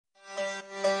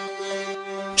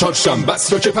چهارشنبه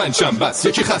است یا که پنجشنبه است،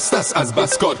 یکی خسته است از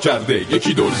بس کار کرده،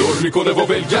 یکی دور دور میکنه و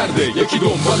ولگرده، یکی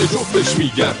دنبال جفتش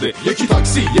میگرده، یکی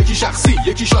تاکسی، یکی شخصی،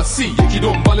 یکی شاسی، یکی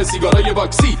دنبال سیگارای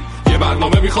واکسی. یه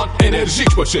برنامه میخواد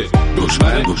انرژیک باشه،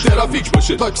 دشمن ترافیک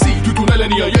باشه. تاکسی تو تونل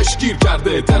نیایش گیر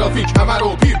کرده، ترافیک همه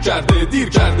رو پیر کرده، دیر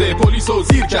کرده، پلیسو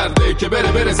زیر کرده که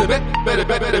بره زبه،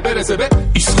 بره زبه.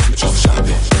 ایستگاه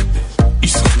چهارشنبه،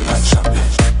 ایستگاه پنجشنبه،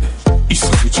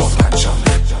 ایستگاه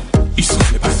چهارشنبه،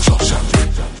 ایستگاه پنجشنبه.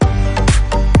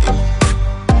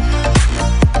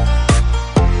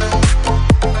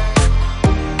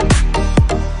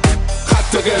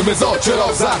 قرمزا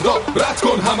چراغ زردا، رد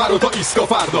کن همه رو تا ایستگاه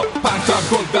فردا. پرتم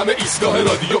کن دم ایستگاه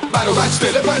رادیو، برو بچ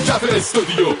دل پنجف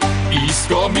استودیو.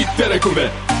 ایستگاه میترکونه،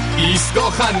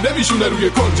 ایستگاه خنده میشونه روی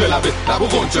کنج لبه. لبو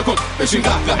غنچه کن، بشین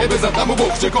قهقهه بزن، دمو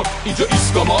بخچه کن. اینجا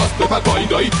ایستگاه ماست، بپر پایین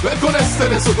دایی، ول کن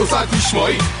استرس و 2 ساعت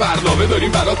پیشمایی. برنامه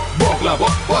داریم برات باقلوا،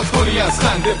 باز کنی از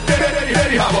خنده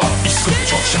بری هوا. ایستگاه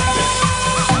چهارشنبه،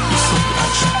 ایستگاه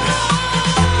پنجشنبه،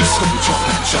 ایستگاه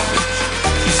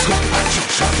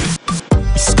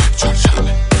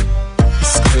چهارشنبه،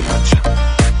 ایستگاه پنجشنبه.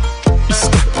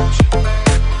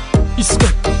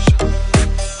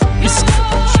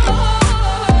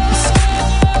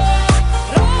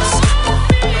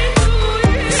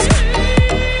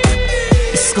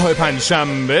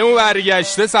 پنجشنبه و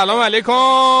برگشته. سلام علیکم،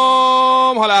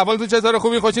 حالا احوالتون چطوره؟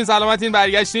 خوبی؟ خوشین؟ سلامتین؟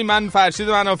 برگشتیم. من فرشید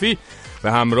منافی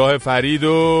به همراه فرید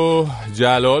و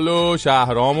جلال و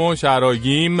شهرام و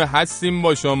شراگیم هستیم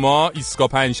با شما. ایستگاه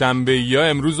پنجشنبه یا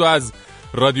امروز رو از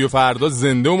رادیو فردا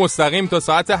زنده و مستقیم تا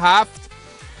ساعت 7.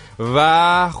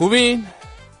 و خوبین؟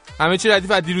 همه چی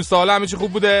ردیف؟ از دیروز تا حالا همه چی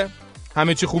خوب بوده؟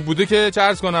 همه چی خوب بوده که چه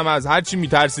عرض کنم، از هر چی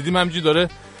میترسیدیم همینجوری داره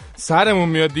سرمون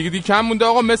میاد دیگه کم مونده.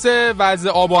 آقا مثل وضع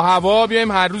آب و هوا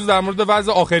بیایم هر روز در مورد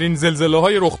وضع آخرین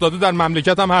زلزله‌های رخ داده در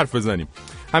مملکت هم حرف بزنیم.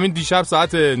 همین دیشب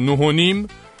ساعت 9:30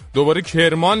 دوباره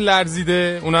کرمان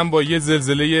لرزیده، اونم با یه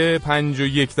زلزله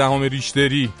 5.1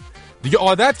 ریشتری. دیگه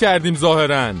عادت کردیم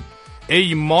ظاهراً.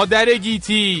 ای مادر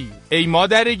گیتی، ای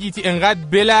مادر گیتی، انقدر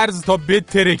بلرز تا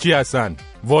بترکی هستن.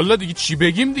 والا دیگه چی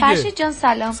بگیم دیگه. فرشید جان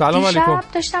سلام. سلام علیکم.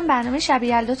 دیشب داشتم برنامه شب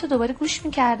یلدا تو دوباره گوش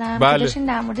می‌کردم. بله. داشتین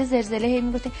در مورد زلزله هی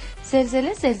میگفتین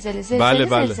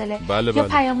زلزله. بله. یا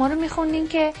پیاما رو میخوندین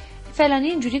که فلانی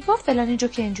اینجوری گفت، فلانی جو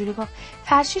که اینجوری گفت.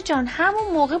 فرشید جان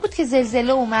همون موقع بود که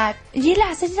زلزله اومد، یه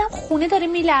لحظه دیدم خونه داره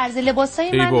میلرزه،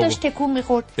 لباسای من داشت تکون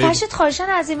میخورد. فرشید خواهشاً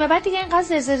از این به بعد دیگه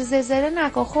اینقدر زلزله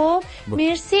نکن. خب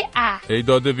مرسی. ای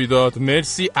داده بیداد،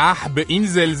 مرسی. به این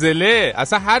زلزله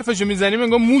اصلا حرفشو میزنیم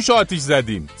انگار موش آتیش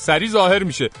زدیم، سری ظاهر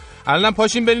میشه. الان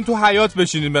پاشین بریم تو حیاط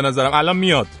بشینین، به نظرم الان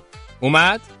میاد.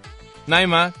 اومد؟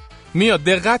 نیومد؟ میاد.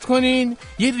 دقت کنین،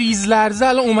 یه ریز لرزه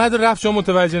الان اومد رفت، شما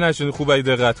متوجه نشدین. خوبه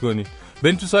دقت کنین،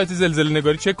 برین تو سایت زلزله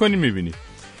نگاری چک کنین میبینید.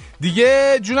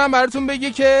 دیگه جونم براتون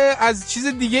بگه که از چیز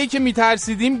دیگه‌ای که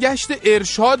میترسیدیم گشت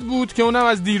ارشاد بود که اونم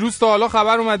از دیروز تا حالا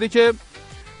خبر اومده که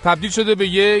تبدیل شده به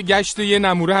یه گشت یه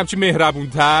نموره همچین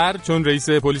مهربونتر، چون رئیس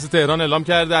پلیس تهران اعلام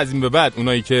کرده از این به بعد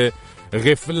اونایی که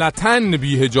غفلتاً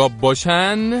بی‌حجاب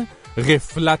باشن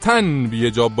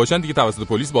دیگه توسط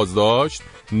پلیس بازداشت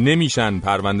نمیشن،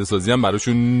 پرونده سازی هم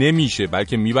براشون نمیشه،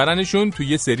 بلکه میبرنشون توی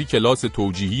یه سری کلاس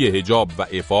توجیهی حجاب و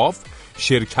عفاف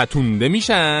شرکتونده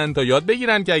میشن تا یاد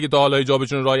بگیرن که اگه تا حالا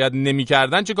حجابشون رعایت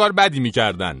نمیکردن چه کار بدی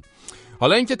میکردن.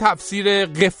 حالا اینکه تفسیر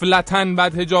غفلتاً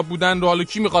بد حجاب بودن رو حالا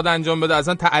کی میخواد انجام بده،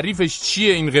 اصلا تعریفش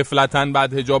چیه این غفلتاً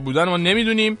بد حجاب بودن ما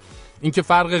نمیدونیم. اینکه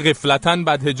فرق غفلتاً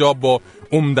بد حجاب با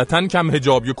عمدتاً کم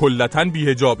حجاب یا کلتاً بی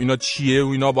حجاب اینا چیه و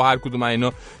اینا با هر کدوم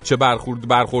اینا چه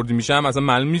برخوردی میشه هم اصلا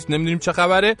معلوم نیست، نمیدونیم چه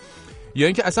خبره. یا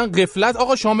اینکه اصلا غفلت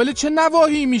آقا شامل چه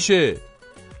نواحی میشه.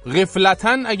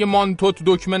 غفلتاً اگه مانتوت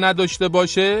دکمه نداشته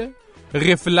باشه،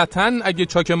 غفلتاً اگه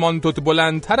چاک مانتوت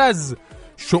بلندتر از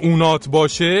شؤونات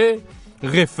باشه،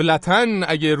 غفلتاً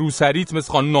اگه روسریت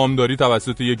مثل خانم نامداری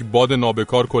توسط یک باد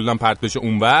نابکار کلا پرت بشه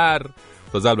اونور.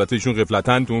 تازه البته ایشون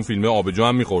غفلتاً تو اون فیلم آبجو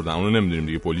هم می‌خوردن، اونو نمی‌دونیم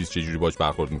دیگه پلیس چه جوری باش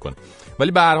برخورد میکنه.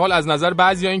 ولی به هر حال از نظر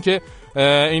بعضیا این که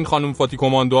این خانم فاتی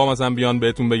کماندوها مثلا بیان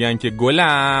بهتون بگن که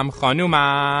گلم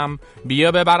خانومم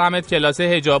بیا ببرمت کلاس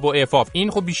حجاب و عفاف،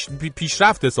 این خب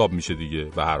پیشرفت حساب میشه دیگه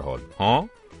به هر حال ها،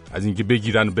 از اینکه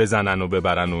بگیرن و بزنن و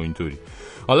ببرن و اینطوری.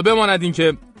 حالا بماند این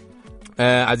که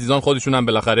عزیزان خودشون هم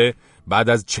بالاخره بعد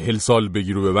از 40 سال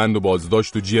بگیر و ببند و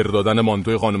بازداشت و جر دادن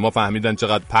مانتوی خانم‌ها فهمیدن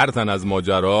چقدر پرتن از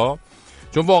ماجرا.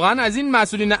 چون واقعا از این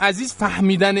مسئولین عزیز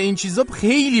فهمیدن این چیزا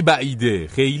خیلی بعیده،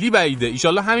 خیلی بعیده.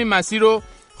 ایشالله همین مسیر رو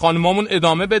خانمامون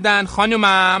ادامه بدن.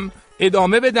 خانمم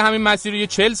ادامه بده همین مسیر رو، یه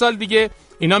 40 سال دیگه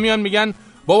اینا میان میگن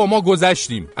بابا ما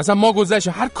گذشتیم، اصلا ما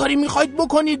گذشتیم، هر کاری میخواید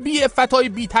بکنید، بی عفتای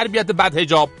بی تربیت بد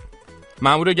حجاب.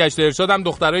 مأمور گشت ارشاد هم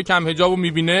دخترای کم حجابو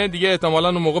میبینه دیگه، احتمالاً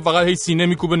اون موقع فقط هی سینه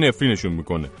میکوبه نفرینشون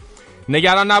میکنه.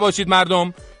 نگران نباشید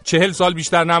مردم، 40 سال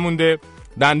بیشتر نمونده،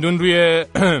 دندون روی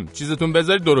چیزتون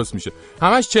بذارید درست میشه.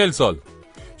 همش 40 سال.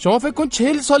 شما فکر کن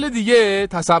 40 سال دیگه،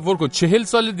 تصور کن 40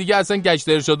 سال دیگه اصلا گشت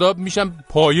ارشادا میشن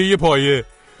پایه.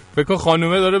 فکر کن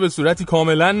خانومه داره به صورتی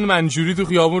کاملا منشوری تو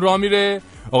خیابون راه میره،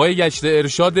 آقای گشت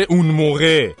ارشاد اون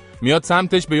موقع میاد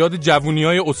سمتش، به یاد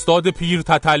جوونیای استاد پیر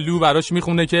تتلو براش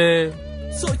میخونه که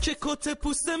سوک کت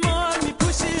پوست مار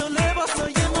میپوشی و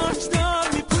لباسای مارچدار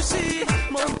میپوشی،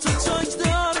 مانتو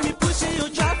چاکدار میپوشی و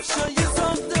کفشای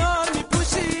ساختار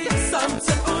میپوشی،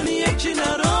 سمت اون یکی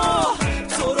نرو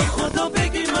تو رو خدا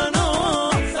بگی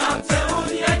منو، سمت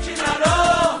اون یکی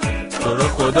نرو تو رو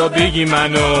خدا بگی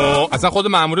منو. اصلا خود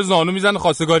مأمور زانو میزنه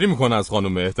خواستگاری میکنه از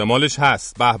خانومه، احتمالش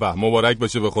هست. به به مبارک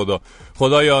باشه به خدا.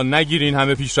 خدایا نگیرین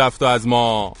همه پیشرفتو از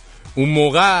ما. اون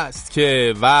موقع است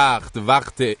که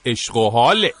وقت عشق و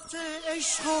حاله.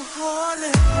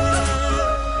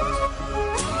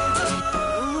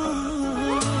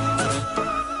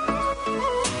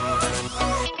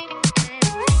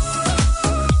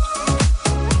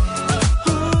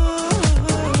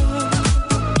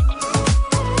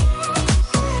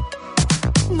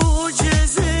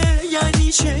 معجزه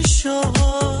یعنی چشم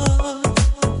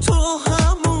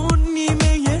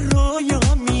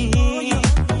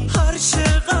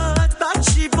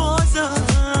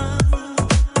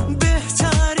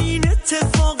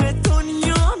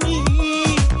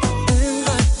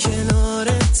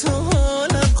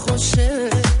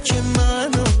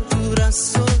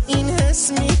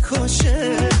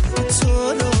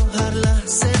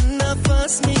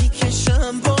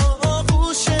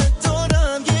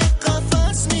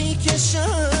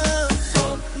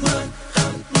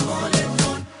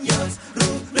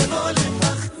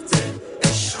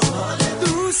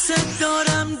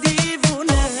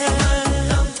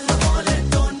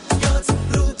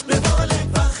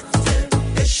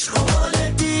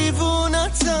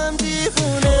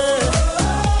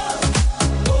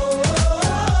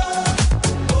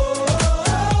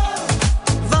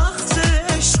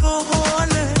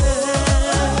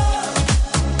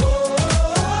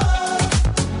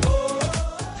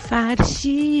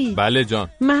بله جان،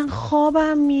 من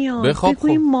خوابم میاد. بگو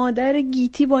این مادر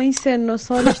گیتی با این سن و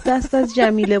سالش دست از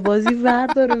جمیله بازی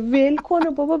ورداره، ول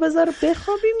کنه بابا، بذاره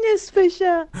بخوابیم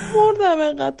نصفشه. مردم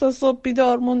اینقدر تا صبح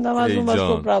بیدار موندم، از اون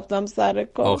صبح رفتم سر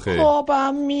کار.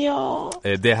 خوابم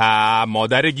میاد. ده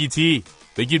مادر گیتی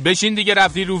بگیر بشین دیگه،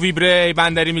 رفتی رو ویبره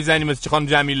بندری میزنی مثل خانم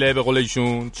جمیله به قول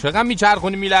ایشون، چقدر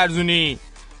میچرخونی میلرزونی،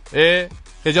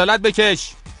 خجالت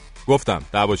بکش. گفتم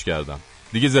دعواش کردم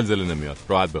دیگه، زلزله نمیاد،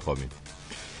 راحت بخوابین.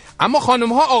 اما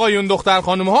خانم ها آقایون، دختر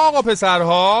خانم ها آقا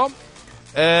پسرها،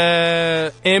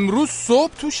 امروز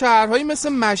صبح تو شهرهایی مثل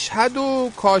مشهد و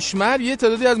کاشمر یه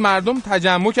تعدادی از مردم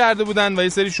تجمع کرده بودن و یه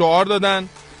سری شعار دادن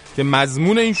که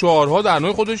مضمون این شعارها در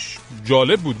نوع خودش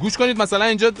جالب بود. گوش کنید. مثلا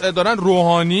اینجا دارن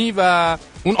روحانی و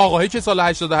اون آقاهایی که سال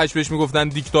 88 بهش میگفتن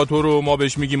دیکتاتور رو ما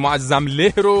بهش میگیم معظم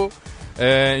له رو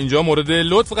اینجا مورد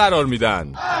لطف قرار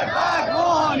میدن.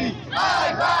 روحانی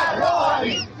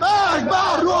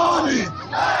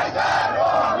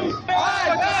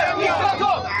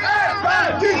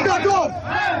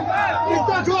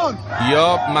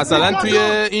یا مثلا توی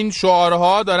این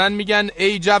شعارها دارن میگن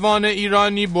ای جوان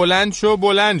ایرانی بلند شو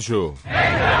بلند شو، ای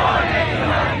جوان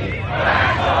ایرانی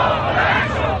بلند شو بلند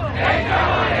شو، ای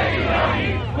جوان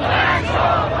ایرانی بلند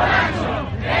شو بلند شو،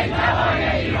 ای جوان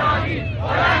ایرانی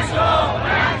بلند شو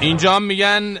بلند شو. اینجا هم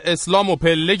میگن اسلامو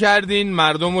پله کردین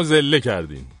مردمو ذله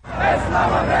کردین،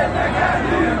 اسلامو پله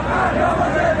کردین مردمو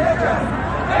ذله کردین،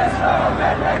 اسلامو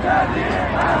پله کردین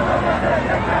مردمو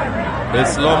ذله کردین،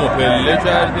 اسلامو پله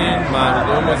کردین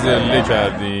مردمو ذله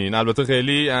کردین. البته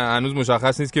خیلی هنوز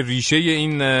مشخص نیست که ریشه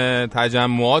این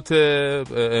تجمعات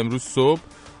امروز صبح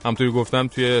همونطوری گفتم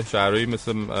توی شهرهایی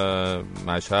مثل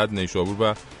مشهد، نیشابور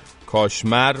و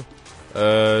کاشمر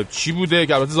چی بوده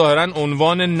که البته ظاهرا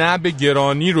عنوان نه به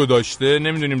گرانی رو داشته،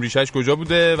 نمیدونیم ریشش کجا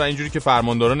بوده و اینجوری که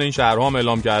فرمانداران این شهرها هم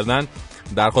اعلام کردن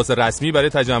درخواست رسمی برای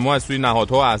تجمع از سوی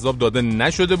نهادها و احزاب داده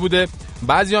نشده بوده.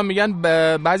 بعضی‌ها میگن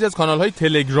بعضی از کانال‌های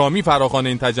تلگرامی فراخوان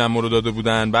این تجمع رو داده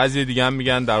بودن، بعضی دیگه هم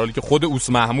میگن در حالی که خود اوس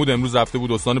محمود امروز رفته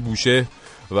بود استان بوشهر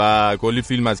و کلی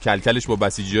فیلم از کلکلش با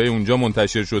بسیجی‌های اونجا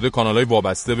منتشر شده، کانال‌های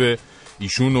وابسته به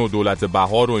ایشون و دولت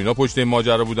بهار و اینا پشت این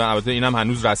ماجرا بودن. البته اینم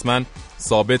هنوز رسما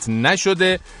ثابت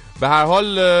نشده. به هر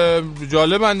حال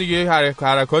جالبن دیگه،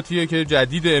 حرکاتیه که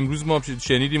جدید امروز ما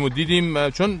شنیدیم و دیدیم،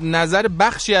 چون نظر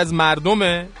بخشی از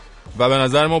مردمه و به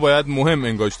نظر ما باید مهم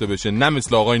انگاشته بشه، نه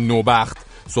مثل آقای نوبخت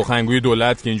سخنگوی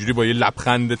دولت که اینجوری با یه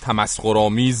لبخند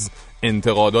تمسخرآمیز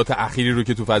انتقادات اخیری رو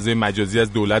که تو فضای مجازی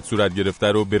از دولت صورت گرفته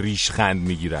رو به ریشخند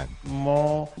میگیرن.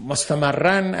 ما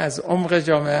مستمراً از عمق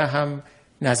جامعه هم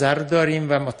نظر داریم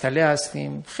و مطلع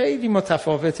هستیم. خیلی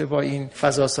متفاوته با این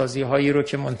فضاسازی هایی رو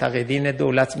که منتقدین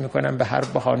دولت میکنن، به هر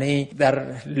بهانه‌ای در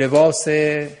لباس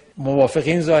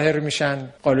موافقین ظاهر میشن.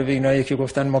 قالب اینایی که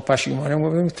گفتن ما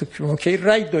پشیمانیم، تو کی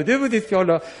رأی داده بودید که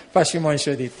حالا پشیمان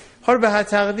شدید؟ حالا به هر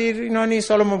تقدیر اینا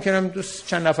نیست. حالا ممکنه دوست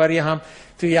چند نفری هم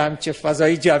توی همچه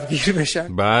فضایی جوگیر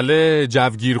بشن. بله،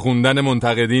 جوگیر خوندن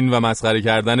منتقدین و مسخره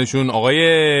کردنشون. آقای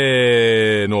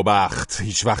نوبخت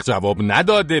هیچ وقت جواب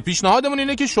نداده. پیشنهادمون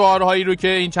اینه که شعارهایی رو که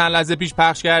این چند لحظه پیش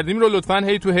پخش کردیم رو لطفاً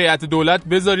هی تو هیئت دولت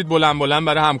بذارید بلند بلند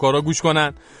برای همکارا گوش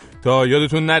کنن، تا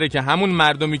یادتون نره که همون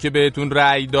مردمی که بهتون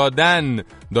رأی دادن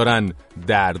دارن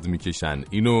درد میکشن.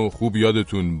 اینو خوب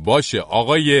یادتون باشه.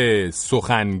 آقای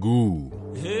سخنگو،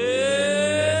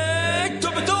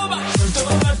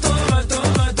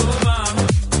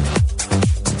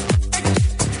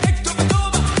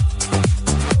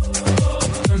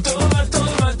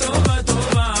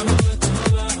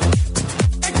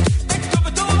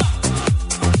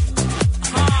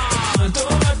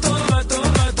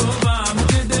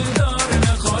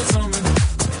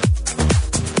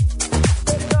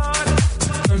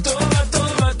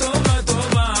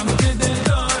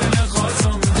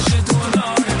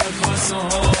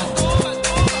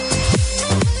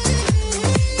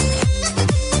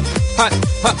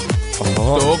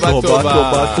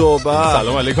 توبه.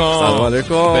 سلام علیکم. سلام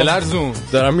علیکم. بلرزون.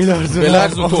 دارم میلرزونم.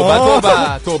 بلرزون.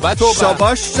 توبه.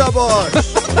 شاباش.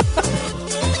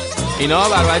 اینا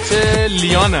بر بچه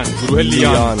لیانن، گروه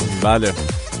لیان. بله،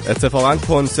 اتفاقا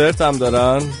کنسرت هم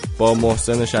دارن با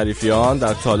محسن شریفیان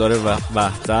در تالار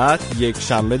وحدت، یک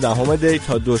شنبه 10 دی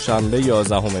تا دوشنبه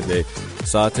 11 دی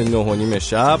ساعت 9:30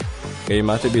 شب.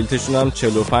 قیمت بلیتشون هم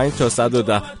 45 تا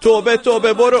 110. توبه.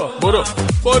 برو.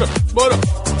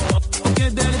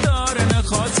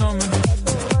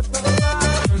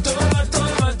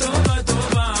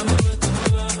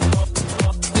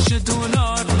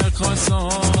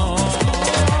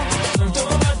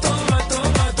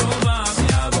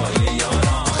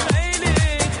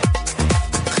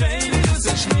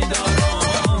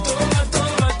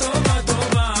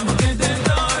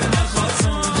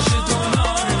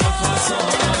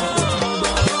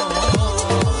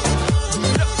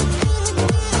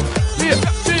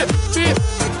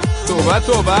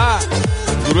 توبه.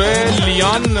 گروه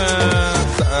لیان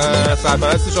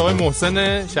سرپرستش آقای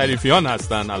محسن شریفیان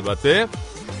هستن. البته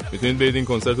میتونید برید این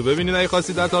کنسرت رو ببینید اگه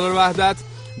خواستید در تالار وحدت.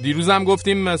 دیروز هم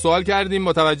گفتیم، سوال کردیم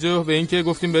با توجه به اینکه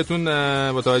گفتیم بهتون،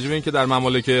 با توجه به اینکه در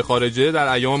ممالک خارجه در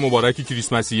ایام مبارک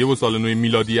کریسمسیه و سال نو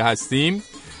میلادی هستیم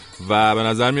و به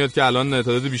نظر میاد که الان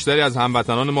تعداد بیشتری از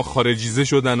هموطنان ما خارجیزه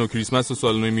شدن و کریسمس و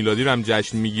سال نو میلادی رو هم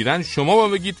جشن میگیرن. شما با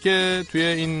بگید که توی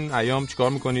این ایام چیکار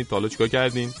میکنید؟ تا حالا چیکار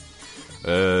کردین؟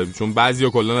 چون بعضیا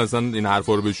کلا اصلا این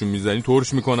حرفا رو بهشون میزنی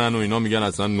ترش میکنن و اینا میگن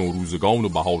اصلا نوروزگان و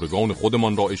بهارگان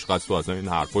خودمان را عشق است و اصلا این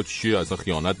حرفا چیه، اصلا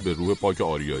خیانت به روح پاک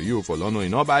آریایی و فلان و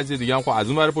اینا. بعضی دیگه هم خب از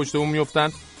اون ور پشتمون میافتن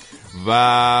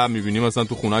و میبینیم مثلا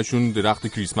تو خونهشون درخت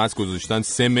کریسمس گذاشتن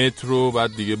 3 متر رو،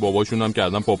 بعد دیگه باباشون هم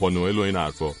کردن پاپا نوئل و این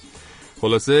حرفا.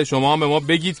 خلاصه شما هم به ما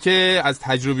بگید که از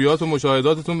تجربیات و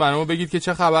مشاهداتتون برام بگید که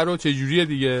چه خبر و چه جوریه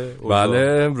دیگه.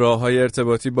 بله، راه‌های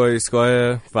ارتباطی با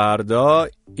ایستگاه فردا،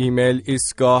 ایمیل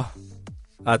ایستگاه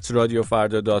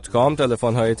 @radiofarda.com،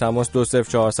 تلفن های تماس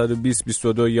 20420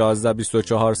 22 11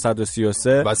 24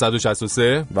 133 و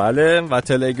 163. بله، و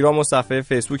تلگرام و صفحه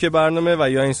فیسبوک برنامه و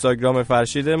یا اینستاگرام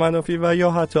فرشید منافی و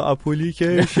یا حتی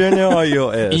اپلیکیشن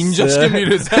iOS. اینجاش که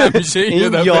میرسه همیشه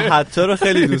این یا حتی رو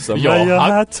خیلی دوست دارم. یا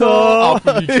حتی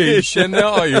اپلیکیشن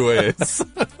iOS.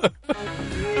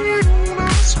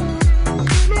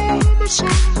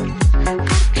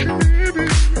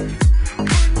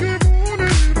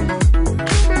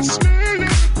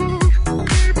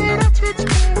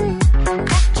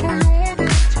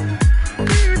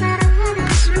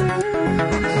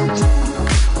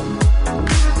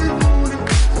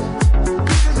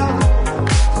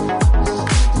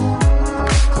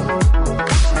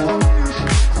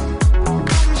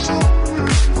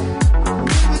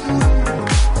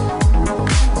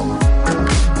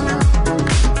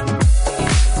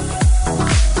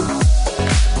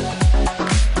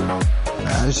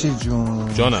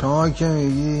 جانم. شما که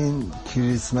میگین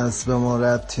کریسمس به ما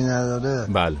ربطی نداره،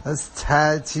 بله، از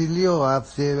تعطیلی و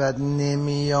هفته بعد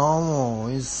نمیام و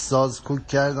این سازکوک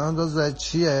کردن دازه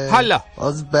چیه؟ حالا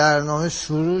از برنامه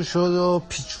شروع شد و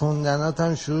پیچوندنات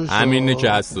هم شروع شد. همینه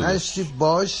که هست. نشتی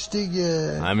باش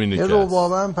دیگه، همینه یه که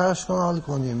ربابم پخش کن حال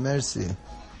کنیم. مرسی.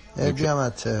 ابی هم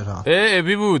از تهران.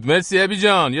 ابی بود. مرسی ابی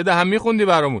جان، یه دهم میخوندی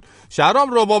برامون. شهرام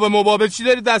رباب مبابل چی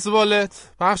داری دست بالت؟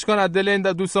 پخش کن از دل این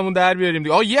دوستامون در بیاریم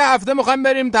دیگه. یه هفته میخوایم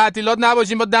بریم تعطیلات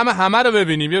نباشیم، با دم همه رو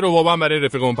ببینیم. یه ربابم برای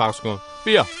رفیقمون پخش کن.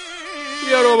 بیا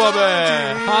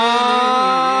ربابه.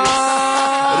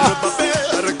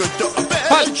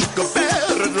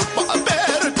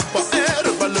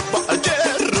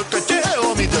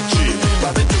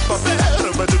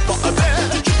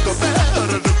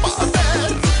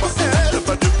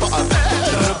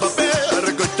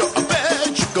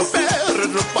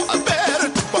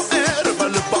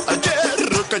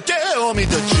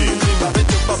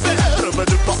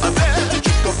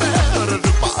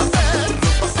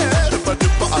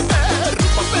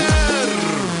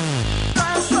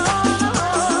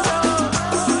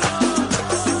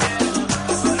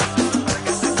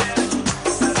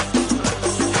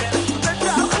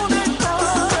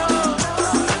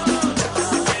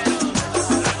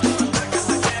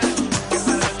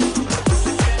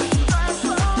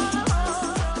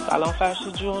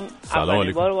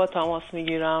 اولین بار با تماس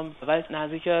میگیرم و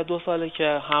نزدیک 2 ساله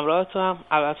که همراهتم.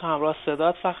 البته همراه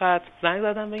صدات فقط زنگ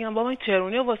زدم بگم بابا این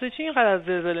ترونیا واسه چی اینقدر از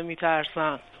زلزله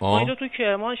میترسن؟ ما اینجا تو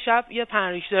کرمان شب یه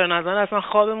 5 ریشتر نزنه اصلا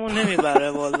خوابمون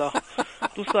نمیبره والله.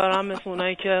 دوست دارم مثل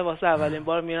اونایی که واسه اولین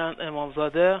بار میرن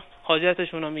امامزاده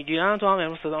حاجتشون رو میگیرن تو هم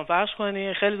امروز صدام پخش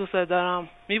کنی. خیلی دوست دارم.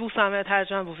 میبوسمت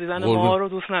هرچند بوسیدن ما رو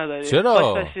دوست نداری.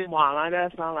 چرا؟ محمد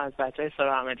هستم از بچه‌ی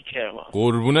سرا احمدی کرمان.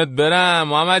 قربونت برم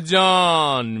محمد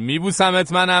جان،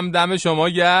 میبوسمت. منم دم شما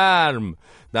گرم.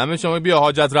 دم شما. بیا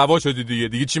حاجت روا شدی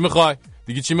دیگه چی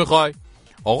میخوای؟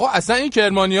 آقا اصلا این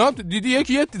کرمانی‌ها دیدی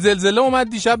یه زلزله اومد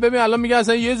دیشب، ببین الان میگه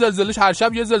اصلا یه زلزله هر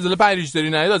شب یه زلزله 5 ریشتری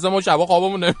نیاد، اصلا ما شبا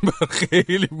خوابمون نمیبره.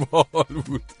 خیلی باحال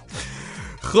بود.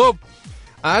 خب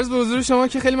عرض به حضور شما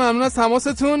که خیلی ممنون از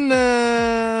تماستون.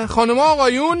 خانم‌ها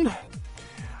آقایون،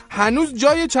 هنوز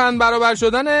جای چند برابر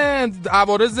شدن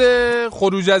عوارض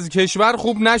خروج از کشور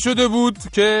خوب نشده بود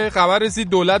که خبر رسید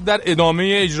دولت در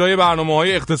ادامه اجرای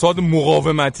برنامه‌های اقتصاد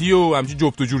مقاومتی و همچین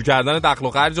جفت و جور کردن دخل و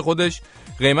خرج خودش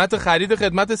قیمت خرید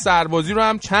خدمت سربازی رو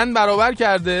هم چند برابر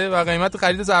کرده و قیمت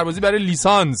خرید سربازی برای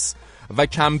لیسانس و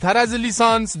کمتر از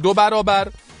لیسانس 2 برابر،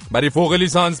 برای فوق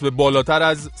لیسانس به بالاتر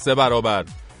از 3 برابر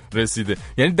رسیده.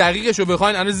 یعنی دقیقشو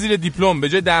بخواین الان زیر دیپلم به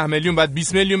جای 10 میلیون بعد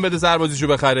 20 میلیون بده سربازیشو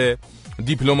بخره،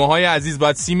 دیپلم‌های عزیز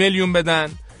بعد 30 میلیون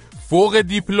بدن، فوق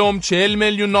دیپلم 40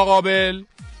 میلیون ناقابل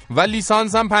و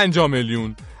لیسانس هم 50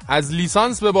 میلیون. از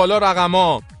لیسانس به بالا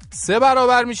رقما 3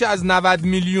 برابر میشه، از 90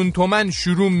 میلیون تومان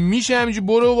شروع میشه همینجوری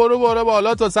برو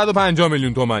بالا تا 150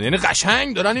 میلیون تومان. یعنی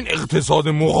قشنگ دارن این اقتصاد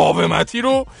مقاومتی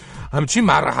رو همچین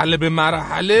مرحله به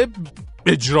مرحله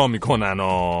اجرا میکنن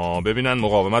ببینن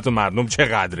مقاومت مردم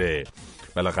چقدره.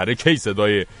 بالاخره کی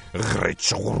صدای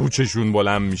غرچ غروچشون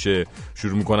بلند میشه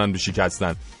شروع میکنن به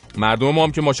شکستن. مردم ما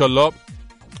هم که ماشاءالله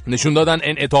نشون دادن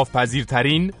انعطاف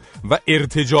پذیرترین و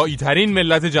ارتجاعی ترین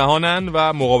ملت جهانن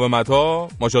و مقاومت ها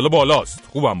ماشاءالله بالاست،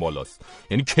 خوبم بالاست.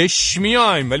 یعنی کش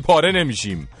میایم ولی پاره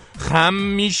نمیشیم، خم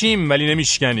میشیم ولی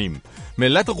نمیشکنیم.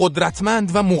 ملت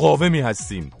قدرتمند و مقاومی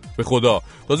هستیم به خدا.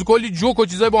 تازه کلی جوک و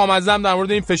چیزای بامزه هم در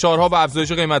مورد این فشارها و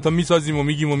افزایش قیمت‌ها میسازیم و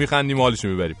میگیم و میخندیم و حالش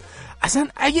میبریم. اصلا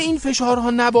اگه این فشارها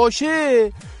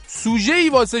نباشه سوژه‌ای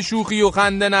واسه شوخی و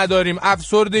خنده نداریم،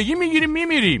 افسردگی میگیریم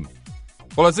میمیریم.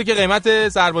 خلاصه که قیمت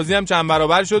سربازی هم چند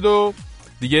برابر شد و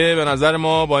دیگه به نظر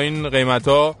ما با این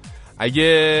قیمت‌ها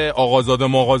اگه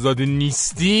آقازاده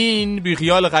نیستین بی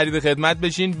خیال خرید خدمت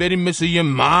بشین، بریم مثل یه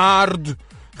مرد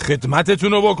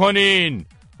خدمتتون رو بکنین.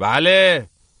 بله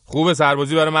خوبه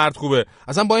سربازی برای مرد خوبه.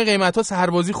 اصلا با این قیمت‌ها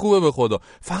سربازی خوبه به خدا.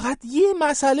 فقط یه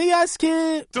مسئله هست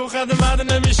که تو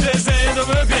خدمت نمیشه زیدو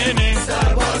ببینی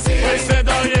سربازی، وی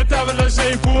صدای طبل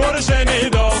شیپور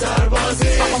شنیدا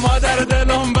سربازی، آقا مادر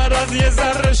دلم برات یه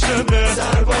ذره شده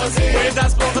سربازی، وی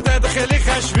دست بغتت خیلی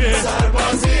خشبی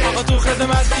سربازی، آقا تو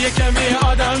خدمت یه کمی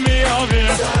آدم میابی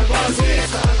سربازی.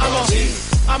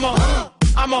 اما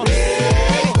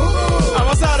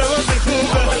سربازی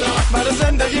خوبه برای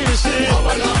زندگی میشی،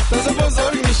 تازه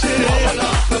بزرگ میشی،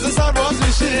 تازه سرباز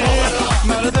میشی،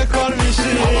 مرد کار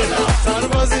میشی.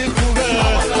 سربازی خوبه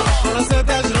خلاصه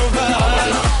تجربه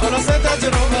است.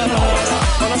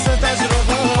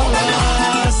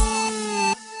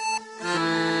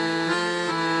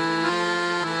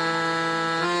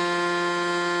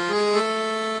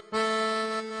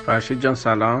 فرشید جان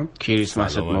سلام،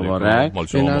 کریسمست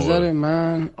مبارک. به نظر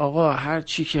من آقا هر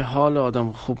چی که حال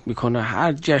آدم خوب میکنه،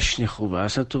 هر جشنی خوبه.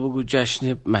 اصلا تو بگو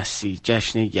جشن مسیح،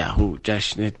 جشن یهود،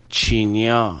 جشن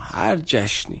چینیا، هر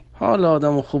جشنی حال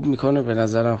آدم خوب میکنه به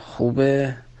نظرم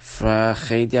خوبه و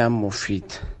خیلی هم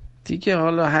مفید دیگه.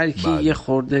 حالا هر کی یه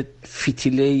خورده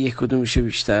فتیله یک کدوم میشه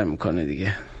بیشتر میکنه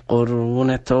دیگه.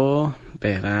 قربون تو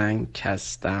بهرنگ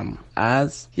هستم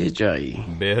از یه جایی.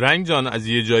 بهرنگ جان از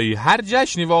یه جایی. هر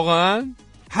جشنی واقعا؟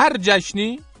 هر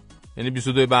جشنی؟ یعنی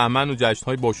 22 بهمن و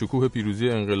جشن‌های با شکوه پیروزی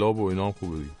انقلاب و اینا هم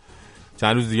خوبه دیگه.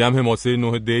 چند روز دیگه هم حماسه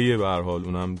 9 دیه به هر حال،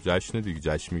 اونم جشن دیگه،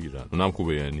 جشن میگیرن، اونم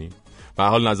خوبه. یعنی به هر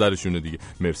حال نظرشونه دیگه.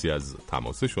 مرسی از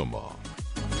تماس شما.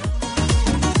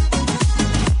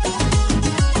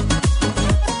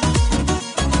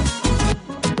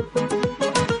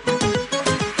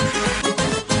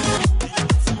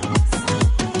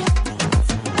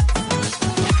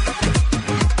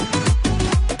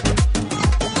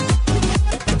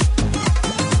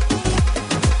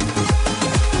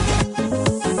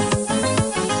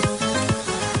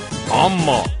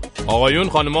 اما آقایون،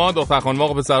 خانم‌ها، دختر خانم‌ها،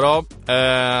 آقا پسرا،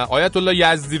 آیت الله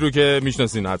یزدی رو که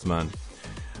میشناسین حتما،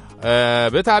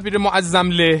 به تعبیر معظم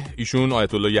له، ایشون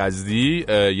آیت الله یزدی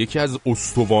یکی از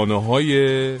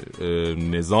استوانه‌های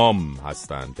نظام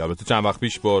هستند که البته چند وقت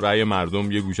پیش با رأی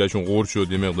مردم یه گوشهشون قرض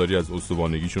شد، یه مقداری از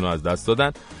استوانگیشون رو از دست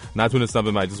دادن، نتونستن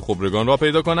به مجلس خبرگان راه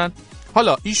پیدا کنن.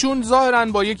 حالا ایشون ظاهراً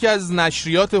با یکی از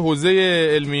نشریات حوزه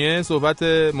علمیه صحبت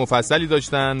مفصلی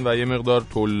داشتن و یه مقدار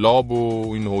طلاب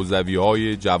و این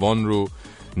حوزوی‌های جوان رو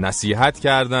نصیحت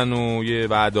کردن و یه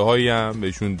وعده‌هایی هم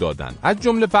بهشون دادن. از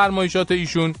جمله فرمایشات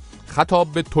ایشون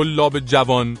خطاب به طلاب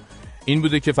جوان این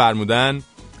بوده که فرمودن: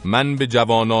 من به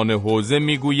جوانان حوزه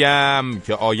میگویم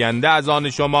که آینده از آن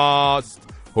شماست،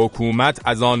 حکومت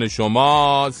از آن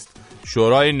شماست،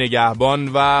 شورای نگهبان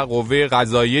و قوه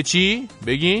قضاییه چی؟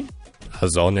 بگین؟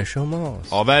 از آن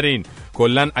شماست. آورین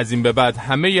کلن از این به بعد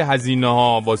همه هزینه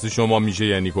ها واسه شما میشه.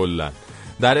 یعنی کلن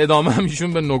در ادامه هم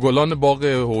ایشون به نوگلان باغ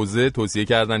حوزه توصیه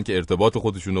کردن که ارتباط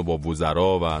خودشون رو با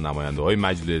وزرا و نماینده های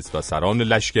مجلس و سران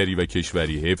لشکری و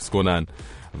کشوری حفظ کنن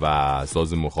و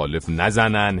ساز مخالف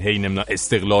نزنن، هی نمیدونم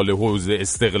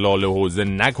استقلال حوزه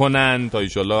نکنن تا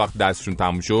ایشالله وقت دستشون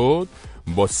تموم شد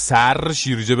با سر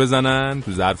شیرجه بزنن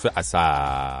تو ظرف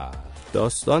عسل.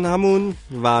 داستان همون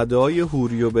وعده‌های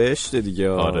حوری و بهشت دیگه.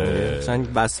 آره چند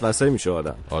وسوسه میشه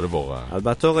آدم. آره واقعا.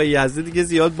 البته آقای یزدی دیگه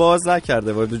زیاد باز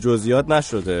نکرده، وارد جزئیات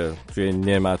نشده توی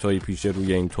نعمت‌های پیش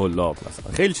روی این طلاب.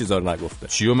 مثلا خیلی چیزا رو نگفته.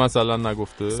 چیو مثلا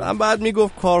نگفته؟ مثلا بعد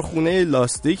میگفت کارخونه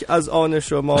لاستیک از آن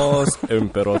شماست،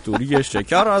 امپراتوری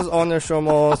شکر از آن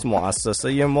شماست،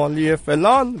 مؤسسه مالی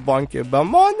فلان، بانک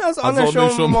بمان از آن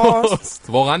شماست.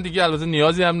 واقعا دیگه البته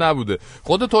نیازی هم نبوده.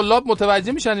 خود طلاب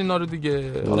متوجه میشن اینا رو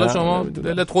دیگه. حالا شما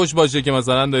دلت خوش باشه که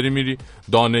مثلا داری میری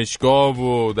دانشگاه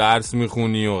و درس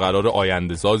میخونی و قرار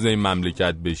آینده ساز این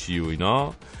مملکت بشی و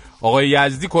اینا. آقای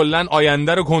یزدی کلن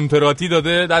آینده رو کنتراتی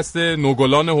داده دست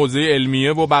نوگلان حوزه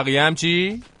علمیه و بقیه هم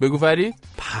چی؟ بگو فرید؟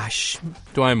 پشم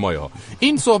تو این مایه ها.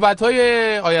 این صحبت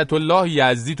های آیت الله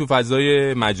یزدی تو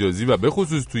فضای مجازی و به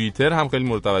خصوص توییتر هم خیلی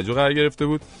مورد توجه قرار گرفته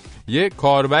بود. یه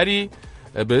کاربری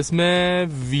به اسم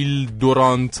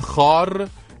ویلدورانت خار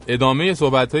ادامه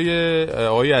صحبت‌های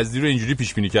آقای یزدی رو اینجوری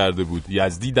پیش بینی کرده بود.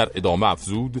 یزدی در ادامه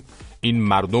افزود: این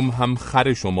مردم هم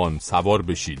خر شمان، سوار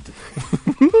بشید.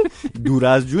 دور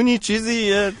از جونی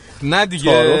چیزیه؟ نه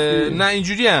دیگه، نه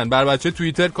اینجوری هن. بر بچه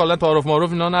توییتر کلا تعارف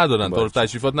معارف اینا ندارن، تعارف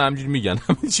تشریفات نه، همینجوری میگن.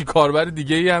 چی کاربر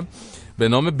دیگه‌ای هم به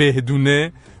نام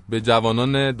بهدونه به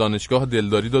جوانان دانشگاه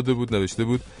دلداری داده بود، نوشته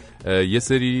بود یه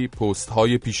سری پست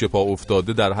های پیش پا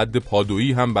افتاده در حد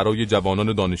پادویی هم برای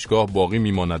جوانان دانشگاه باقی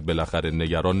میماند، بالاخره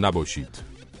نگران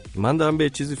نباشید. من دارم به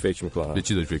چیزی فکر میکنم. به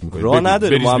چی داری فکر میکنی؟ راه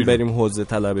نداره ما هم بریم حوزه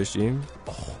طلبشیم؟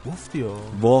 گفتی ها.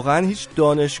 واقعا هیچ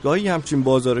دانشگاهی همچین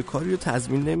بازار کاری رو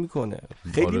تضمین نمیکنه.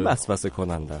 خیلی وسوسه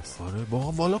کننده است.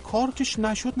 آره والا کار کش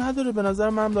نشد نداره به نظر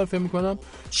من. دارم فکر میکنم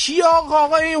چی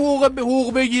آقا این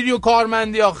حقوق بگیری و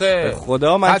کارمندی آخه. به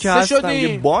خدا من که هستم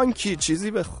یه بانکی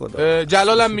چیزی به خدا.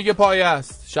 جلالم میگه پایه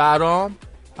است. شهرام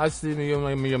هستی؟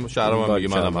 میگه شهرام، میگه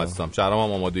منم هستم. شهرام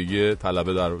هم آمادگی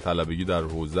طلبگی در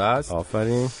حوزه است.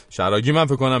 آفرین. شراگی من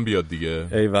فکر کنم بیاد دیگه.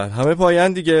 ایول همه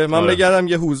پایان دیگه. من بگردم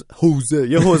یه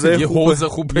حوزه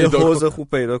خوب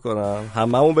پیدا کنم.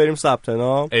 هممون بریم ثبت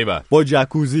نام با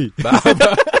جکوزی.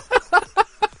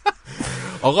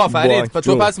 آقا فرید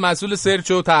تو پس مسئول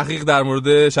سرچ و تحقیق در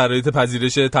مورد شرایط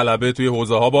پذیرش طلبه توی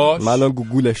حوزه ها باش. من الان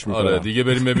گوگلش میکنم. آره دیگه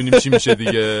بریم ببینیم چی میشه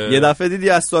دیگه. یه دفعه دیدی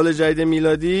از سال جدید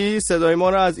میلادی صدای ما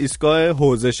رو از ایستگاه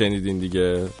حوزه شنیدین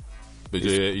دیگه. به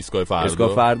جای ایستگاه فردا.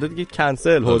 ایستگاه فردا دیگه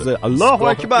کنسل حوزه. الله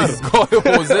اکبر. ایستگاه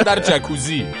حوزه در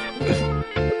جکوزی.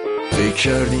 فکر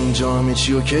کردی اینجا همه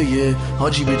چی اوکیه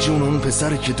حاجی به جون اون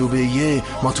پسر که دوبهیه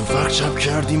ما تو فقر چپ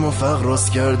کردیم و فقر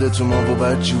راست کرده تو ما و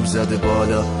بعد جور زده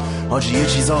بالا حاجی یه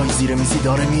چیزایی زیر میزی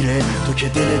داره میره تو که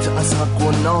دلت از حق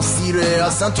و ناسیره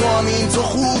اصلا تو همین تو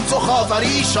خوب تو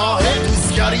خاوری شاهد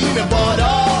دوستگریم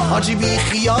بالا حاجی بی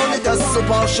خیال دست و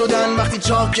پا شدن وقتی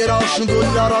چاکراشون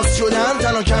دنیا راست شدن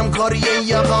تنها کم کاری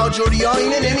یه قاجوری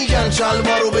اینه نمیگن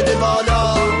چلوا رو بده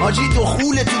بالا حاجی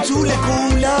دخول تو طول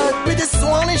کولت بده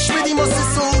سوانش بدیم واسه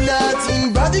سولت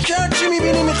این بده که هرچی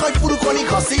میبینی میخوای فرو کنی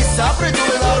کاسه صبر تو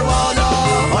ببر بالا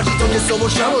حاجی تو که صبح و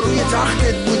شب روی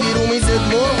تختت بودی رو میزت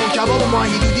مرغ و کباب و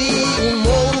ماهی دودی اون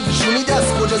مرغ رو پیشونی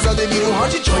دست کجا زده بیرون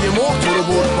حاجی چای مرغ تو رو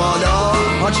برد بالا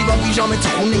حاجی با پیژامه تو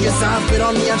خونه یه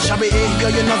زعفران میان شب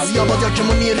احیای نازی آباد یا که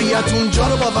منیریت اونجا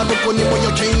رو باور بکنیم و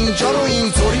یا که اینجا رو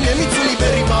اینطوری نمیتونی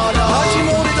بری بالا حاجی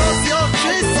مورد آسیا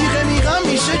که سیغه میغم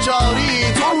میشه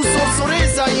جاری تو اون سرسره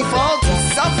ضعیفات تو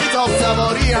صف تاب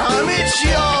سواری همه چی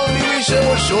عالی میشه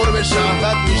و شرب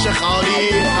شهوت میشه خالی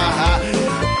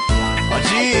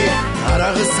حاجی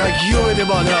عرق سگیو بده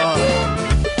بالا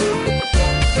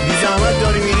بی زحمت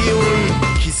داری میری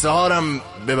اون کیسه هارم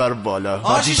ببر بالا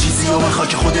حاجی چیزی رو بخوا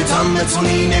که خودت هم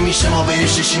بتونی نمیشه ما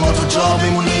بهششیم و تو جا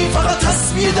بمونی فقط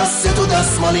تسبیح دست تو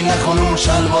دستمالی نکن اون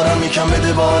شلوارم یکم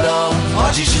بده بالا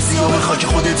حاجی چیزی رو بخوا که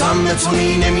خودت هم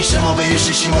بتونی نمیشه ما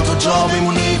بهششیم و تو جا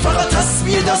بمونی فقط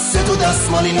تسبیح دست تو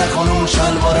دستمالی نکن اون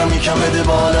شلوارم یکم بده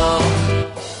بالا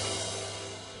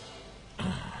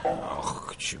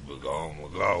چی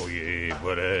بگم گاوی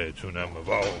براتونم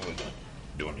واو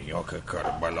دنیا که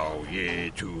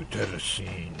کربلایی تو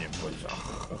ترسین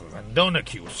بزخ غندانه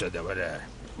کی وسده بره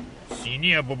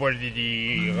سینیه ببر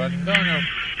دیدی غندانم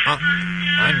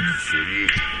انگشری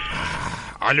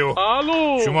الو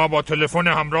شما با تلفن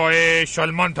همراه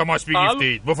شلمان تماس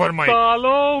بگیرید بفرمایید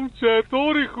سلام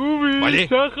چطوری خوبی؟ بله؟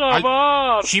 چه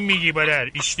خبر؟ چی میگی برر؟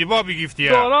 اشتباه بگیفتی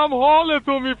دارم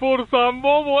حالتو میپرسم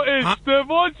بابا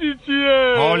اشتباه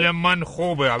چیه؟ حال من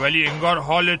خوبه ولی انگار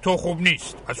حال تو خوب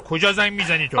نیست از کجا زنگ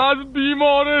میزنی تو؟ از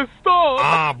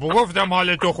بیمارستان بگفتم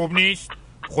حال تو خوب نیست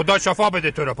خدا شفا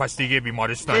بده تو رو پس دیگه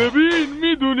بیمارستان ببین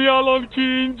میدونی الان کی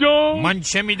اینجا؟ من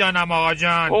چه میدانم آقا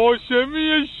جان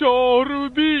هاشمی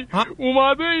شاهرودی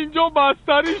اومده اینجا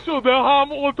بستری شده هم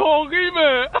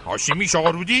اتاقیمه هاشمی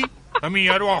شاهرودی؟ همین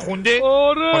یارو آخونده؟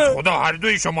 آره پس خدا هر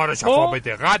دوی شما رو شفا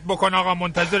بده قطع بکن آقا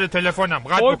منتظر تلفنم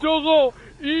قطع بکن آقا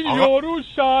این یارو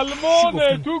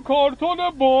شلمانه تو کارتون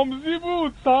بامزی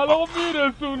بود سلام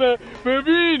میرسونه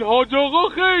ببین حاج آقا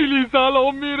خیلی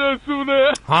سلام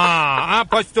میرسونه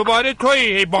پس دوباره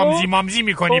توی بامزی مامزی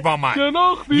میکنی با من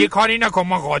شناختی؟ یه کاری نکن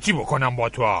من قاطی بکنم با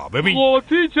تو ببین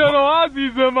قاطی چرا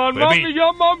عزیز من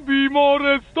میگم من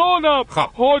بیمارستانم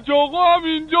حاج آقا هم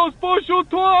اینجاست باشو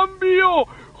تو هم بیا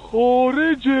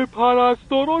خارج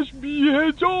پرستاراش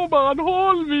بی‌حجابن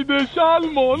حال میده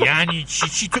شلمان یعنی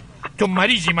چی تو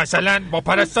مریضی مثلا با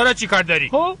پرستارا چی کار داری؟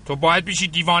 تو باید بشی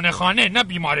دیوانه خانه نه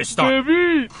بیمارستان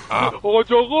ببین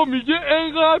حاج آقا میگه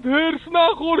انقدر هرس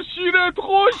نخور شیرت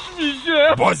خوش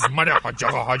میشه باز من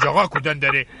حاج آقا کدن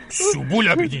داره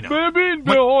سوبولا بدینم ببین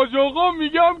به حاج آقا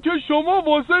میگم که شما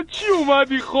واسه چی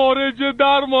اومدی خارج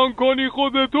درمان کنی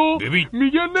خودتو ببین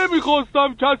میگه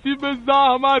نمیخواستم کسی به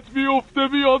زحمت بیفته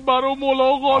بیاد برای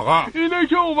ملاقات اینه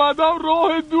که اومدم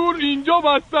راه دور اینجا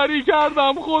بستری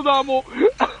کردم خودمو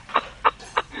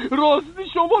راستی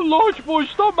شما لاک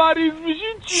پشتا مریض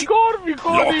میشین چی کار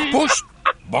میکنی؟ لاک پشت؟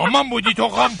 با من بودی تو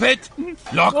غمپت؟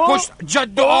 لاک پشت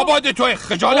جد آباد توی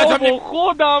خجالتم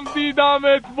خودم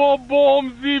دیدمت با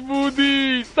بامزی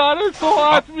بودی سر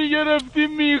ساعت میگرفتی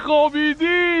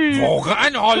میخوابیدی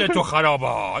واقعا حال تو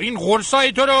خرابه این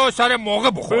قرصای تو رو سر موقع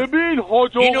بخور ببین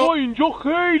حاج آقا اینجا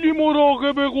خیلی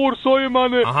مراقب قرصای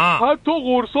منه حتی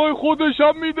قرصای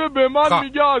خودشم میده به من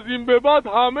میگه از این به بعد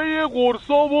همه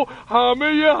قرصا و همه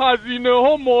هزینه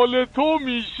ها مال تو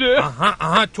میشه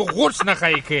تو قرص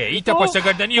نخواهی که ای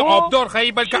تپاسگردنی آبدار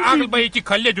خواهی بلکه عقل بایتی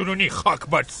کله درونی خاک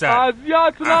بر سر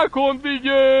اذیت نکن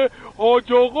دیگه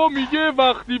حاج آقا میگه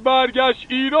وقتی برگشت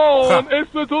ایران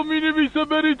اسم تو مینویسه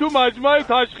بری تو مجمع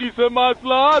تشخیص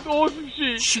مصلحت عضو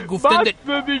شی چی گفتن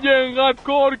بس دیگه انقدر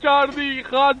کار کردی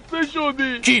خسته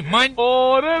شدی کی من؟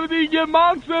 آره دیگه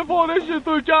من سفارش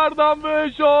تو کردم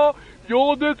بهشا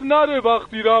یادت نره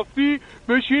وقتی رفتی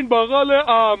بشین بغل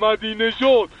احمدی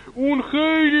نژاد اون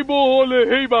خیلی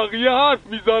باحاله هی بقیه حرف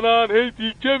میزنن هی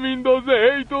تیکه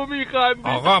میندازه هی تو میخندی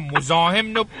آقا مزاحم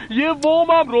یه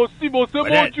وامم راستی باسه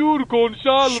ما جور کن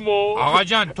شلمو آقا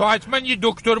جان تو حتما یه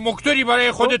دکتر مکتری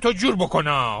برای خودتو جور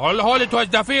بکنه حال تو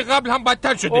از دفعه قبل هم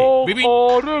بدتر شده ببین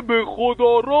آره به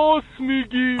خدا راست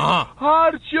میگی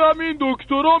هرچی هم این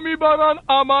دکترها میبرن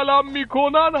عملم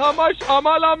میکنن همش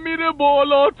عملم میره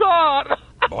بالاتر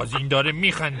باز این داره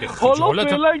میخنده. حالا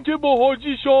فعلا که با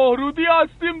حاجی شاهرودی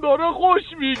هستیم داره خوش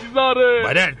میگذره.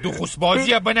 برادر دو خوش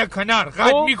بازی بنا کنار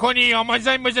قد میکنی یا من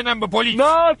زنگ بزنم به پلیس؟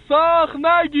 نه سخت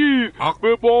نگیر.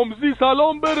 به بامزی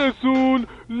سلام برسون.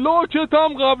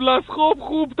 لاکتم قبل از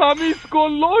خوب تمیز کن.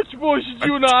 لاک باش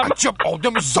جونم. عجب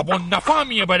آدم زبان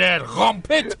نفهمیه برادر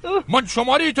غامپت. من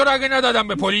شماره تو رو اگه ندادم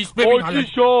به پلیس ببین حاجی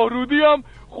شاهرودی هم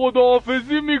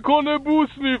خداحافظی میکنه بوس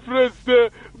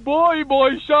میفرسته. بای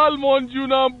شلمان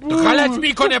جونم بوس. غلط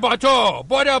میکنه با تو.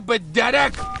 برو به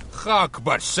درک خاک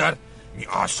بر سر. می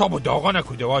اعصابو داغا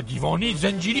نکوده و دیوانی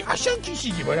زنجیری قشنگ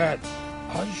کشیدی برد.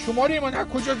 شماره من از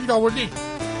کجا گیر آوردی؟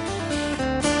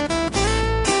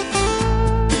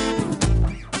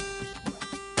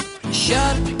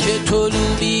 شب که طلوع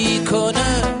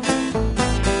میکنه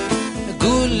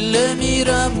گل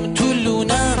میرم تو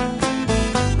لونم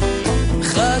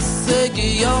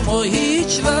خستگیامو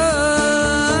هیچ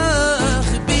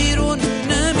وقت بیرون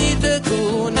نمیده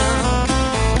کنم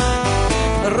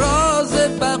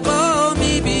راز بقا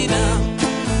میبینم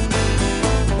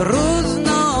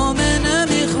روزنامه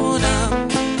نمیخونم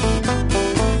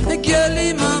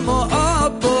گلیممو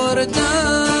آب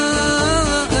بردم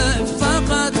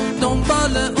فقط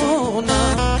دنبال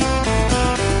اونم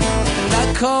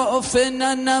نه کافه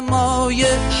نه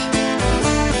نمایش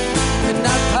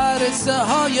نه پرسه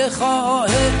های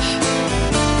خواهش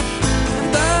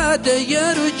بعد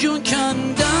یه رو جون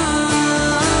کندن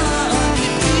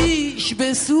پیش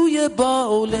به سوی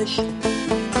بالش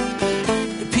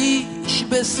پیش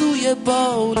به سوی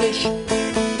بالش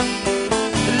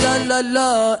لا لا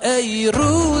لا ای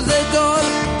روزگار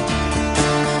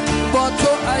با تو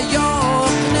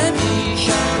ایام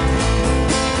نمیشم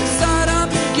سرم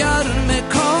گرم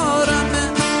کارمه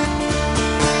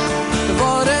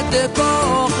وارد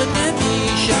باغ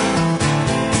نمیشم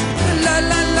لا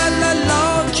لا لا لا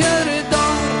لا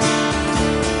کردار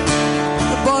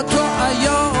با تو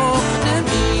ایام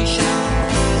نمیشم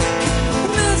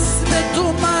مثل تو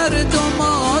مردم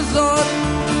آزار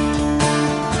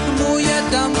موی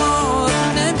دمار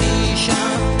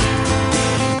نمیشم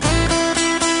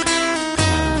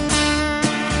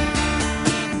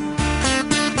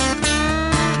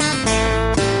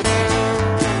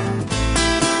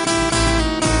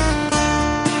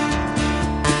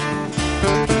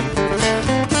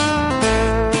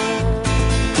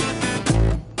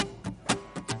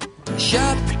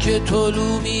شب که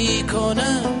طلوع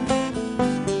میکنه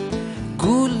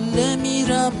گل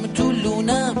میرم تو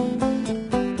لونم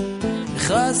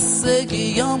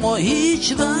خستگیامو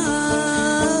هیچ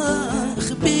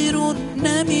وقت بیرون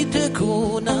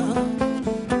نمیتکونم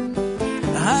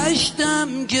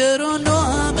هشتم گران و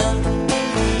همه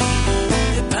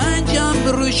پنجم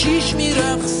رو شیش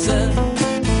میرقصه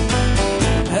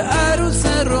عروس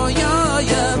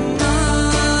رویای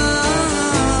من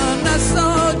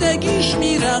نسادگیش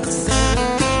میرقصه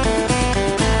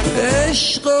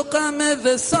عشق و غم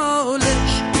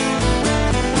وصالش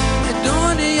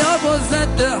دنیا با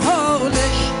زد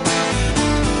حالش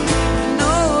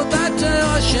نوبت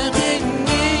عاشقی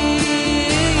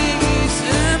نیست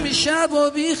امشب و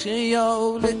بی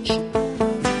خیالش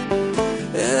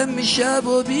امشب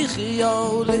و بی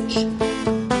خیالش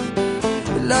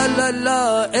لا لا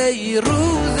لا ای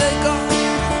روزگار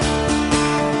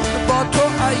با تو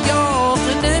ایاغ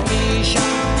نمیشم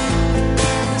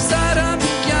سرم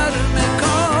گرم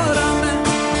کارمه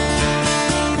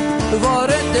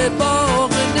وارد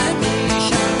باغ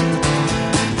نمیشم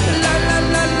لا لا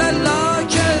لا لا لا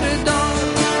کردار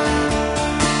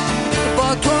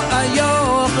با تو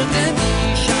ایاغ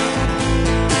نمیشم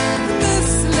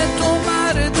مثل تو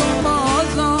مردم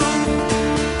آزار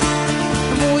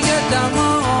موی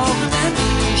دماغ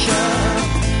نمیشم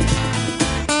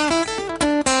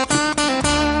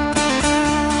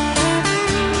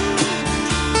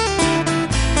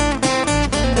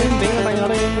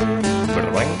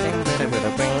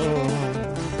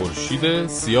خورشید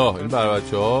سیاه. این برای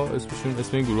بچه‌ها اسمشون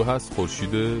اسم این گروه هست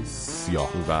خورشید سیاه.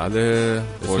 بله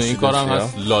اسم این کارم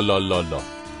هست لا لا لا لا.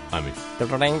 همین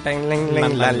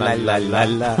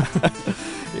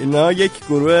اینا یک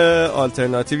گروه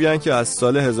آلترناتیوی هستن که از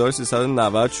سال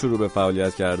 1390 شروع به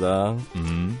فعالیت کردن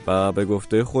و به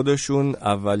گفته خودشون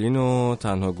اولین و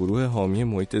تنها گروه حامی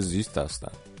محیط زیست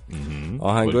هستن.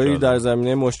 آهنگایی در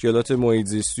زمینه مشکلات محیط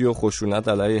زیستی و خشونت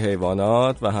علیه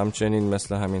حیوانات و همچنین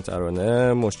مثل همین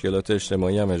ترانه مشکلات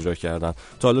اجتماعی هم اجرا کردن.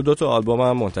 تا حالا 2 آلبوم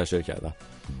هم منتشر کردن.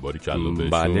 باریکلا بهشون.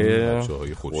 بله.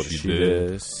 بچه‌های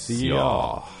خورشید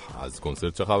سیاه. از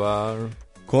کنسرت چه خبر؟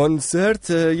 کنسرت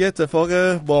یه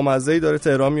اتفاق بامزه‌ای داره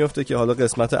تهران میفته که حالا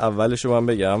قسمت اولش رو من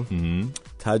بگم.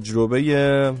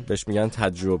 تجربه بهش میگن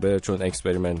تجربه چون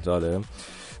اکسپریمنتاله.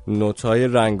 نوت‌های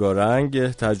رنگارنگ.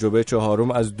 تجربه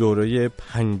چهارم از دوره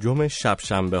پنجم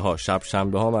شبشنبه ها.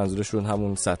 شبشنبه ها منظورشون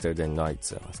همون ساتردی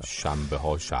نایتس، مثلا شنبه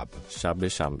ها،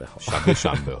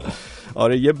 شنبه ها.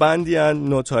 آره یه بندی ان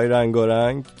نوت‌های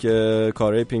رنگارنگ که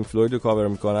کارهای پینک فلوید رو کاور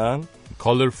میکنن.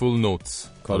 Colorful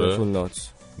Notes.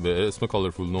 به اسم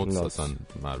Colorful Notes اصلا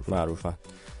معروفن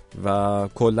و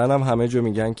کلن هم همه جا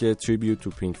میگن که Tribute to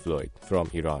Pink Floyd from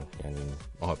ایران، یعنی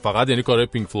فقط یعنی کارهای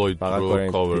پینک فلوید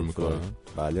رو کاور میکنن.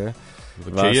 بله.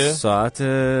 و ساعت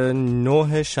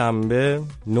 9 شنبه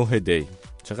 9 دی.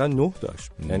 چقدر 9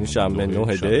 داشت؟ یعنی شنبه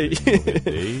 9 دی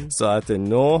ساعت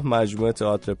 9 مجموعه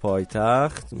تئاتر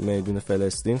پایتخت، میدون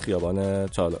فلسطین، خیابان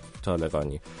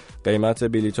طالقانی. قیمت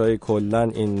بلیط‌های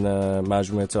کلن این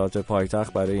مجموعه تئاتر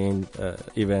پایتخت برای این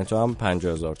ایونت ها هم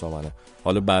 50,000 تومانه.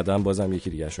 حالا بعداً بازم یکی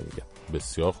دیگه شو میگم.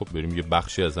 بسیار خوب، بریم یه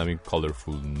بخشی از همین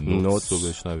کالرفول نوتس رو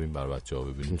بشنویم برای بچه‌ها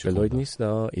ببینیم. فلوید نیست،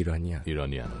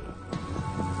 ایرانیان.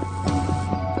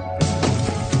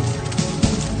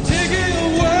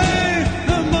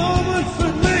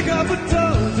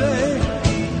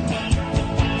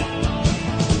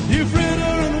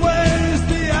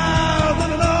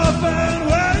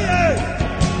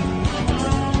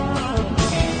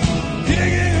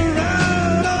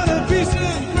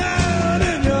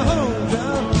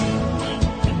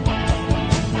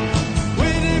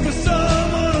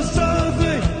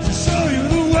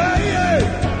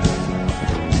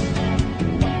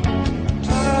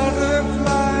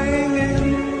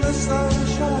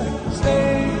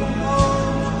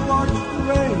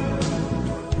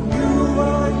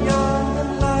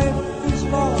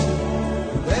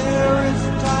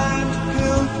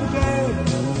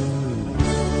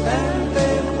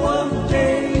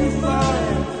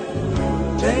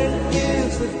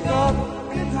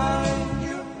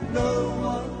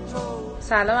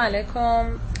 سلام علیکم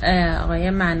آقای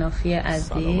منافی عزیز.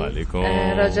 سلام علیکم.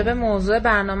 راجب موضوع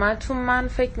برنامه‌تون من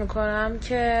فکر میکنم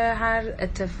که هر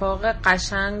اتفاق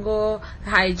قشنگ و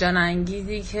هیجان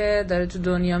انگیزی که داره تو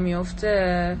دنیا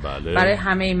میفته برای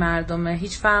همه مردمه،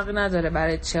 هیچ فرقی نداره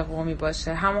برای چه قومی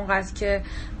باشه. همونقدر که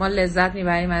ما لذت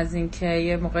میبریم از این که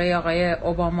یه موقعی آقای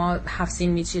اوباما 7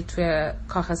 سین میچید توی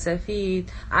کاخ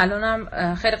سفید،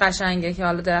 الانم خیلی قشنگه که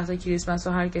حالا درخت کریسمس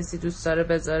رو هر کسی دوست داره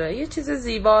بذاره، یه چیز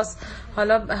زیباست.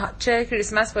 حالا چه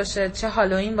کریسمس باشه چه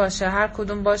هالوئین باشه، هر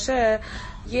کدوم باشه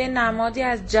یه نمادی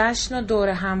از جشن و دور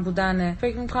هم بودنه.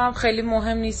 فکر میکنم خیلی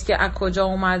مهم نیست که از کجا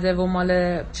اومده و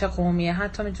مال چه قومیه،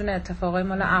 حتی میتونه اتفاقای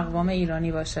مال اقوام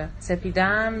ایرانی باشه.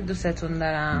 سپیدم، دوستتون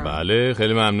دارم. بله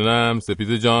خیلی ممنونم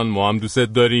سپید جان، ما هم دوست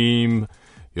داریم.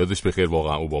 یادش بخیر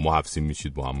واقعا اوباما 7 سین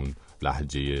میشید با همون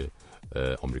لهجه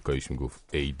آمریکاییش میگفت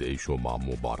عید شما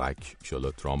مبارک. ان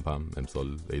شاءالله ترامپ هم امسال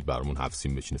عید برامون 7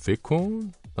 سین بشینه. فکر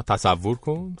کن، تصور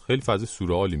کن، خیلی فضا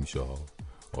سورئالی میشه ها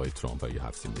آقای ترامپ اگه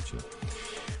 7 سین بچینه.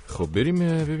 خب بریم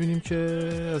ببینیم که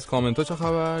از کامنت ها چه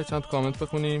خبر. چند کامنت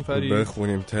بخونیم فرید؟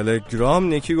 بخونیم.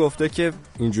 تلگرام نکی گفته که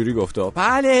اینجوری گفته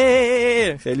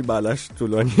بله، خیلی بلش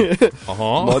طولانیه.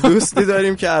 ما دوستی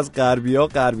داریم که از غربی‌ها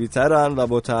غربی‌ترن و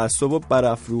با تعصب و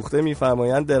برافروخته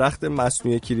میفرمایند درخت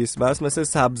مصنوعی کریسمس مثل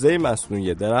سبزه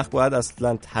مصنوعی. درخت باید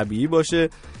اصلا طبیعی باشه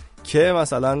که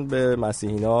مثلا به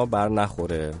مسیحینا بر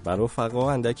نخوره، برای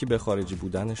رفقا اندکی به خارجی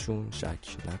بودنشون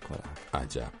شک نکنن.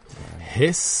 عجب.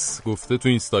 حس گفته تو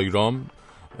اینستاگرام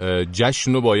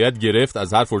جشن رو باید گرفت،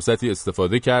 از هر فرصتی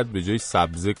استفاده کرد، به جای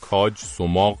سبزه کاج،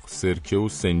 سماق، سرکه و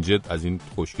سنجد از این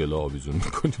خوشگلا آویزون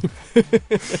میکنیم.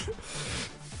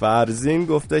 فرزین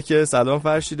گفته که سلام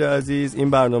فرشید عزیز، این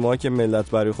برنامه‌ها که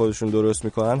ملت برای خودشون درست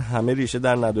میکنن همه ریشه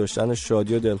در نداشتن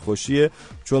شادی و دلخوشیه،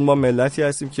 چون ما ملتی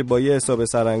هستیم که با یه حساب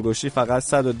سرانگشتی فقط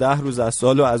 110 روز از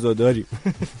سال و عزاداریم.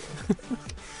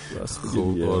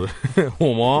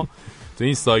 هما تو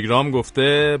اینستاگرام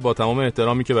گفته با تمام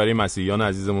احترامی که برای مسیحیان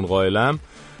عزیزمون قائلم،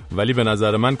 ولی به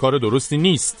نظر من کار درستی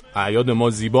نیست. اعیاد ما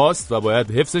زیباست و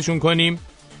باید حفظشون کنیم.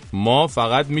 ما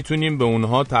فقط میتونیم به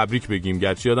اونها تبریک بگیم،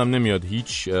 گرچه یادم نمیاد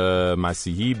هیچ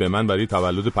مسیحی به من برای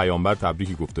تولد پیامبر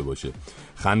تبریکی گفته باشه.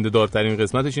 خنده‌دارترین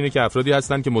قسمتش اینه که افرادی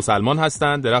هستن که مسلمان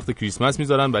هستن، درخت کریسمس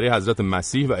میذارن برای حضرت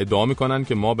مسیح و ادعا میکنن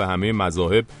که ما به همه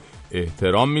مذاهب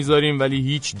احترام میذاریم، ولی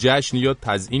هیچ جشن یا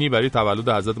تزیینی برای تولد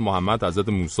حضرت محمد، حضرت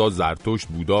موسی، زرتشت،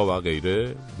 بودا و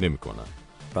غیره نمیکنن.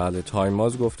 بله.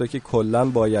 تایماز گفته که کلاً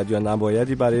باید یا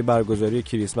نبایدی برای برگزاری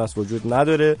کریسمس وجود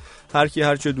نداره، هر کی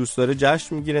هر چه دوست داره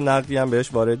جشن میگیره، نقدی هم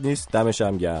بهش وارد نیست، دمش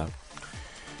هم گرم.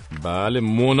 بله.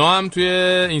 مونا هم توی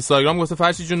اینستاگرام گفته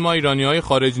فرشی جون ما ایرانی‌های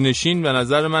خارج نشین به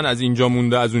نظر من از اینجا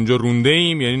مونده از اونجا رونده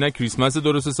ایم، یعنی نه کریسمس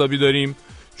درست حسابی داریم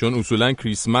چون اصولا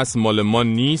کریسمس مال ما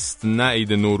نیست، نه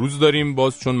عید نوروز داریم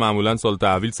باز، چون معمولا سال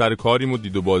تحویل سر کاریم و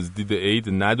دید و بازدید عید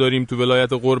نداریم تو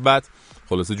ولایت غربت.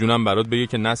 خلاصه جونم برات بگه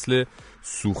که نسل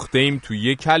سوخته ایم تو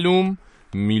یک کلوم.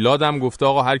 میلادم گفته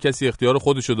آقا هر کسی اختیار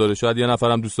خودشو داره، شاید یه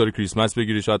نفرم دوست داره کریسمس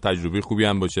بگیره، شاید تجربه خوبی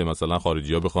هم باشه، مثلا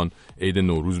خارجی‌ها بخوان عید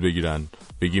نوروز بگیرن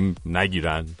بگیم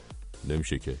نگیرن،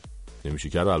 نمیشه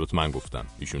که البته من گفتم،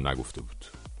 ایشون نگفته بود.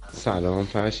 سلام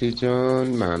فرشید جان،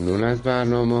 ممنون از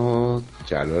برنامه ها.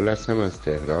 جلال هستم از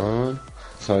تهران.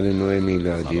 سال نو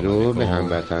میلادی رو به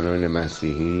هموطنان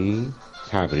مسیحی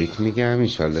تبریک میگم،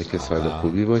 انشالله که سال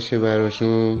خوبی باشه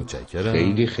براشون.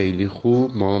 خیلی خیلی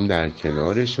خوب، ما هم در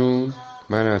کنارشون.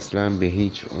 من اصلا به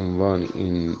هیچ عنوان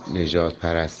این نژاد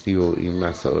پرستی و این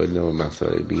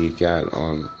مسائلی که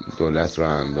الان دولت رو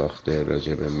انداخته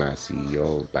راجع به مسیحی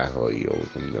ها و بهایی ها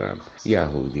و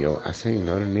یهودی ها، اصلا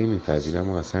اینا رو نمیپذیرم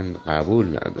و اصلا قبول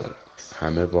ندارم.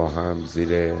 همه با هم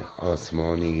زیر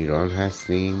آسمان ایران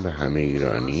هستیم و همه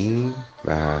ایرانی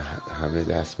و همه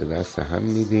دست به دست هم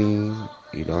میدیم،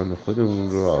 ایران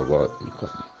خودمون رو آباد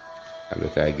میکنیم.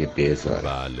 البته اگه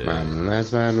بذاره. ممنون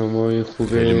از برنامه‌های خوبه.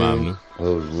 خیلی ممنون.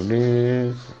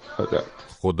 قربونه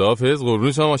خداحافظ.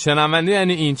 قربون شما. شنونده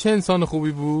یعنی این چه انسان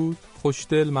خوبی بود،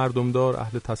 خوشدل، مردمدار،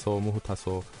 اهل تسامح و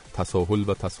تساهل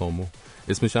و تسامح.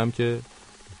 اسمش هم که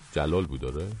جلال بود.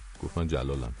 داره گفتن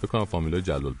جلالم، فکر کنم فامیلای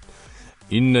جلال بود.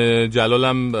 این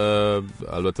جلالم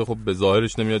البته خب به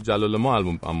ظاهرش نمیاد جلال ما،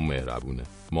 اما مهربونه.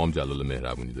 ما هم جلال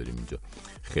مهربونی داریم اینجا.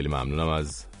 خیلی ممنونم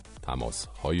از تماس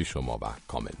های شما و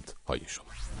کامنت های شما.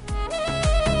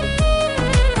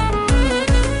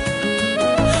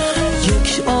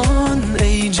 یک آن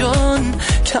ای جان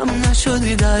کم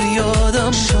نشدی در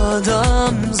یادم،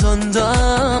 شادم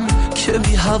زندم که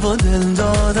بی هوا دل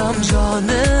دادم.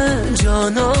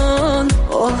 جانان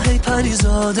آهی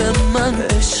پریزاد من،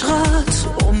 عشقت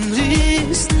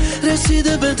عمریست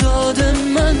رسیده به داد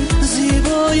من.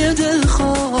 زیبای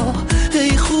دلخواه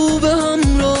ای خوب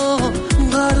همراه،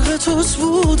 غرق توست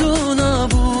بود و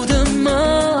نبود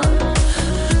من.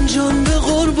 جان به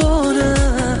قربانه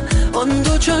آن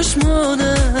دو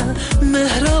چشمانه،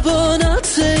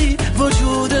 مهربانت ای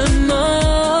وجود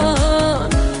من.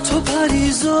 تو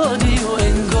پریزادی و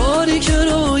انگاری که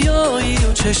رویایی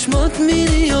و چشمات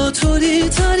میری یا توری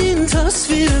ترین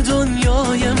تصویر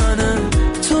دنیای منه.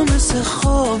 تو مثل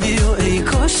خوابی و ای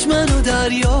کاش منو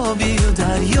دریابی و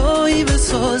دریایی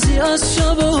بسازی از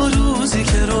شب و روزی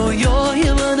که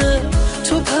رویای منه.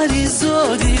 تو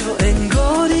پریزادی و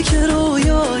انگاری که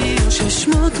رویایی و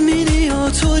چشمات میری یا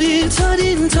توری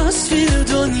ترین تصویر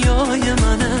دنیای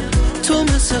منه. تو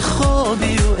مثل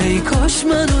خوابی و ای کاش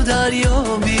منو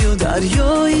دریابی و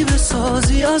دریایی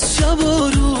بسازی از شب و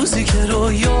روزی که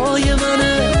رویای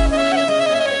منه.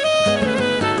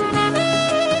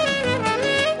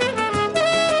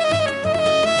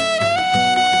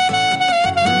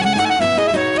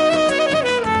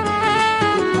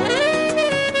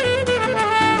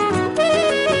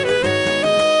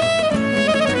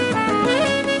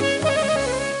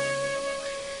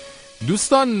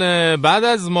 دوستان، بعد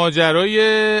از ماجرای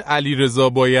علیرضا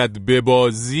باید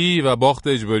ببازی و باخت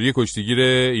اجباری کشتیگیر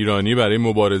ایرانی برای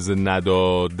مبارزه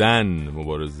نکردن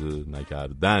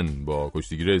با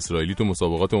کشتیگیر اسرائیلی تو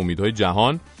مسابقات امیدهای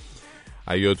جهان،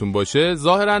 یادتون باشه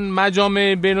ظاهرا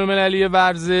مجامع بین‌المللی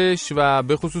ورزش و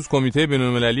به خصوص کمیته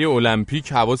بین‌المللی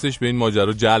المپیک حواسش به این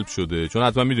ماجرا جلب شده. چون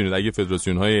حتما میدونید اگه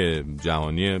فدراسیون‌های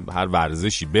جهانی هر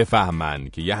ورزشی بفهمن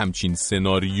که یه همچین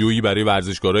سناریویی برای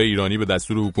ورزشکارای ایرانی به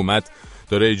دستور حکومت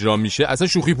داره اجرا میشه، اصلا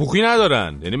شوخی پوخی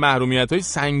ندارن، یعنی محرومیت‌های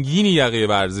سنگینی یقه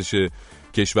ورزش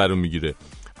کشور رو میگیره.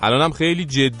 الان هم خیلی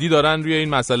جدی دارن روی این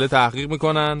مسئله تحقیق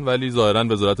میکنن، ولی ظاهرا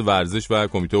وزارت ورزش و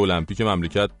کمیته المپیک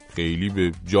مملکت خیلی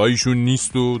به جایشون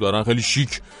نیست و دارن خیلی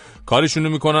شیک کارشون رو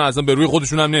میکنن، اصلا به روی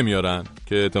خودشون هم نمیارن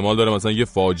که احتمال داره مثلا یه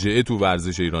فاجعه تو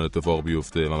ورزش ایران اتفاق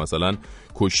بیفته و مثلا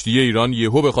کشتی ایران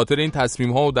یهو به خاطر این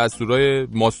تصمیم ها و دستورای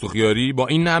ماستوخیاری با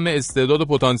این همه استعداد و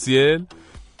پتانسیل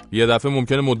یه دفعه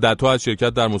ممکنه مدت‌ها از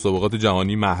شرکت در مسابقات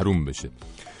جهانی محروم بشه.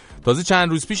 تازه چند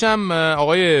روز پیش هم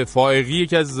آقای فائقی،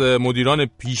 یکی از مدیران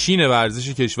پیشین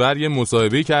ورزش کشور، یه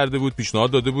مصاحبه کرده بود،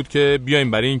 پیشنهاد داده بود که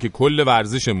بیایم برای اینکه کل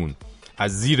ورزشمون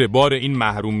از زیر بار این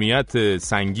محرومیت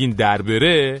سنگین در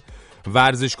بره،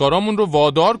 ورزشکارامون رو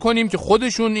وادار کنیم که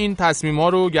خودشون این تصمیم‌ها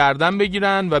رو گردن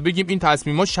بگیرن و بگیم این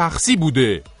تصمیم‌ها شخصی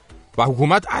بوده و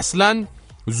حکومت اصلاً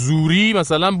زوری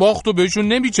مثلا باختو بهشون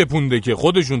نمیچپونده که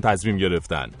خودشون تصمیم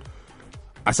گرفتن.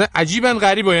 اصلا عجیبا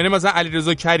غریبه. یعنی مثلا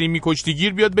علیرضا کریمی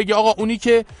کشتیگیر بیاد بگه آقا اونی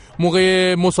که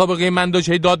موقع مسابقه من داشت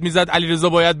هی داد میزد علیرضا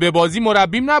باید ببازی،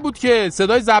 مربیم نبود که،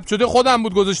 صدای ضبط شده خودم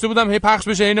بود گذاشته بودم هی پخش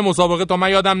بشه این مسابقه تا من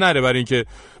یادم نره برای اینکه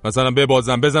مثلا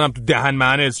ببازم بزنم تو دهن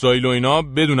من اسرائیل و اینا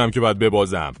بدونم که باید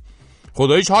ببازم.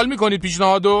 خداییش حال میکنید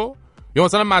پیشنهادو؟ یا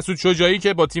مثلا مسعود شجاعی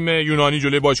که با تیم یونانی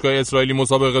جلوی باشگاه اسرائیلی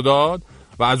مسابقه داد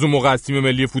و از اون موقع از تیم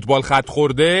ملی فوتبال خط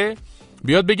خورده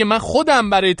بیاد بگه من خودم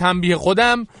برای تنبیه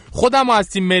خودم رو از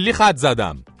تیم ملی خط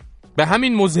زدم، به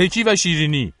همین مضحکی و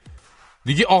شیرینی.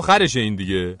 دیگه آخرشه این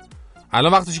دیگه.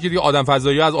 الان وقتشه که دیگه آدم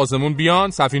فضایی از آسمون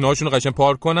بیان سفینه‌هاشون رو قشنگ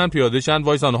پارک کنن پیاده شن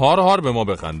وایسان هار هار به ما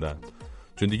بخندن،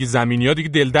 چون دیگه زمینی‌ها دیگه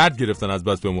دل درد گرفتن از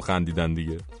بس بهمون خندیدن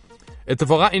دیگه.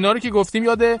 اتفاقا اینا رو که گفتیم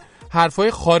یاد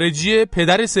حرفای خارجی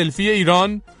پدر سلفی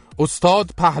ایران استاد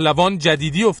پهلوان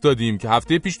جدیدی افتادیم که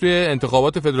هفته پیش توی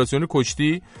انتخابات فدراسیون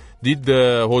کشتی دید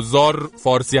حضار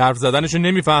فارسی حرف زدنشو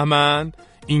نمیفهمن،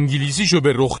 انگلیسیشو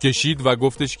به رخ کشید و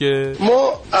گفتش که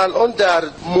ما الان در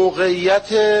موقعیت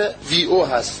VO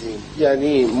هستیم،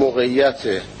 یعنی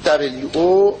موقعیت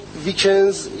WO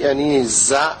ویکنز، یعنی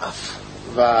ضعف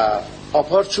و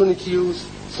اپورتونیتیز،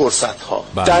 فرصت ها.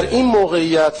 در این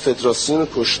موقعیت فدراسیون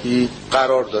کشتی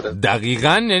قرار داره.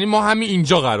 دقیقاً، یعنی ما همین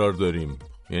اینجا قرار داریم.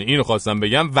 یعنی اینو خواستم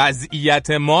بگم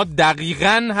وضعیت ما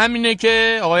دقیقاً همینه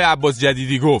که آقای عباس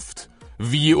جدیدی گفت.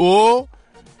 VO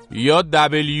یا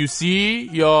WC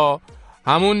یا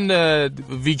همون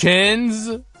ویکنز،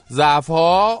 ضعف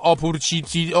ها،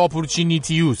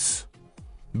 اپورچینیتیوس.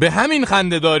 به همین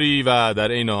خنده داری و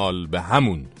در این حال به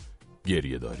همون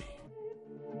گریه داری.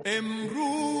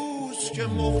 امروز که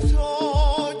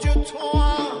محتاج تو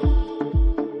هم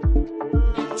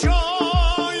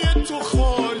جای تو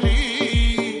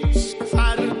خالیست،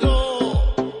 فردا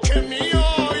که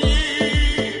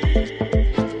میایی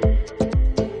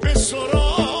به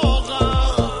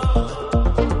سراغم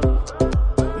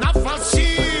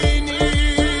نفسی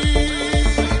نیست،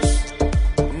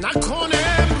 نکن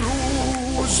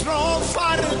امروز را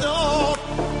فردا،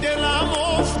 دلم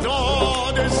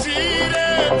افتاد زیر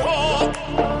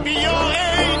بیا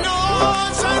ای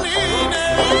نازنین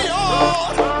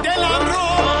یار، دلم رو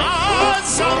از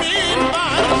زمین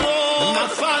بردار،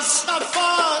 نفس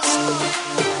نفس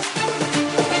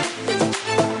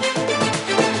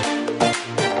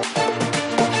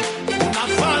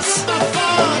نفس نفس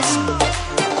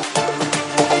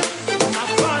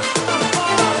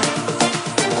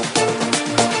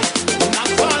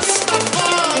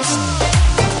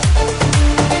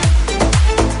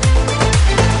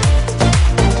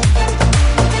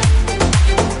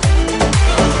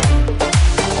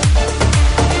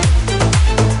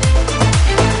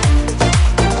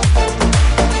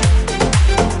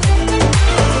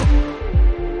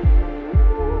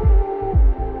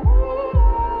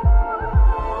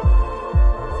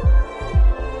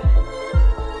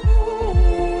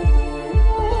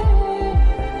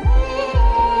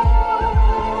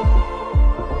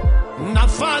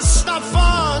نفس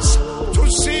نفس تو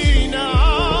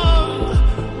سینم،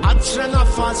 عطر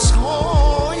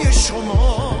نفسهای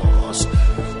شماست،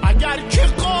 اگر که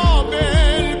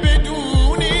قابل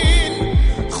بدونین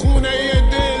خونه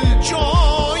دل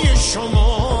جای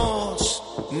شماست،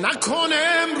 نکن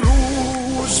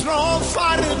امروز را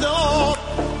فردا،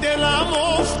 دلم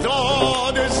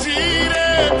افتاد زیر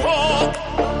پا،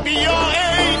 بیا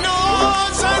ای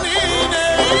نازنین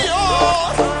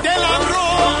یار، دلم رو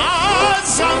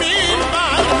زمین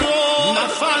بردار،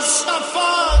 نفس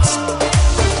نفس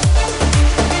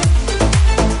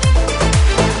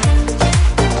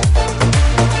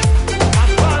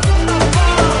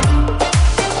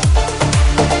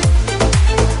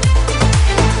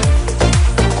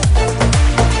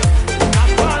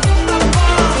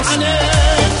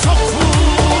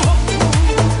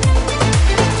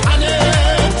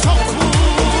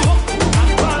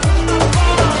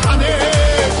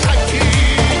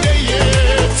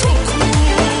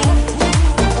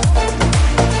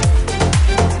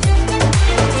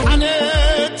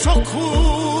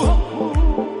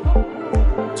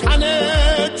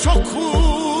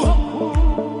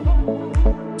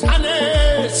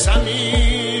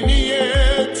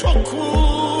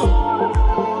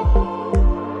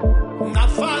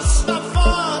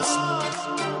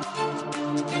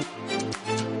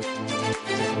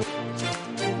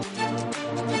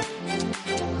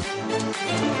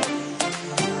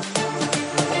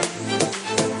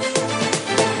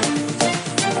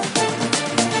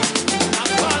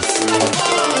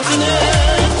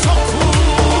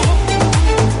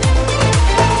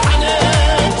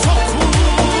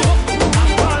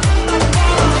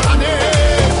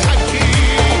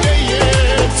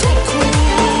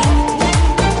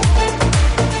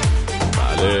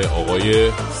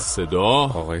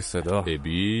آقای صدا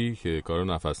ابی که کار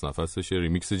نفس نفسش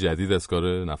ریمیکس جدید از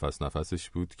کار نفس نفسش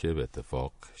بود که به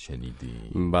اتفاق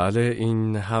شنیدیم. بله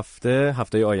این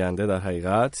هفته آینده در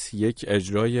حقیقت یک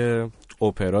اجرای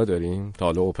اپرا داریم. تا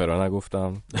حالا اپرا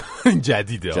نگفتم.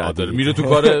 جدیده داره میره تو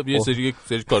کار یه سری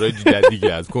کارهای جدیدی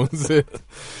از کنسرت.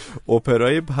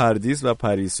 اپرای پردیس و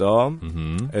پریسا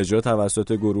اجرا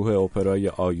توسط گروه اپرای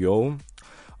آیو،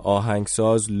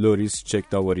 آهنگساز لوریس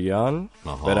چکناوریان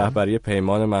به رهبری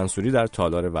پیمان منصوری در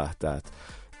تالار وحدت،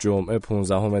 جمعه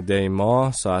 15 دی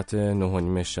ماه ساعت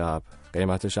 9:30 شب.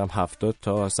 قیمتش هم 70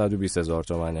 تا 120 هزار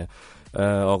تومنه.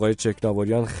 آقای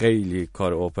چکناوریان خیلی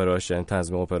کار اپراش،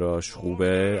 تنظیم اپراش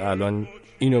خوبه. الان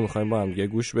اینو میخوایم با هم یه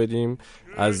گوش بدیم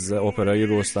از اپرای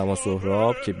رستم و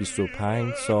سهراب که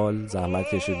 25 سال زحمت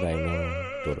کشید و اینو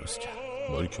درست کرد.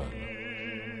 باریکلا.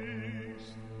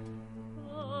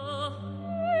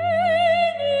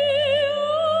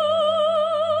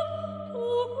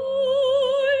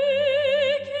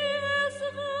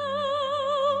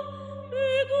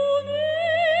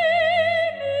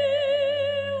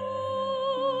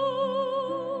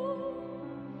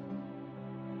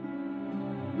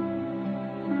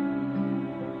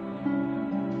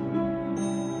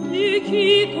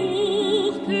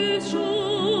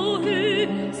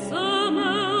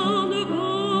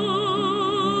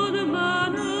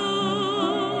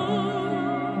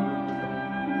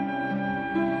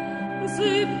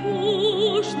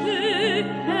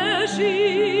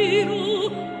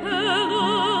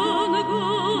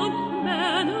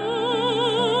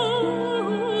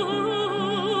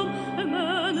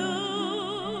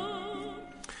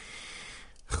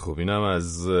 خب اینم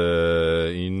از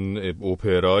این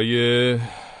اپرای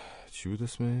چی بود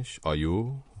اسمش؟ آیو،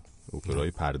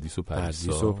 اپرای پردیس و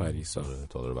پریسا.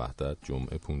 تالار وحدت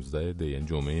جمعه 15 دی، یعنی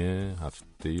جمعه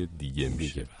هفته دیگه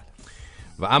میشه.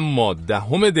 و اما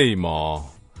 10 دی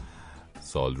ماه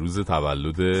سال روز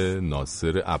تولد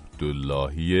ناصر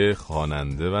عبداللهی،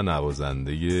 خواننده و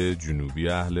نوازنده جنوبی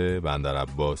اهل بندر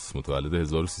عباس، متولد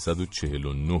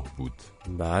 1349 بود.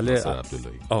 بله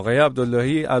آقای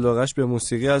عبداللهی علاقش به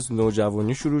موسیقی از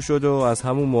نوجوانی شروع شد و از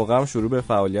همون موقع هم شروع به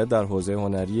فعالیت در حوزه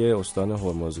هنری استان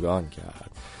هرمزگان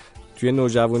کرد. توی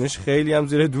نوجوانیش خیلی هم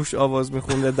زیر دوش آواز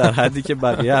میخونده، در حدی که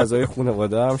بقیه اعضای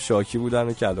خانواده هم شاکی بودن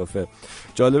و کلافه.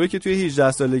 جالبه که توی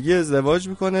 18 سالگی ازدواج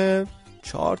میکنه،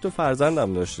 4 تا فرزند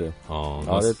هم داشته.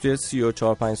 آره توی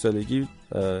 34-35 سالگی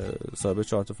صاحب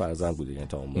 4 تا فرزند بوده، یعنی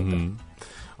تا اون موقع.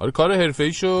 آره کار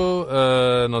حرفه‌ایشو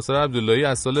ناصر عبداللهی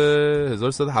از سال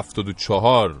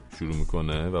 1374 شروع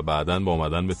میکنه و بعداً با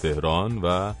اومدن به تهران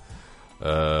و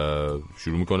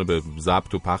شروع میکنه به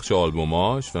ضبط و پخش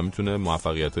آلبوماش و میتونه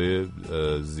موفقیت‌های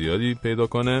زیادی پیدا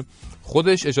کنه.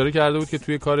 خودش اشاره کرده بود که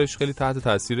توی کارش خیلی تحت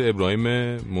تاثیر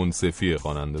ابراهیم منصفی،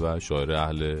 خواننده و شاعر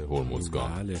اهل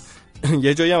هرمزگان. بله.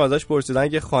 یه جایی هم ازش پرسیدن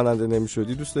که خواننده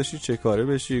نمی‌شدی دوست داشتی چه کاره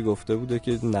بشی؟ گفته بوده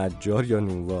که نجار یا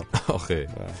نونوار. آخه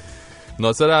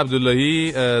ناصر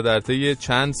عبداللهی در طی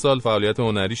چند سال فعالیت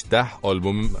هنریش 10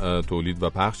 آلبوم تولید و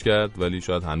پخش کرد، ولی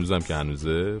شاید هنوزم که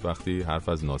هنوزه وقتی حرف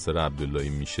از ناصر عبداللهی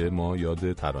میشه ما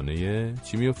یاد ترانه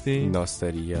چی میافتیم؟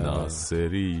 ناصریا.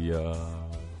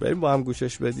 بریم با هم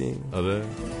گوشش بدیم. آره.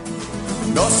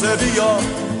 ناصریا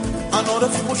انار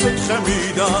خوشت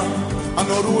خمیدم،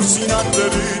 انار رو سینت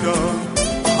دریدم،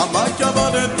 همه که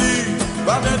بلدی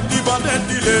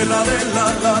لیلا لیلا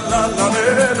لا لا لا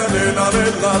لیلا لیلا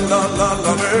لیلا لا لا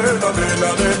لا لیلا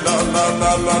لیلا لیلا لا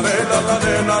لا لا لیلا لیلا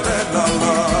لیلا لیلا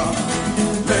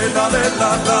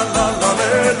لیلا لا لا لا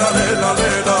لیلا لیلا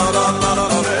لیلا لا لا لا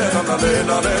لیلا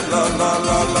لیلا لیلا لا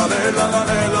لا لا لیلا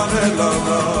لیلا لیلا.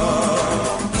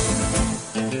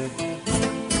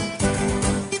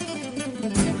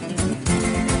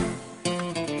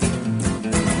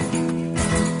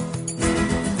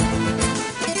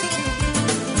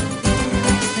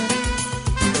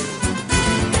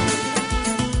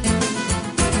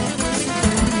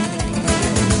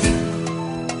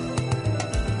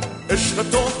 عشق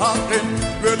تو حقه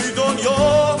ولی دنیا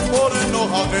پر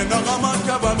ناحقه، نغمت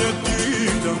که بلد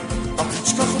دیدم هیچ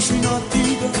که خوشینت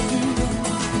دیدم.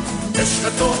 عشق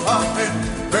تو حقه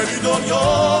ولی دنیا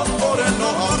پر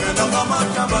ناحقه، نغمت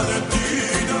که بلد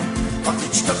دیدم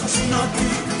هیچ که خوشینت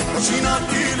دیدم. خوشینت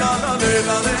دیدم لا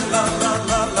لیلا لیلا لا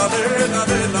لا لا لیلا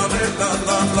لیلا لیلا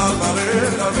لا لا لا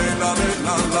لیلا لیلا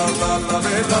لیلا لا لا لا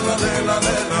لیلا لیلا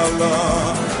لیلا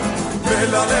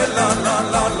la la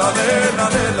la la la la la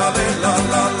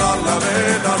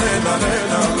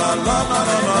la la la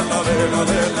la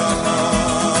la la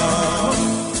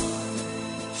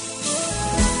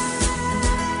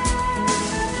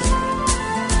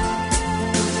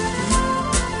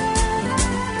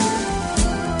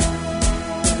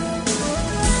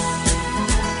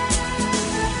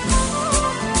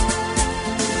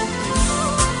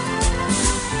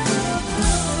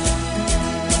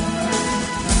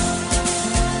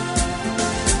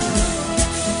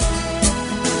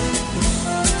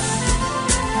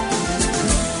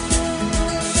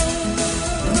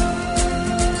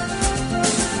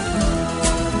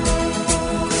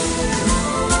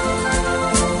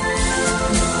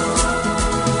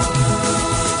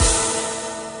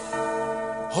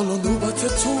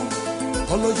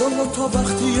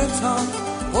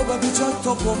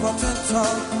تا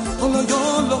قوتتم حالا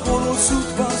یالا برو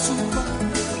زود بر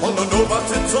حالا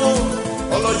نوبت تو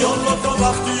حالا یالا تا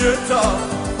وقتیتم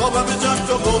بابا به جنگ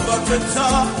تا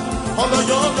قوتتم حالا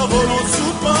یالا برو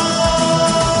زود بر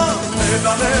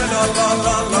لیلا لیلا لا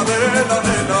لا لا لیلا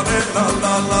لیلا لیلا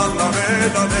لا لا لا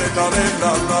لیلا لیلا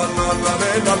لیلا لا لا لا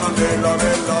لیلا لیلا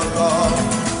لیلا لا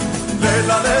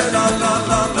لیلا لیلا لا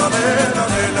لا لا لیلا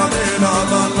لیلا لیلا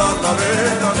لا لا لا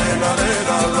لیلا لیلا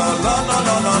لیلا لا لا لا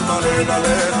لا لا لیلا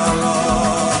لیلا لا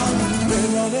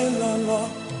لیلا لیلا لا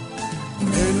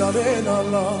لیلا لیلا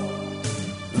لا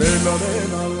لیلا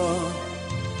لیلا لا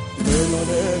لیلا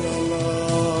لیلا لا.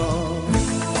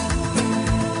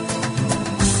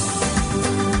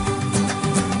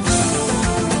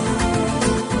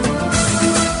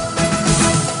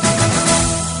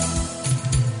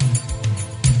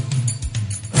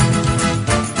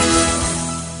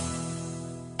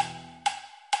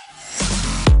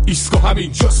 ایستگاه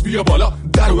همین جاست بیا بالا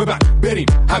درو ببند بریم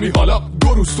همین حالا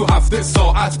 2 روز تو هفته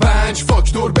ساعت 5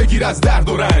 فاکتور بگیر از درد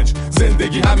و رنج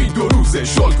زندگی همین 2 روزه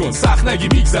شل کن سخت نگی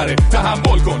میگذره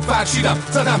تحمل کن فرشیدم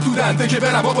زدم تو دنده که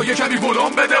برم بابا یه کمی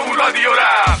ولوم بده اون رادیو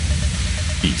رم.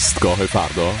 ایستگاه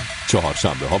فردا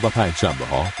چهارشنبه ها و پنجشنبه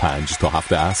ها 5 تا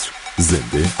 7 عصر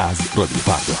زنده از رادیو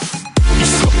فردا.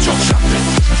 ایستگاه چهارشنبه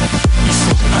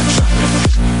ایستگاه پنجشنبه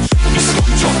ایستگاه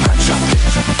چهارشنبه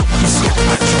ایستگاه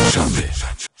پنجشنبه.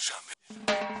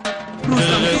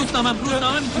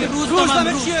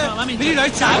 روزنامه چیه؟ بری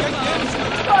رای چند؟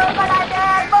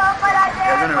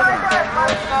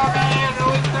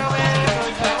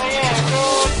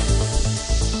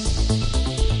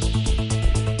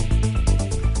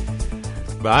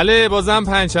 بله بازم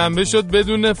پنجشنبه شد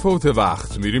بدون فوت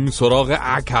وقت میریم سراغ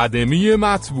اکادمی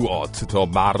مطبوعات تا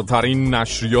برترین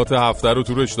نشریات هفته رو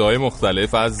تو رشته‌های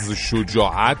مختلف از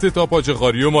شجاعت تا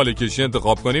پاچه‌خواری و مالکشی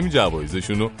انتخاب کنیم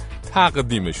جوایزشون رو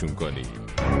تقدیمشون کنیم.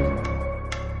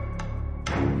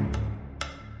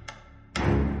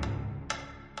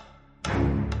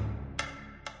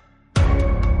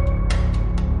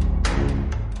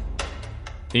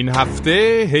 این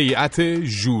هفته هیئت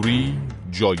ژوری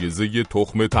جایزه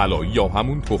تخم طلایی یا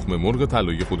همون تخم مرغ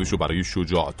طلایی خودشو برای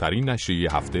شجاع‌ترین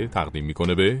نشریه هفته تقدیم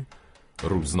میکنه به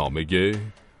روزنامه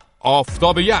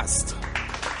آفتاب یزد.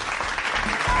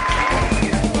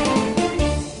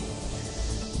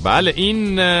 بله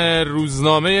این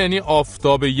روزنامه یعنی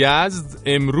آفتاب یزد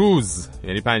امروز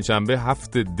یعنی پنجشنبه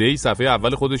 7 دی صفحه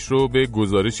اول خودش رو به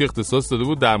گزارشی اختصاص داده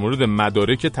بود در مورد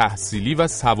مدارک تحصیلی و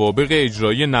سوابق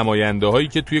اجرایی نماینده هایی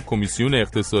که توی کمیسیون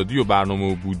اقتصادی و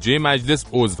برنامه و بودجه مجلس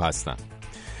عضو هستن.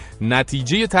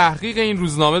 نتیجه تحقیق این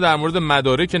روزنامه در مورد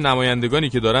مدارک نمایندگانی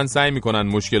که دارن سعی میکنن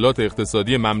مشکلات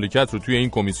اقتصادی مملکت رو توی این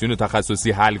کمیسیون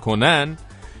تخصصی حل کنن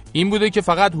این بوده که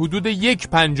فقط حدود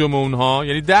 1/5 اونها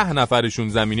یعنی 10 نفرشون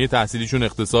زمینه تحصیلیشون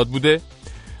اقتصاد بوده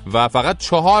و فقط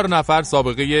 4 نفر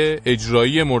سابقه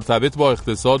اجرایی مرتبط با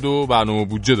اقتصاد و برنامه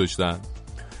بودجه داشتن.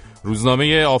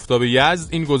 روزنامه آفتاب یزد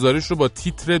این گزارش رو با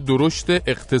تیتر درشت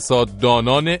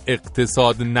اقتصاددانان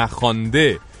اقتصاد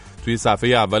نخوانده توی صفحه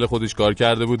اول خودش کار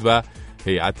کرده بود و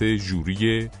هیئت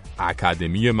ژوری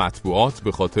اکادمی مطبوعات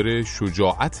به خاطر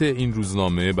شجاعت این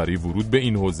روزنامه برای ورود به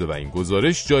این حوزه و این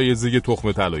گزارش جایزه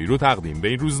تخم طلایی رو تقدیم به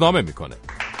این روزنامه میکنه.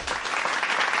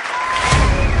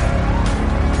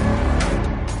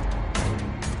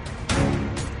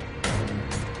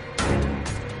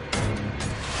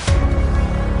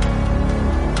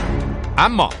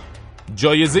 اما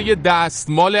جایزه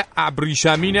دستمال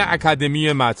ابریشمین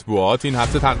اکادمی مطبوعات این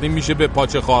هفته تقدیم میشه به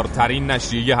پاچه‌خوارترین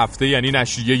نشریه هفته یعنی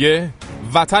نشریه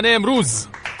وطن امروز.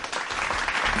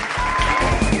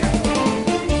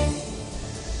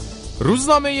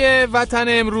 روزنامه وطن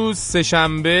امروز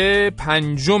سه‌شنبه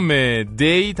 5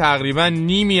 دی تقریبا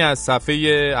نیمی از صفحه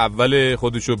اول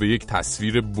خودشو به یک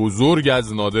تصویر بزرگ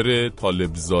از نادر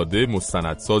طالبزاده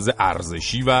مستندساز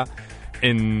ارزشی و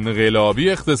انقلابی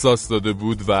اختصاص داده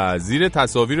بود و زیر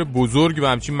تصاویر بزرگ و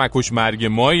همچین مکش مرگ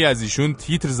مایی از ایشون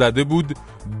تیتر زده بود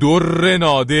در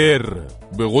نادر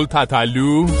به قول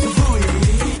تتلو.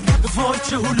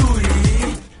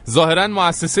 ظاهراً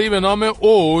مؤسسه‌ای به نام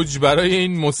اوج برای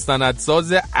این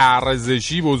مستندساز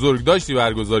ارزشی بزرگداشتی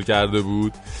برگزار کرده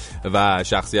بود و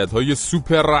شخصیت‌های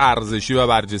سوپر ارزشی و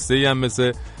برجسته‌ای هم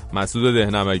مثل مسعود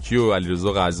دهنمکی و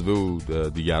علیرضا قزوه و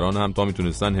دیگران هم تا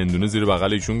میتونستن هندونه زیر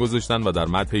بغل ایشون گذاشتن و در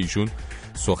مدح ایشون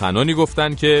سخنانی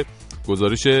گفتن که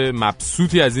گزارش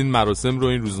مبسوطی از این مراسم رو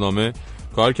این روزنامه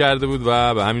کار کرده بود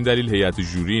و به همین دلیل هیئت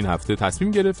ژوری این هفته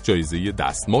تصمیم گرفت جایزه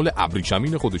دستمال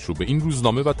ابریشمین خودش رو به این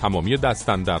روزنامه و تمامی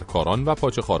دستاندرکاران و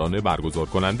پاچه‌خواران برگزار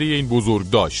کننده این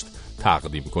بزرگداشت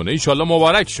تقدیم کنه. ان شاءالله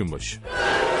مبارکشون باشه.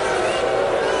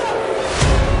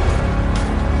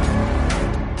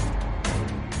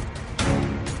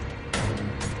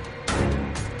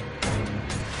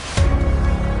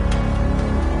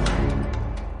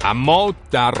 اما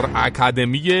در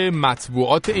اکادمی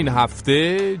مطبوعات این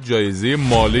هفته جایزه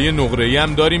مالی نقره‌ای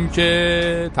هم داریم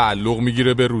که تعلق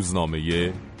میگیره به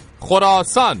روزنامه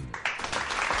خراسان.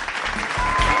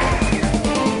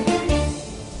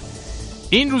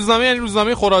 این روزنامه یعنی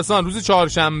روزنامه خراسان روز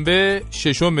چهارشنبه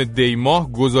 6 دی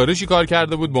ماه گزارشی کار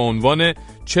کرده بود با عنوان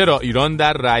چرا ایران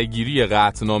در رأیگیری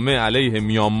قطعنامه علیه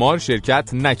میانمار شرکت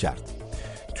نکرد.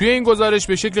 توی این گزارش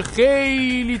به شکل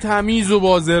خیلی تمیز و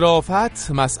با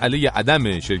ظرافت مسئله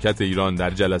عدم شرکت ایران در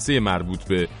جلسه مربوط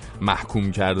به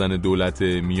محکوم کردن دولت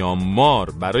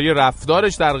میانمار برای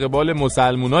رفتارش در قبال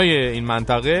مسلمانای این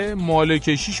منطقه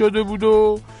مالکشی شده بود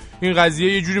و این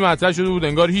قضیه یه جوری مطرح شده بود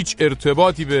انگار هیچ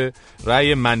ارتباطی به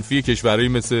رأی منفی کشورهایی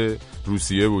مثل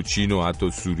روسیه و چین و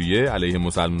حتی سوریه علیه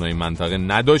مسلمانای منطقه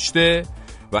نداشته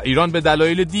و ایران به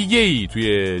دلایل دیگه‌ای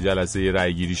توی جلسه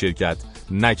رأیگیری شرکت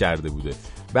نکرده بوده.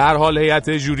 به هر حال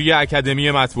هیئت ژوری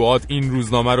اکادمی مطبوعات این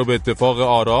روزنامه رو به اتفاق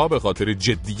آرا به خاطر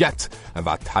جدیت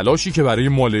و تلاشی که برای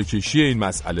مالکشی این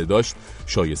مسئله داشت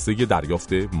شایسته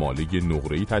دریافت مالی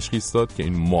نقره‌ای تشخیص داد که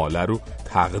این ماله رو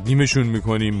تقدیمشون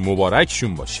میکنیم،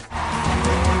 مبارکشون باشه.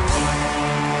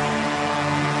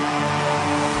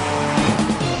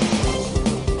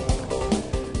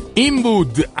 این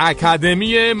بود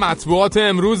اکادمی مطبوعات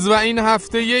امروز و این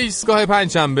هفته ایستگاه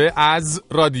پنجشنبه از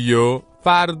رادیو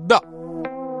فردا.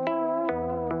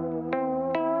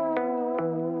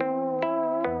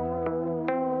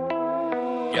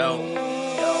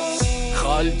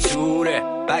 خالتوره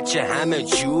بچه همه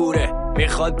جوره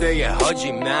میخواد بگه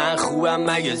حاجی من خوبم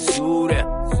مگه زوره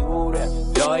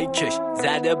لایکش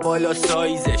زده بالا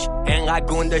سایزش انقدر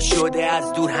گنده شده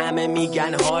از دور همه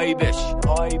میگن های بش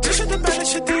چه شده بله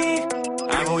شدی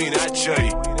اما این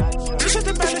چایی چه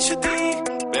شده بله شدی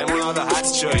بمون آده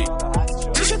هست چایی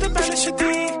چه شده بله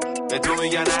شدی به تو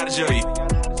میگن هر جایی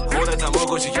خودت هم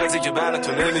بگوشی کسی که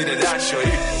براتو نمیره در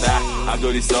شایی به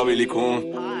عبدالی سابیلی کن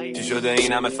چی شده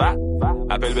این همه فت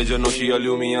اپل به جا نوشی یا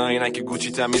لومیا اینا که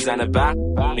گوچی تا میزنه بق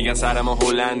میگن سر ما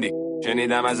هلندی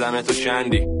شنیدم از همه تو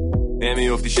چندی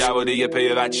نمیفتی شبا دیگه پی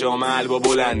بچه ها محل با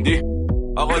بلندی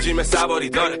آقا جیم سواری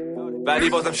داره ولی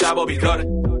بازم شبا بیداره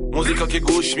موزیکا که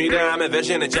گوش میده همه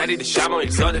ورژن جدید شمایل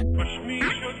ساده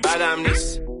بدم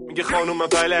نیست میگه خانوم من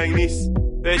پلنگ نیست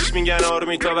بهش میگن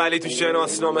آرمیتا ولی تو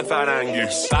شناسنامه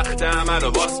فرنگیست وقت همه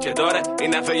رو باز که داره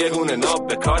این دفعه یه گونه ناب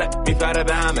به کاره میپره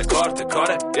به همه کارت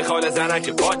کاره یه خاله زنک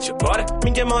باچه پاره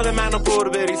میگه مال منو پر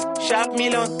بریز شب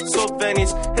میلان صبح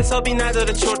ونیز حسابی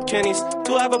نداره چرت کنیز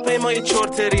تو هواپیمای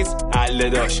چرت ریز حله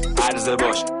داشت عرضه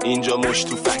باش اینجا مش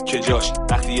تو فکه جاش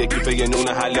وقتی یکی بگه نون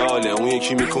حلاله اون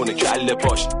یکی میکنه کله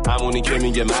پاش همونی که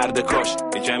میگه مرد کاش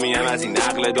یه کمی هم از این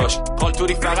نقل داشت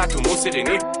خالتوری فقط تو موسیقی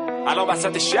نی الان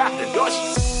وسط شهر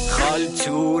داشت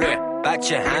خالتوره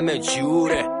بچه همه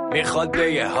جوره میخواد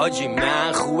بگه حاجی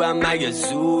من خوبم مگه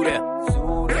زوره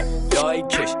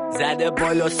لایکش زده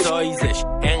بالا سایزش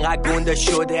انقدر گنده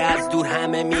شده از دور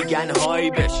همه میگن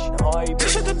های بش چه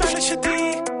شده بله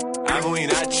شدی اما این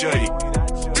چایی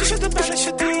چه شده بله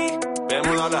شدی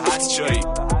بمون حالا هست چایی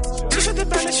چه شده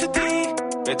بله شدی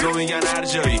به تو میگن هر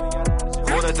جایی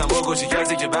خودت هم بگوشی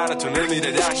کسی که براتو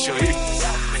نمیره در شایی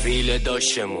فیل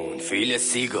داشتمون فیل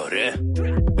سیگاره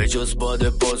به جز باد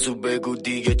بازو بگو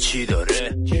دیگه چی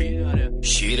داره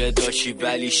شیر داشتی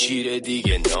ولی شیر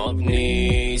دیگه ناب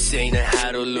نیست این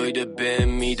هرولوید به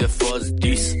میده فاز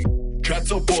دیست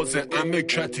کتا بازه امه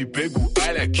کتی بگو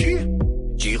علکی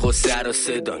جیغ و سر و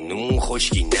صدا نون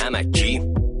خشکی نمکی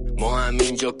ما هم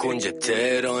اینجا کنج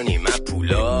تهرانی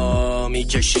مپولا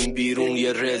میکشیم بیرون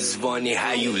یه رزوانی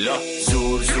هیولا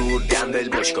زور زور دنبل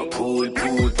باشکا پول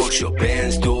پشت و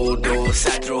بنز دور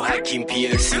صد رو حکیم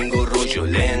پیرسینگ و روژ و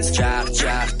لنز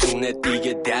چخ تونه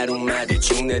دیگه در اومده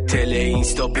چونه تله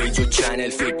اینستا پیج و چنل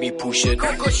فکر میپوشه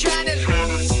کوکو چنل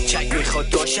چک میخواد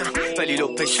داشم ولی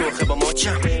لپش سرخه با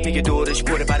ماچم میگه دورش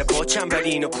بره بر پاچم ولی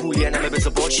اینو پولی نمه بزا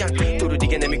باشم دورو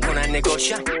دیگه نمیکنن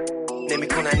نگاشم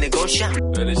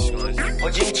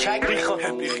حاجی این چک میخواد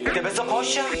بده بزا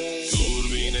پاشم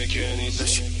دور بینه که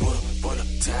نیست برو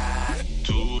بالاتر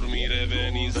دور میره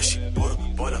به نیز برو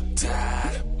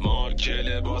بالاتر مارک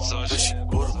لباساش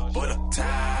برو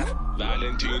بالاتر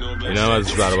ولنتینو این هم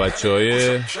ازش برای بچه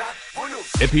های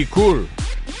اپیکور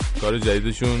کار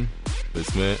جدیدشون به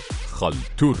اسم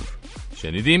خالتور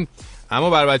شنیدیم. اما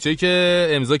بر بچه‌ای که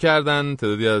امضا کردن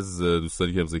تعدادی از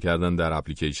دوستانی که امضا کردن در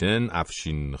اپلیکیشن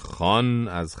افشین خان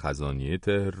از خزانیه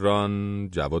تهران،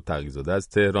 جواد تقی‌زاده از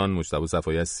تهران، مجتبی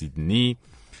صفایی از سیدنی،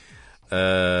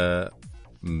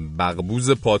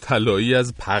 بغبوز پاتلایی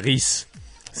از پاریس،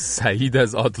 سعید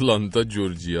از آتلانتا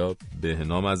جورجیا،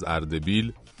 بهنام از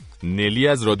اردبیل، نلی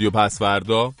از رادیو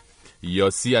فردا،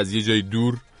 یاسی از یه جای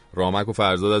دور رامک و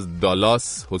فرزاد از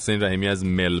دالاس، حسین رحیمی از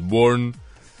ملبورن،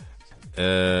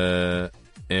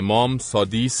 امام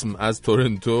سادیسم از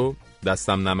تورنتو،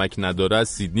 دستم نمک نداره از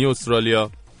سیدنی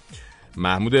استرالیا،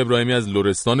 محمود ابراهیمی از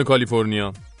لرستان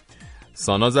کالیفرنیا،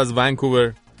 ساناز از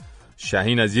ونکوور،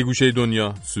 شاهین از یه گوشه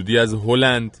دنیا، سودی از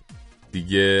هلند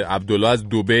دیگه، عبدالله از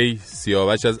دبی،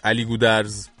 سیاوش از علی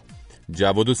گودرز،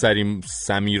 جواد و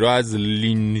سمیرا از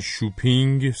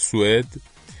لینشوپینگ سوئد،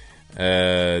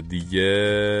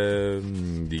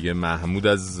 دیگه محمود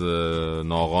از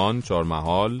ناغان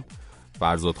چهارمحال،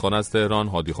 فرزاد خان از تهران،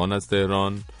 هادی خان از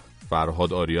تهران،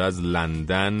 فرهاد آریا از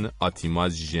لندن، آتیما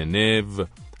از ژنو،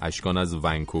 اشکان از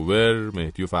ونکوور،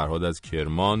 مهدی و فرهاد از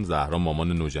کرمان، زهرا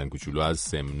مامان نوجن کوچولو از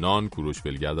سمنان، کوروش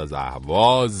بلگرد از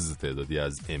اهواز. تعدادی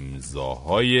از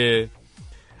امضاهای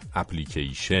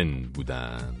اپلیکیشن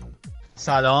بودن.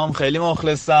 سلام، خیلی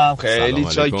مخلصم، خیلی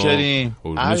چاکریم.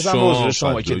 عرضم به حضور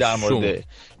شما که در مورد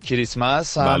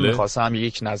کریسمس هم میخواستم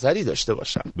یک نظری داشته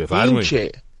باشم. بفرمایید.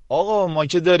 که آقا ما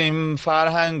که داریم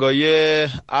فرهنگای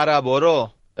عربا رو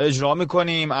اجرا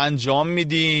میکنیم، انجام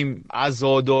میدیم،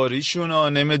 عزاداریشون رو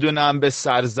نمیدونم به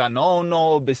سرزنان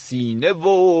و به سینه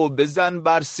و بزن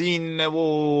بر سینه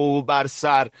و بر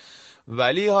سر،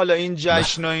 ولی حالا این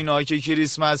جشن و اینا که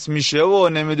کریسمس میشه و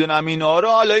نمیدونم اینا رو،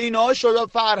 حالا اینا شده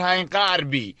فرهنگ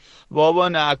غربی. بابا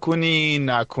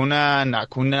نکنن.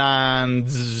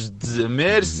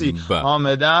 مرسی.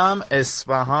 حامدم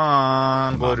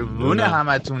اصفهان، قربون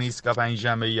همتون. ایستگاه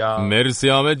پنجشنبه یا مرسی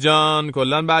حامد جان.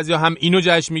 کلا بعضیا هم اینو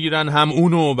جشن میگیرن، هم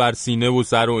اونو بر سینه و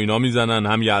سر و اینا میزنن،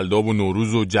 هم یلدا و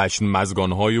نوروز و جشن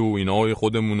مزگانهای و ایناهای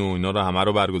خودمون و اینا رو همه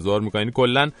رو برگزار میکنن.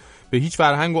 کلا به هیچ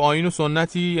فرهنگ و آیین و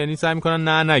سنتی یعنی سعی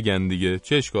میکنن نگن دیگه.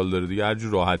 چه اشکال داره دیگه، هر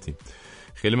جور راحتی.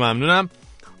 خیلی ممنونم.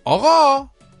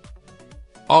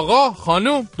 آقا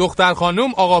خانوم، دختر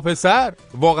خانوم، آقا پسر،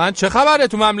 واقعا چه خبره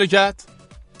تو مملکت؟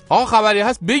 آقا خبری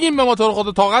هست بگیم به ما، تو رو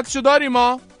خدا طاقتشو داریم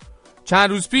ما. چند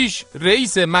روز پیش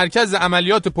رئیس مرکز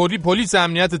عملیات پلیس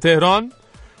امنیت تهران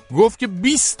گفت که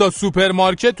 20 تا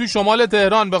سوپرمارکت تو شمال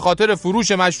تهران به خاطر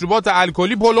فروش مشروبات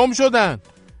الکلی پلم شدن.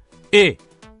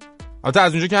 البته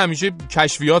از اونجا که همیشه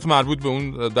کشفیات مربوط به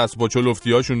اون دست با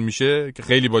چلفتیاشون میشه که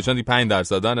خیلی باشن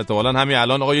 5% احتمالاً همین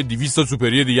الان آقای 200 تا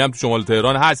سوپری دیگه هم تو شمال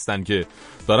تهران هستن که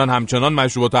دارن همچنان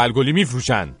مشروبات الکلی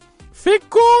میفروشن. فکر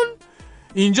کن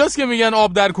اینجاست که میگن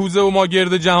آب در کوزه و ما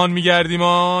گرد جهان میگردیم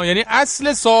ها. یعنی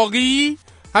اصل ساقی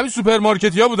همین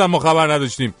سوپرمارکتیا بودن، ما خبر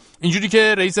نداشتیم. اینجوری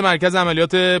که رئیس مرکز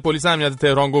عملیات پلیس امنیت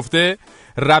تهران گفته،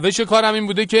 روش کارم این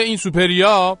بوده که این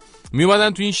سوپریا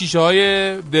میومدن تو این شیشه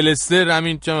های دلستر،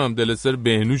 همین دلستر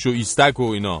بهنوش و ایستک و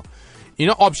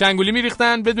اینا آب شنگولی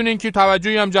میریختن بدون اینکه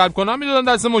توجهی هم جلب کنن،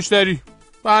 میدادن دست مشتری.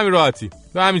 به همین راحتی،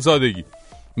 به همین سادگی.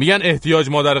 میگن احتیاج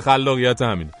مادر خلاقیت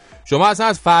همینه. شما اصلا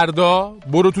از فردا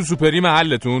برو تو سوپری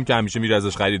محلتون که همیشه میری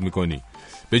ازش خرید میکنی،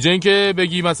 به جای اینکه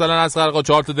بگی مثلا اصغر آقا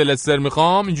 4 تا دلستر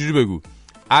میخوام، اینجوری بگو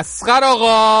اصغر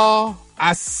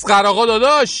آقا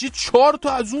داداش 4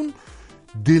 تا از اون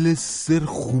دلستر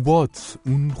خوبات،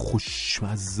 اون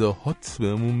خوشمزهات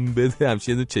بهمون بده.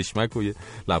 همچین یه چشمک و یه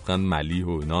لبخند ملیح و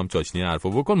اینا هم چاشنی حرفا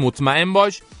بکن. مطمئن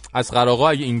باش اصغر آقا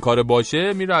اگه این کار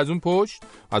باشه میره از اون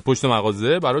پشت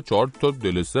مغازه برای 4 تا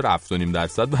دلستر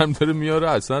 7.5% برم داره میاره.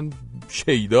 اصلا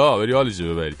شیدا بری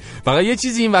حالشو ببری. فقط یه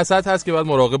چیزی این وسط هست که باید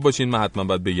مراقب باشین، من حتما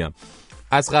باید بگم.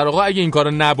 اصغر آقا اگه این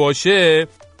کار نباشه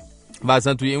و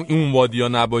اصلا توی اون وادیا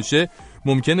نباشه،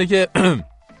 ممکنه که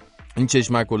این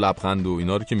چشمک و لبخند و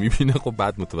اینا رو که میبینه خب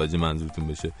بعد متوجه منظورتون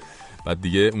بشه. بعد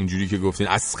دیگه اونجوری که گفتین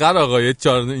اصغر آقا یه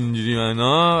 4 اینجوری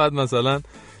معنا، بعد مثلا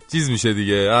چیز میشه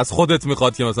دیگه، از خودت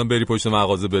میخواد که مثلا بری پشت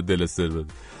مغازه به دلستر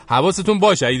بده. حواستون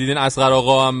باشه اگه دیدین اصغر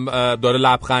آقا هم داره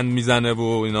لبخند میزنه و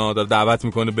اینا، داره دعوت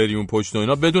میکنه بری اون پشت و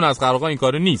اینا، بدون اصغر آقا این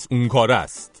کار نیست، اون کار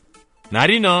است.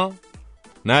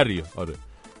 نری. آره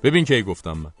ببین کی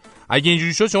گفتم من. اگه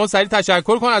اینجوری شد شما سریع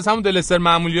تشکر کن از همون دلستر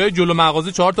معمولیای جلو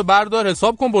مغازه 4 تا بردار،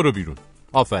 حساب کن، برو بیرون.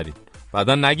 آفرین.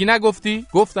 بعدا نگی نگفتی،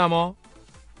 گفتم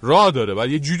راه داره.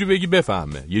 بعد یه جوری بگی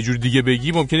بفهمه، یه جور دیگه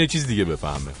بگی ممکنه چیز دیگه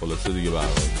بفهمه. خلاصه دیگه برام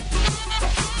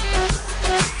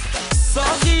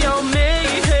ساقیا می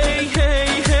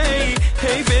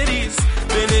هی بریز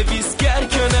بنویس گر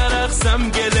که نرقصم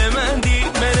گل من دی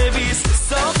بنویس.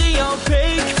 ساقیا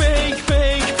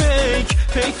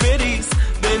پیک بریز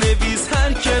بنویس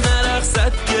هر که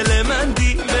نرقصد گل من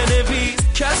دی بنویس.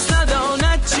 کس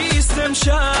نداند چیست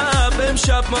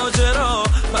امشب ماجرا،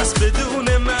 پس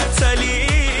بدون معطلی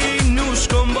نوش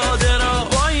کن باده را.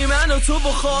 وای من و تو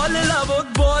بخال لبات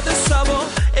باد سبا،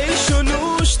 عیش و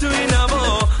نوش توی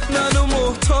نوا، منو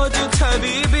محتاج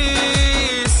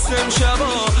طبیبیست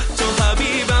امشبا. تو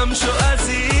حبیبم شو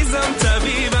عزیزم،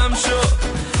 طبیبم شو،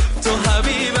 تو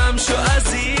حبیبم شو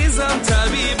عزیزم،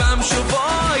 طبیبم شو.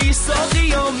 وای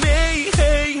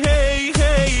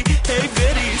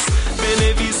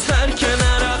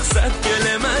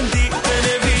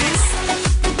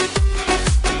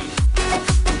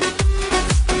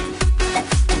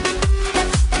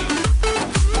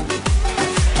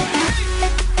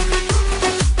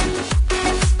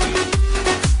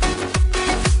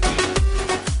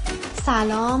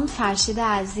فرشید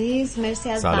عزیز، مرسی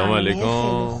از برنامه خیلی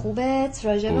خوبت.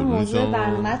 راجع به موضوع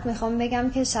برنامه‌ت میخوام بگم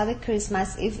که شب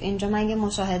کریسمس ایف اینجا من یه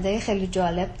مشاهده خیلی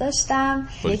جالب داشتم.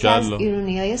 یکی از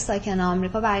ایرونیای ساکن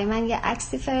آمریکا برای من یه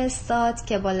عکسی فرستاد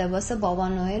که با لباس بابا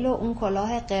نوئل و اون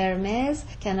کلاه قرمز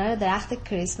کنار درخت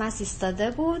کریسمس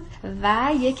ایستاده بود و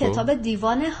یه کتاب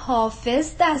دیوان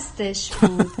حافظ دستش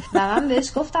بود و من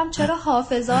بهش گفتم چرا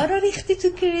حافظا رو ریختی تو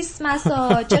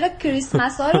کریسمسا؟ چرا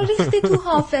کریسمسا رو ریختی تو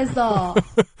حافظا؟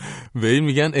 به این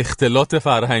میگن اختلاط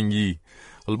فرهنگی.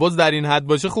 حالا باز در این حد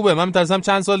باشه خوبه. من میترسم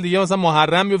چند سال دیگه مثلا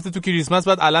محرم بیفته تو کریسمس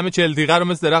بعد علم 40 دقیقه رو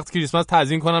مثل درخت کریسمس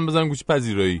تزیین کنن بزنن گوشه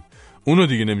پذیرایی. اونو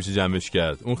دیگه نمیشه جمعش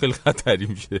کرد. اون خیلی خطری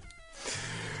میشه.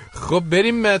 خب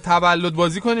بریم تولد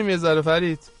بازی کنیم یه ذره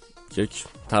فرید. یک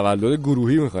تولد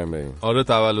گروهی میخوایم بریم. آره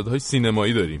تولدهای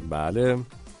سینمایی داریم. بله.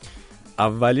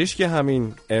 اولیش که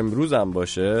همین امروز هم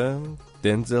باشه،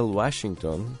 دنزل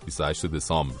واشنگتن 28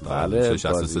 دسامبر. بله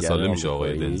 63 ساله میشه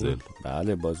آقای دنزل.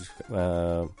 بله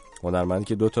هنرمندی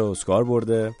که 2 اسکار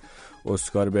برده.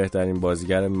 اسکار بهترین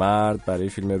بازیگر مرد برای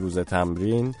فیلم روز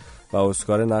تمرین و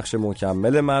اسکار نقش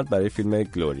مکمل مرد برای فیلم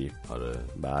گلوری. آره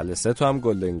بله 3 هم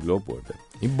گلدن گلوب برده.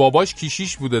 این باباش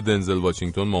کیشیش بوده دنزل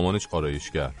واشنگتن، مامانش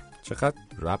آرایشگر. چقدر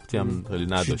ربطی هم خیلی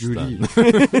نداشتن.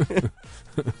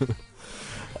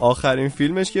 آخرین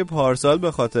فیلمش که پارسال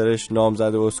به خاطرش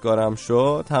نامزد اسکار هم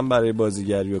شد، هم برای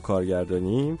بازیگری و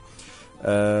کارگردانی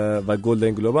و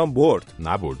گلدن گلوب هم برد.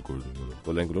 نبرد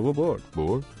گلدن گلوب برد.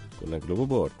 گلدن گلوب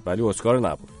برد ولی اسکار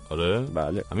نبرد. آره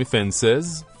بله همین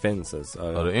فنسز.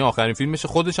 آره این آخرین فیلمش،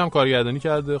 خودش هم کارگردانی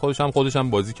کرده، خودش هم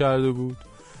بازی کرده بود.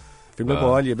 فیلم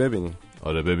باحالیه ببینین.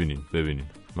 آره ببینین.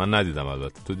 من ندیدم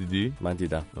البته. تو دیدی؟ من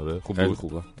دیدم. آره خیلی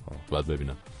خوبه. باید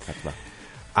ببینم حتما.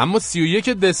 اما 31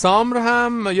 دسامبر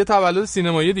هم یه تولد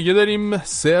سینمایی دیگه داریم.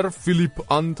 سر فیلیپ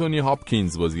آنتونی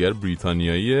هاپکینز، بازیگر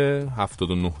بریتانیایی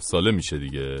 79 ساله میشه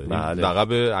دیگه. بله.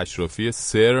 لقب اشرافی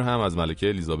سر هم از ملکه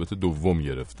الیزابت دوم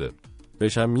گرفته.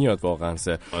 بهش هم میاد واقعا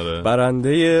سر. آره.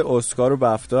 برنده اسکار و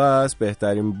بفتا است.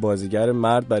 بهترین بازیگر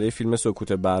مرد برای فیلم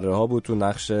سکوت بره ها بود تو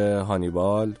نقش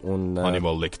هانیبال.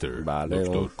 هانیبال لکتر. بله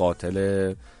اون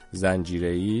قاتل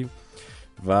زنجیره‌ای.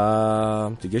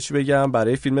 و دیگه چی بگم،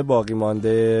 برای فیلم باقی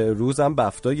مانده روزم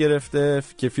بفتا گرفته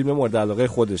که فیلم مورد علاقه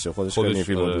خودش خیلی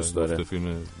فیلم رو دوست داره.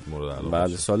 فیلم مورد علاقه.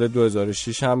 بله سال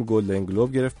 2006 هم گلدن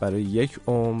گلوب گرفت برای 1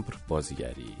 عمر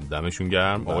بازیگری. دمشون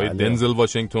گرم. آقای دنزل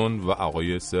واشنگتن و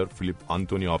آقای سر فیلیپ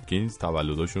آنتونی هاپکینز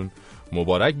تولدشون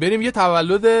مبارک. بریم یه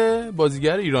تولد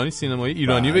بازیگر ایرانی سینمایی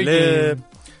ایرانی بگیم.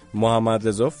 محمد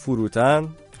رضا فروتن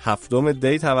 7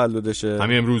 دی تولدشه.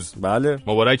 همین امروز. بله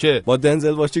مبارکه. با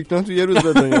دنزل واشنگتن تو یه روز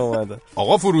به دنیا اومده.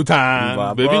 آقا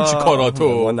فروتن ببین چی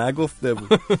کاراتو. ما نگفته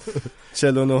بود.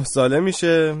 49 ساله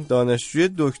میشه. دانشجوی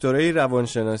دکترای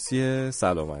روانشناسی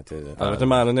سلامته. البته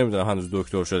من نمیدونم هنوز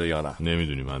دکتر شده یا نه.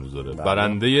 نمیدونیم هنوز داره.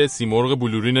 برنده سیمرغ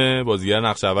بلورین، بازیگر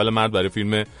نقش اول مرد برای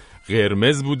فیلم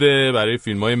قرمز بوده، برای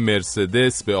فیلم‌های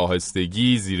مرسدس، به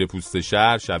آهستگی، زیر پوست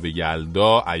شهر، شب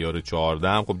یلدا، عیار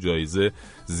 14 خب جایزه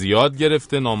زیاد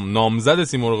گرفته. نامزد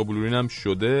سیمرغ بلورین هم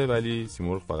شده ولی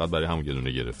سیمرغ فقط برای همون یه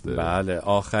دونه گرفته. بله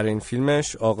آخرین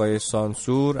فیلمش آقای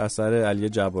سانسور اثر علی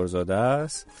جبارزاده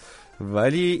است.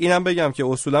 ولی اینم بگم که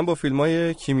اصولا با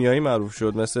فیلم‌های کیمیایی معروف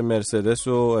شد مثل مرسدس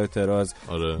و اعتراض.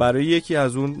 آره. برای یکی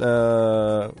از اون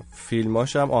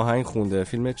فیلماش هم آهنگ خونده.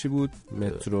 فیلم چی بود؟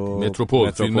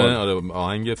 متروپول. فیلم آره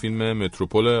آهنگ فیلم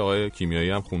متروپول آقای کیمیایی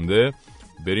هم خونده.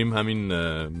 بریم همین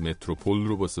متروپول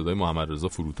رو با صدای محمد رضا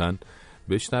فروتن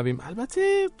بشنویم.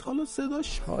 البته حالا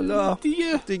صداش حالا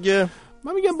دیگه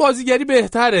من میگم بازیگری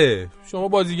بهتره. شما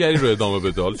بازیگری رو ادامه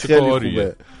بده. حالا چه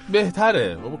کاریه؟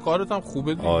 بهتره. بابا کارت هم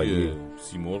خوبه دیگه.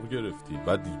 سیمرغ گرفتی.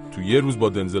 بعد تو یه روز با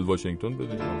دنزل واشنگتن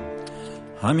بده.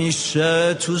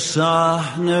 همیشه تو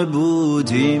صحنه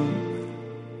بودیم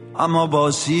اما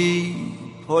بازی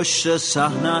پشت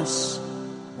صحنه است.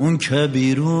 اون که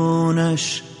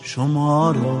بیرونش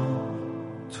شما رو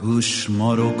توش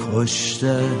ما رو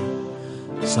کشته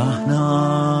صحنه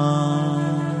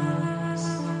است.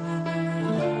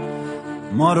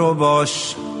 ما رو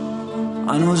باش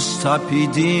هنوز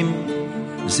تپیدیم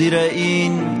زیر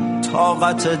این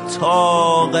طاقت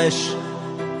طاقش،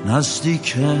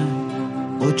 نزدیک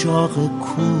اجاق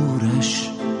کورش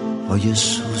پای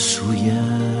سوسوی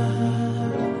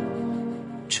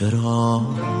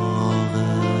چراغش.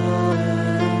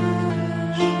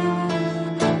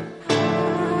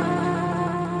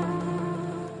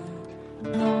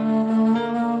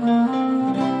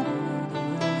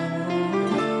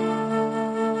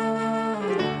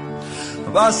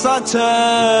 وسط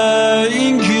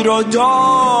این گیر و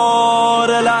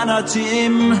دار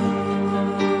لعنتیم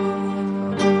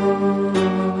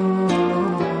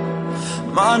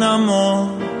منم و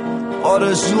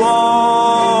آرزوهای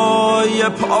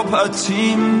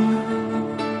پاپتیم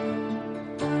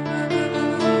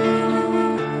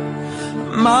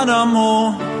منم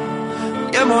و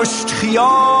یه مشت خیال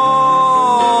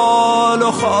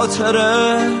و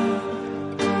خاطره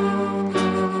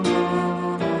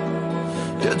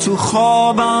که تو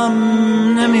خوابم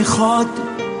نمیخواد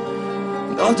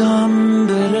یادم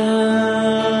بره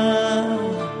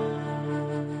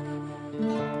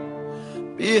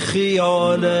بی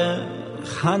خیال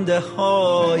خنده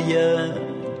های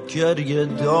گریه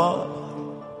دار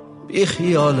بی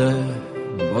خیال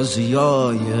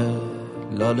بازیای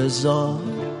لاله زار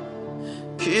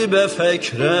کی به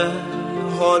فکر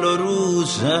حال و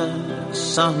روز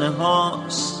صحنه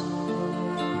هاست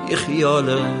بی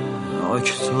خیال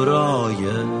اکتورای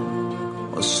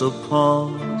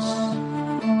آسوپاست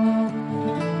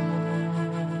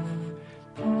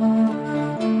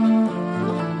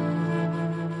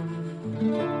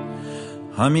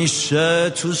همیشه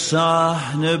تو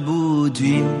صحنه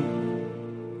بودیم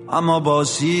اما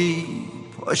بازی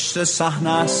پشت صحنه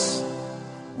است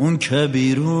اون که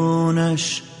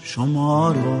بیرونش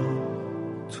شما رو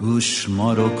توش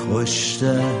ما رو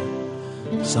کشته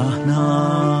صحنه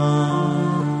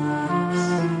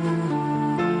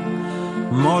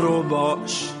ما رو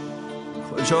باش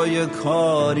کجای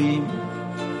کاریم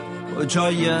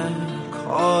کجای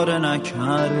کار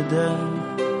نکرده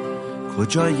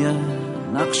کجای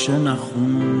نقش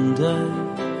نخونده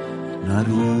نه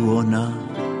رو و نه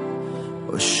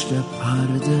پشت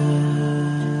پرده.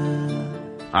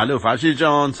 الو فرشید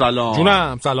جان سلام.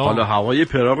 جونم سلام. حالا هوای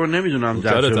پراگ رو نمیدونم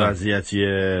در چه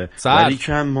وضعیتیه ولی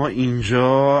کن ما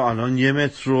اینجا الان 1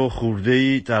 متر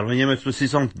خورده‌ای در 1 متر و 30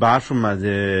 سانت برف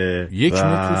اومده 1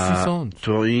 متر و 30 سانت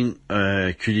تو این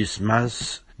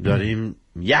کریسمس داریم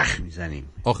یخ میزنیم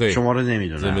شما رو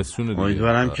نمیدونم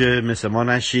امیدوارم که مثل ما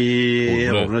نشی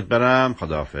قربونت برم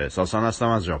خداحافظ ساسان هستم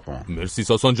از ژاپن. مرسی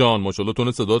ساسان جان ماشاءالله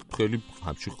تون صدات خیلی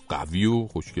همچین قوی و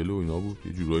خوشگل و اینا بود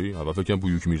یه جورایی اول فکر کنم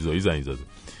بویوک میرزایی زنگ زده.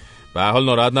 به هر حال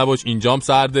ناراحت نباش اینجام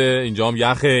سرده اینجام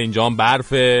یخه اینجام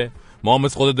برفه ما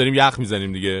مثل خودت داریم یخ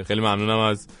میزنیم دیگه. خیلی ممنونم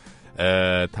از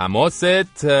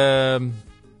تماست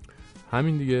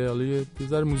همین دیگه. حالا یه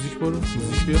ذره موزیک برو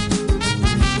موزیک بیا.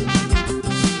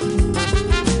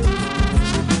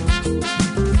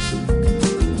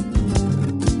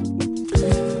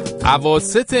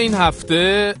 اواسط این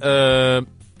هفته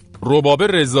ربابه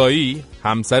رضایی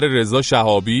همسر رضا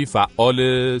شهابی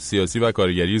فعال سیاسی و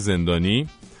کارگری زندانی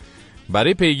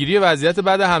برای پیگیری وضعیت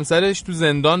بعد همسرش تو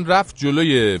زندان رفت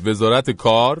جلوی وزارت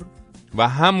کار و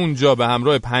همونجا به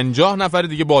همراه 50 نفر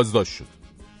دیگه بازداشت شد.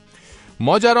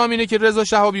 ماجرا اینه که رضا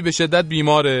شهابی به شدت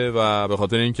بیماره و به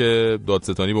خاطر اینکه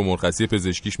دادستانی با مرخصی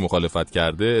پزشکیش مخالفت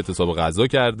کرده اعتصاب غذا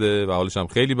کرده و حالش هم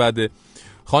خیلی بده.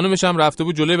 خانمش هم رفته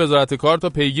بود جلوی وزارت کار تا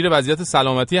پیگیر وضعیت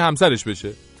سلامتی همسرش بشه.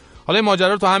 حالا این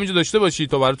ماجرا رو تا همینجا داشته باشید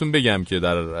تا براتون بگم که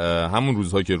در همون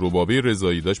روزها که ربابه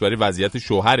رضایی داشت برای وضعیت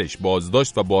شوهرش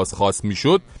بازداشت و بازخواست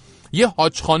میشد یه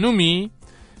حاج خانومی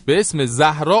به اسم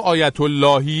زهرا آیت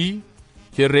اللهی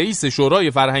که رئیس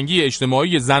شورای فرهنگی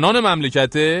اجتماعی زنان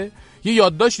مملکته یه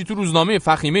یادداشتی تو روزنامه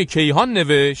فخیمه کیهان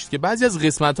نوشت که بعضی از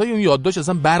قسمت‌های اون یادداشت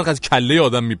اصلا برق از کله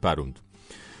آدم میپروند.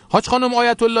 حاج خانم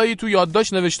آیت اللهی تو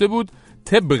یادداشت نوشته بود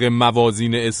طبق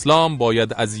موازین اسلام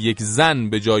باید از یک زن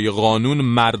به جای قانون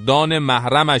مردان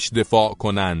محرمش دفاع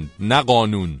کنند نه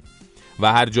قانون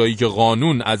و هر جایی که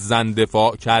قانون از زن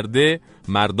دفاع کرده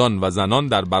مردان و زنان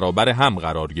در برابر هم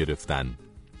قرار گرفتن.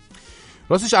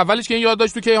 راستش اولش که این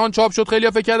یادداشت تو کیهان چاپ شد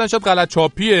خیلی‌ها فکر کردن شاید غلط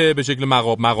چاپیه به شکل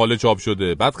مقاله چاپ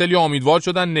شده. بعد خیلی امیدوار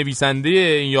شدن نویسنده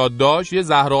این یادداشت یه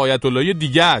زهرا آیت اللهی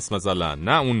دیگه است مثلا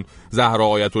نه اون زهرا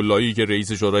آیت اللهی که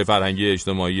رئیس شورای فرهنگی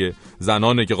اجتماعی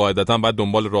زنانه که قاعدتاً باید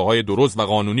دنبال راههای درست و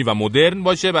قانونی و مدرن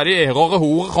باشه برای احقاق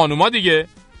حقوق خانوما دیگه.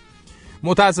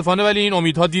 متاسفانه ولی این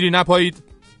امیدها دیری نپایید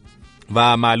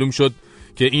و معلوم شد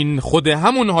که این خود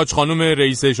همون حاج خانم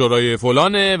رئیس شورای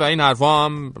فلانه و این حرفا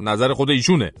هم نظر خود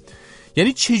ایشونه.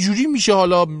 یعنی چجوری میشه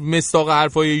حالا مصداق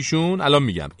حرفای ایشون؟ الان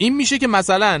میگم. این میشه که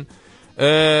مثلا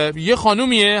یه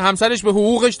خانومیه همسرش به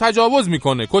حقوقش تجاوز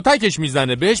میکنه کتکش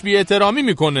میزنه بهش بی‌احترامی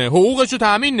میکنه حقوقش رو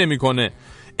تأمین نمیکنه.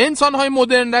 انسان‌های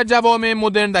مدرن در جوامع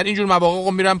مدرن در اینجور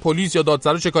مواقع میرن پلیس یا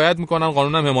دادسرا شکایت میکنن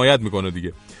قانونم حمایت میکنه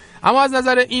دیگه. اما از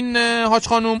نظر این حاج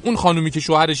خانم اون خانومی که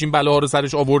شوهرش این بلاها رو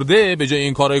سرش آورده به جای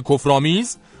این کارهای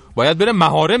کفرآمیز باید بره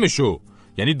محارمشو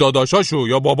یعنی داداشاشو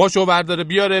یا باباشو برداره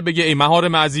بیاره بگه ای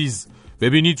محارم عزیز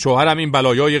ببینید شوهرم این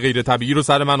بلایای غیر طبیعی رو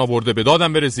سر من آورده به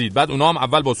دادم برسید. بعد اونا هم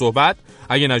اول با صحبت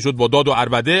اگه نشد با داد و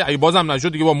عربده اگه بازم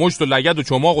نشد دیگه با مشت و لگد و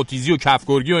چماق و تیزی و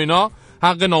کفگرگی و اینا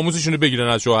حق ناموسشون رو بگیرن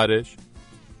از شوهرش.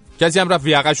 کسی هم رفت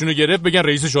یقه‌شونو گرفت بگن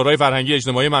رئیس شورای فرهنگی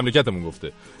اجتماعی مملکتمون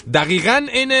گفته. دقیقاً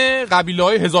عین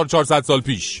قبیله‌های 1400 سال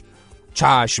پیش.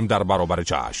 چشم در برابر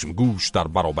چشم، گوش در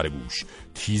برابر گوش،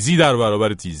 تیزی در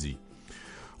برابر تیزی.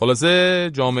 خلاصه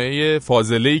جامعه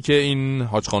فاضله‌ای که این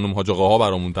حاج خانم حاج آقاها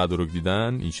برامون تدارک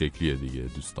دیدن این شکلیه دیگه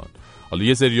دوستان. حالا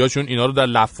یه سریاشون اینا رو در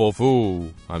لفافه و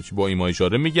همچی با ایما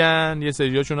اشاره میگن، یه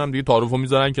سریاشون هم دیگه تعارفو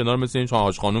میذارن کنار، مثل این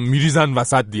حاج خانم میریزن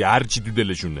وسط دیگه هر چی تو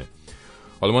دلشونه.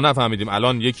 حالا ما نفهمیدیم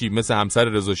الان یکی مثل همسر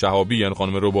رضا شهابی یعنی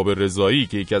خانم رباب رضایی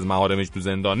که یکی از محارمش تو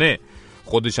زندانه،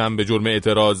 خودش هم به جرم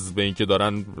اعتراض به اینکه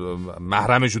دارن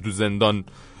محرمش رو تو زندان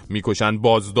میکشن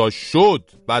بازداشت شد،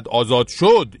 بعد آزاد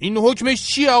شد. این حکمش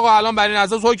چیه آقا؟ الان بر این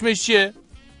اساس حکمش چیه؟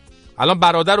 الان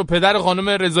برادر و پدر خانم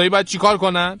رضایی باید چیکار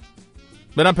کنن؟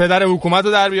 برن پدر حکومت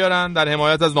رو در بیارن در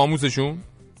حمایت از ناموسشون؟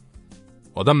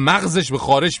 آدم مغزش به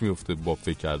خارش میفته با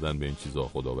فکر کردن به این چیزا.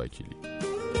 خدا وکیلی.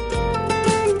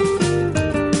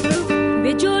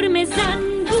 به جرم زن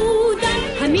بودن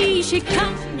همیشه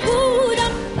کم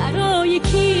بودم، برای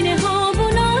کینه ها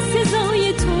و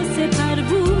ناسزای تو سپر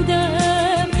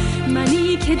بودم.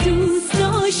 منی که دوست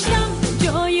داشتم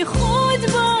جای خود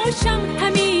باشم،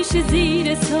 همیشه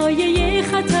زیر سایه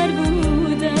خطر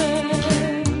بودم.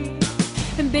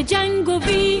 به جنگ و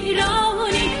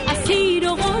ویرانی اسیر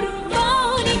و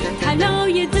قربانی،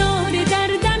 طلای دار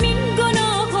دردم این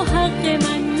گناه و حق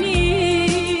من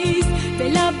نیست. به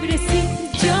لب رسید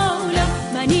جانم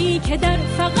منی که در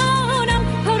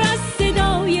فغانم، پر از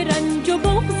صدای رنج و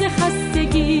بغض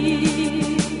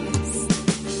خستگیست.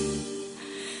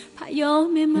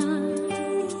 پیام من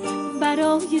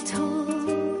برای تو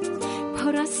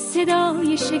پر از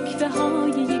صدای شکوه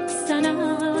های یک زن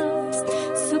است.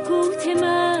 سکوت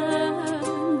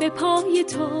من به پای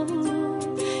تو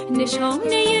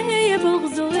نشانه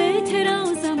بغض و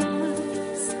اعتراضم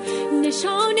است.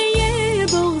 نشانه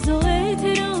بغض و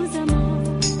اعتراضم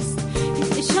است.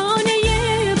 نشانه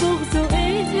بغض و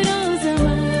اعتراضم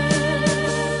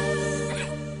است.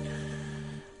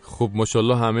 خب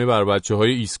ماشاءالله همه بر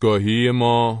بچه‌های ایستگاهی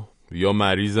ما یا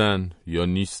مریضن یا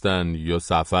نیستن یا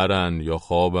سفرن یا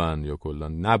خوابن یا کلا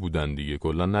نبودن دیگه،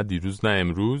 کلا نه دیروز نه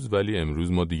امروز، ولی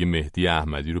امروز ما دیگه مهدی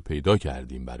احمدی رو پیدا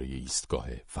کردیم برای ایستگاه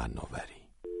فناوری.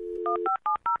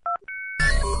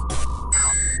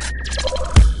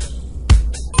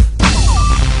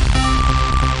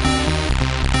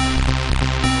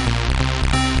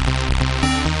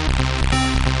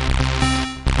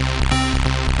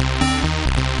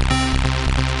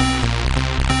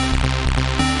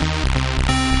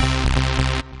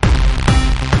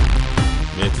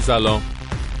 سلام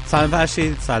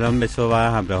فرشید، سلام به تو و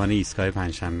همراهان ایستگاه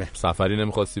پنجشنبه. سفری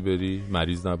نمیخواستی بری؟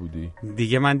 مریض نبودی؟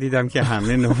 دیگه من دیدم که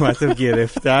همه نوبت رو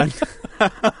گرفتن.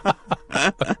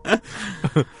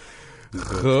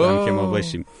 خب که ما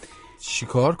باشیم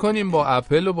چیکار کنیم با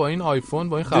اپل و با این آیفون،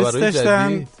 با این خبرهای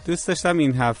جدید؟ دوست داشتم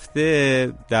این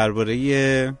هفته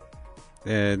درباره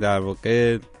در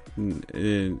واقع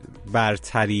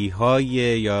برتری های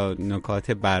یا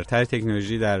نکات برتر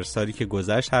تکنولوژی در سالی که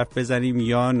گذشت حرف بزنیم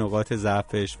یا نقاط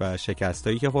ضعفش و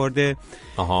شکستایی که خورده.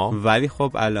 ولی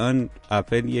خب الان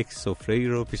اپل یک سفره‌ای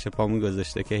رو پیش پامون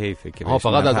گذاشته که حیفه که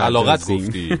فقط از علاقت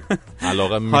گفتی.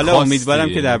 علاقه می‌خواستی. حالا امیدوارم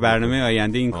که در برنامه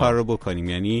آینده این کار رو بکنیم،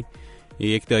 یعنی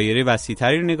یک دایره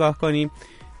وسیع‌تری رو نگاه کنیم.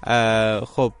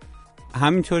 خب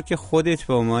همینطور که خودت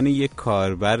به عنوان یک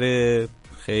کاربر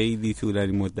خیلی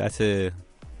طولانی مدت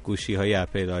گوشی های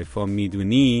اپل آیفون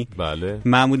میدونی، بله،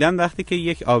 معمولا وقتی که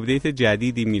یک آپدیت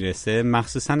جدیدی میرسه،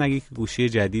 مخصوصا اگه گوشی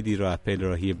جدیدی رو اپل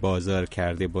راهی بازار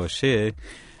کرده باشه،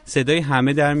 صدای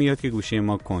همه در میاد که گوشی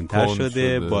ما کنتر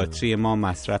شده، باتری ما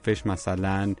مصرفش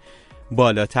مثلا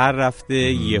بالاتر رفته،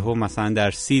 یهو مثلا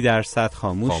در 30%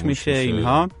 خاموش میشه.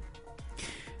 اینها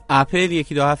اپل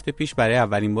یکی دو هفته پیش برای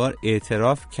اولین بار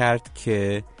اعتراف کرد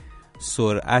که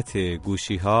سرعت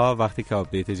گوشی ها وقتی که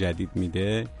آپدیت جدید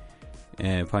میده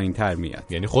پایین تر میاد.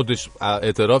 یعنی خودش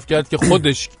اعتراف کرد که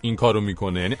خودش این کارو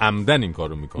میکنه، یعنی عمدن این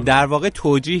کارو میکنه. در واقع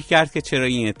توجیه کرد که چرا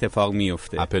این اتفاق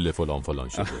میفته. اپل فلان فلان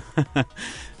شده.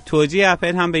 توجیه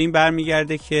اپل هم به این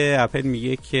برمیگرده که اپل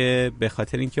میگه که به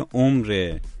خاطر اینکه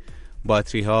عمر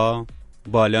باتری ها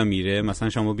بالا میره، مثلا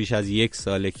شما بیش از 1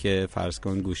 ساله که فرض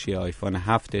کن گوشی آیفون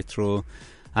 7 رو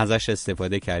ازش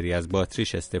استفاده کردی، از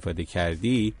باتریش استفاده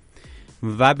کردی،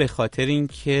 و به خاطر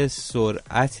اینکه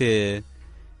سرعت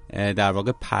در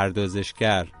واقع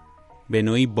پردازشگر به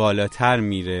نوعی بالاتر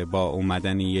میره با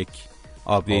اومدن یک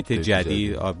آپدیت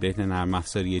جدید، آپدیت نرم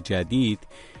افزاری جدید،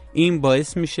 این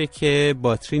باعث میشه که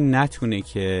باتری نتونه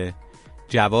که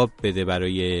جواب بده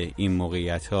برای این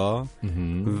موقعیت ها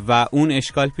و اون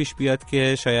اشکال پیش بیاد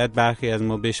که شاید برخی از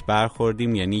ما بهش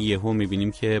برخوردیم، یعنی یهو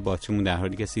میبینیم که باتریمون در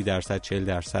حالی که 30%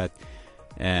 40%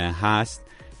 هست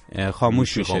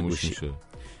خاموش میشه گوشی.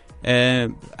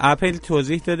 اپل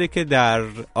توضیح داده که در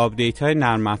آپدیت های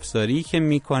نرم افزاری که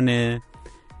میکنه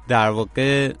در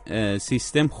واقع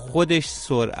سیستم خودش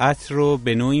سرعت رو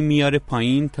به نوعی میاره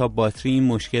پایین تا باتری این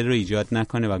مشکل رو ایجاد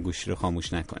نکنه و گوشی رو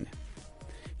خاموش نکنه.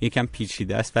 یکم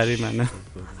پیچیده است برای من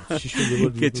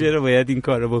که چرا باید این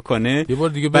کار رو بکنه.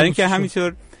 برای اینکه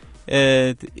همینطور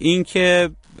این که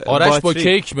آرش با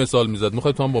کیک مثال میزد،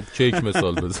 میخوای تو هم با کیک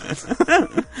مثال بزن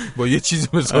با یه چیزی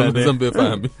مثال بزن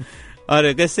بفهمی.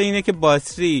 آره قصه اینه که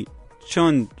باتری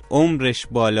چون عمرش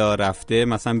بالا رفته،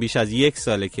 مثلا بیش از 1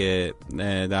 ساله که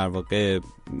در واقع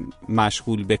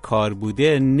مشغول به کار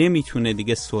بوده، نمیتونه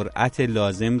دیگه سرعت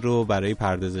لازم رو برای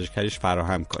پردازشگرش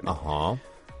فراهم کنه.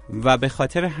 و به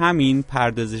خاطر همین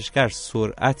پردازشگر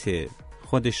سرعت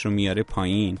خودش رو میاره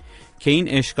پایین که این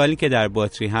اشکالی که در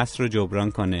باتری هست رو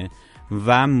جبران کنه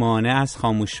و مانع از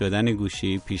خاموش شدن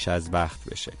گوشی پیش از وقت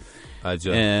بشه.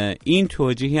 این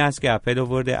توجیهی هست که اپل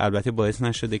آورده، البته باعث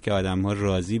نشده که آدم‌ها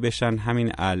راضی بشن.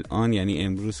 همین الان یعنی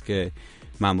امروز که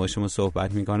من با شما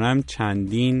صحبت میکنم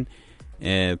چندین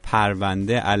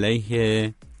پرونده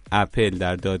علیه اپل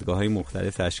در دادگاه‌های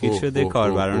مختلف تشکیل شده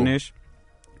کاربرانش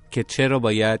که چرا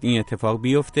باید این اتفاق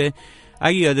بیفته.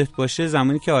 اگه یادت باشه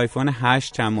زمانی که آیفون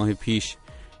 8 چند ماه پیش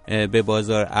به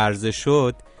بازار عرضه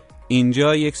شد،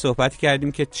 اینجا یک صحبت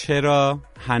کردیم که چرا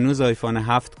هنوز آیفون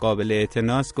 7 قابل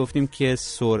اعتناست. گفتیم که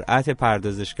سرعت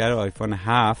پردازشگر آیفون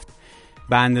 7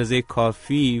 به اندازه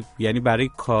کافی، یعنی برای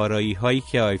کارایی هایی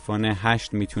که آیفون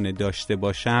 8 میتونه داشته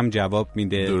باشه هم جواب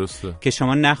میده. درسته. که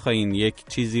شما نخواین یک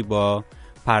چیزی با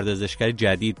پردازشگر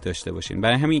جدید داشته باشین.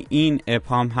 برای همین این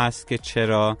ابهام هست که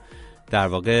چرا در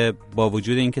واقع با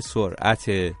وجود اینکه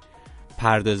سرعت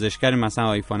پردازشگر مثلا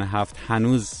آیفون 7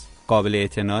 هنوز قابل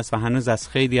اعتناست و هنوز از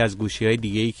خیلی از گوشی‌های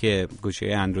دیگه‌ای که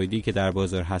گوشی‌های اندرویدی که در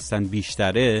بازار هستن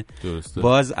بیشتره،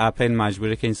 باز اپل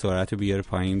مجبوره که این سرعت رو بیاره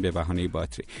پایین به بهانه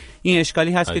باتری. این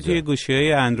اشکالی هست که توی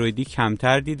گوشی‌های اندرویدی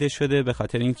کمتر دیده شده، به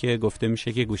خاطر اینکه گفته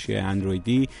میشه که گوشی‌های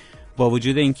اندرویدی با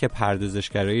وجود اینکه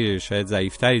پردازشگرای شاید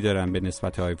ضعیف‌تری دارن به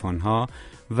نسبت آیفون‌ها،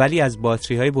 ولی از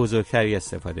باتری‌های بزرگتری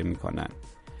استفاده می‌کنن.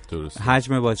 درسته.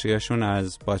 حجم باتریاشون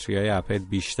از باتری‌های اپل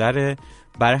بیشتره،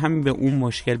 برای همین به اون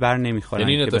مشکل بر نمیخورن.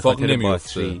 یعنی این اتفاق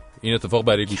نمیفته. این اتفاق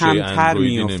برای گوشی‌های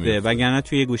اندرویدی نمیفته. وگرنه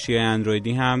توی گوشی‌های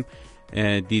اندرویدی هم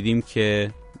دیدیم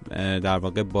که در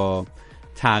واقع با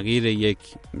تغییر یک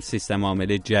سیستم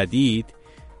عامل جدید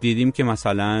دیدیم که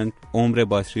مثلا عمر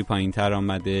باتری پایین‌تر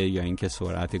آمده یا اینکه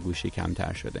سرعت گوشی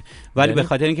کمتر شده، ولی به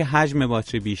خاطر اینکه حجم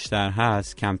باتری بیشتر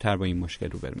هست کمتر با این مشکل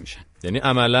روبرو میشن. یعنی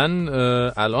عملاً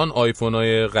الان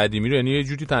آیفون‌های قدیمی رو یعنی یه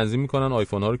جوری تنظیم میکنن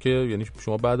آیفون‌ها رو که یعنی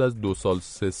شما بعد از 2 سال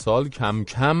 3 سال کم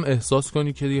کم احساس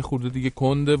کنی که دیگه خورده دیگه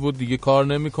کنده و دیگه کار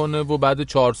نمیکنه و بعد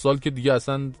 4 سال که دیگه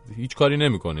اصلا هیچ کاری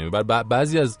نمیکنه.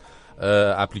 بعضی از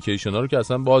اپلیکیشن ها رو که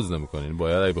اصلا باز نمی‌کنین،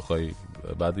 باید اگه بخوای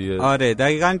بعد آره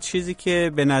دقیقاً چیزی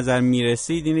که به نظر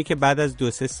میرسید اینه که بعد از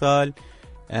 2-3 سال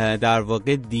در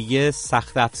واقع دیگه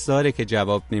سخت افزاره که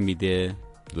جواب نمیده.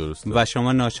 درسته. و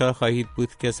شما ناچار خواهید بود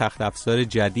که سخت افزار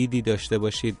جدیدی داشته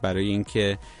باشید برای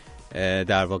اینکه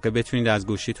در واقع بتونید از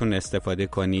گوشیتون استفاده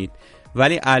کنید.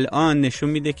 ولی الان نشون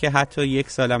میده که حتی 1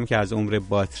 سال هم که از عمر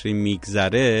باتری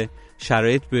میگذره،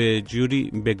 شرایط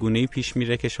به گونه‌ای پیش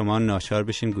میره که شما ناچار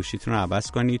بشین گوشیتون رو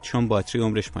عوض کنید چون باتری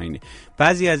عمرش پایینه.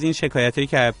 بعضی از این شکایتایی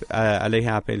که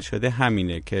علیه اپل شده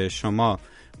همینه که شما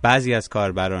بعضی از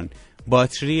کاربران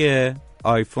باتری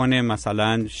آیفون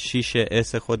مثلا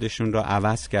 6S خودشون رو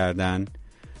عوض کردن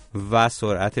و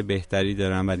سرعت بهتری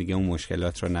دارن و دیگه اون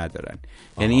مشکلات رو ندارن.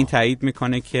 یعنی این تایید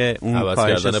میکنه که اون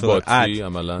کاهش سرعت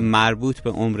مربوط به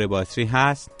عمر باتری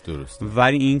هست. درسته.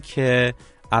 ولی این که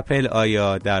اپل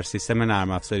آیا در سیستم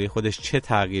نرم افزاری خودش چه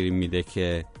تغییری میده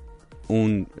که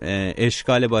اون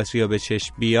اشکال باتری رو به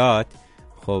چشم بیاد،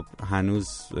 خب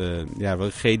هنوز در واقع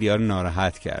خیلی ها رو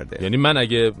ناراحت کرده. یعنی من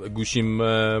اگه گوشیم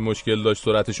مشکل داشت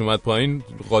سرعتش اومد پایین،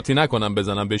 قاطی نکنم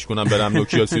بزنم بشکنم برم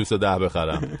نوکیا 3310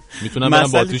 بخرم، میتونم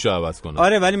برم باتریشو عوض کنم.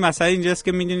 آره ولی مسئله اینجاست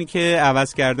که میدونی که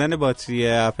عوض کردن باتری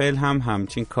اپل هم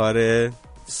همچین کار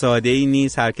ساده ای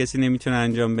نیست، هر کسی نمیتونه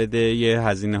انجام بده، یه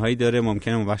هزینه هایی داره.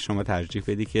 ممکنه اون وقت شما ترجیح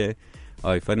بدی که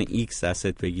آیفون X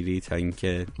دستت بگیری تا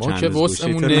اینکه ما که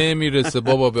وسعمون نمیرسه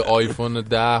بابا به آیفون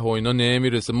 10 و اینا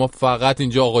نمیرسه. ما فقط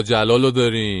اینجا آقا جلالو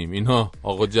داریم. اینا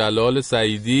آقا جلال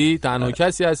سعیدی تنها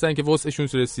کسی هستن که وسعشون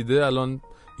رسیده. الان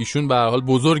ایشون به هر حال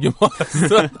بزرگ ما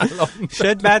هستن.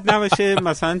 شاید بد نباشه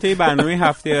مثلا توی برنامه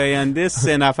هفته آینده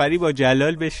 3 نفری با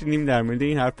جلال بشینیم در مورد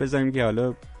این حرف بزنیم که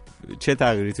حالا چه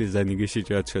تغییری توی زندگیش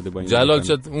ایجاد شده با این. جلال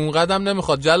چه اون قدم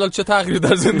نمیخواد. جلال چه تغییری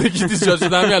در زندگیت ایجاد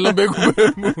شده همین الان بگو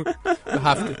بهمون.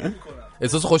 هفته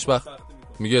احساس خوشبخت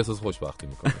میگه احساس خوشبختی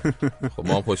میکنه. خب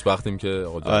ما هم خوشبختیم که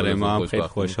آقا جلال آره ما هم خیلی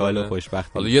خوشحال و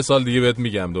خوشبختیم. حالا یه سال دیگه بهت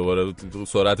میگم دوباره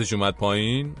سرعتش اومد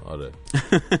پایین. آره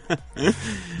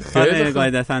خیلی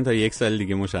قاعدتا تا یک سال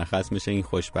دیگه مشخص میشه این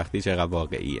خوشبختی چقدر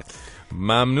واقعیه.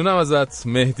 ممنونم ازت.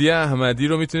 مهدی احمدی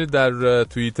رو میتونید در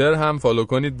توییتر هم فالو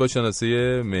کنید با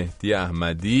شناسه مهدی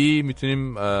احمدی.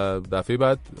 میتونیم دفعه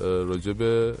بعد راجع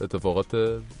به اتفاقات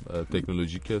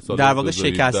تکنولوژیک سال در واقع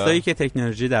شکستایی که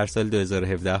تکنولوژی در سال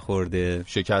 2017 خورده،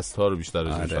 شکست ها رو بیشتر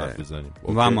ازش حرف بزنیم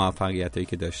و موفقیتایی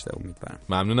که داشته. امیدوارم.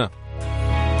 ممنونم.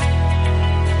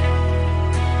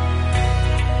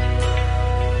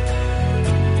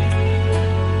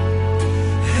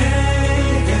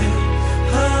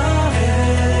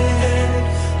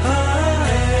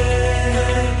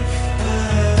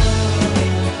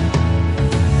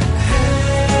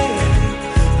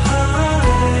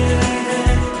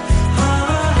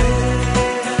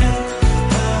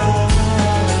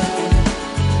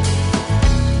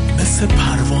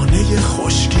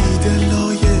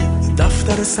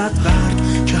 صد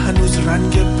برگ که هنوز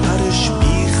رنگ پرش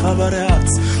بی خبره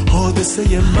از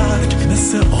حادثه مرگ،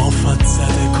 مثل آفت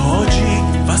زده کاجی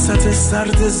وسط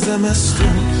سرد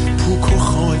زمستون، پوک و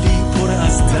خالی، پر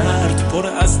از درد، پر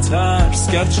از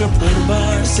ترس، گرچه پر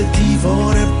برس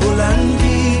دیوار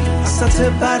بلندی وسط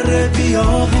بر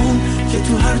بیابون که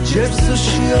تو هر جبز و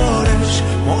شیارش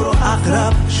ما رو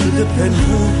عقرب شده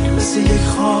پنهون، مثل یک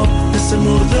خواب، مثل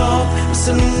مرداب،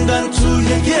 مثل موندن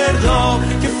توی گرداب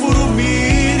که فرو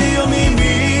میری و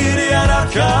میمیری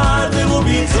عرق کرده و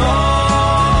بیتاب.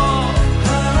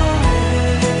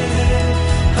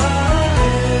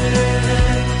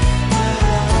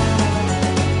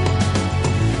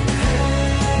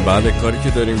 بعد کاری که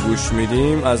داریم گوش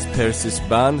میدیم از پرسیس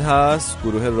بند هست،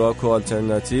 گروه راک و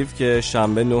آلترناتیو که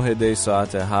شنبه 9 دی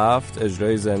ساعت 7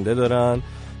 اجرای زنده دارن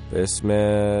به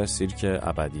اسم سیرک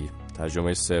ابدی،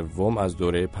 ترجمه سوم از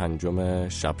دوره 5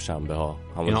 شب شنبه ها.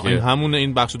 همون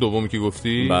این بخش دومی که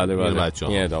گفتی؟ بله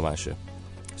این ادامهشه.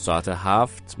 ساعت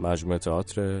 7 مجموعه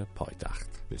تئاتر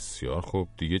پایتخت. بسیار خوب.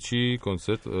 دیگه چی؟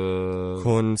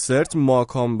 کنسرت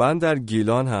ماکان بند در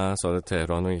گیلان هست. حالا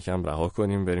تهران رو یکم رها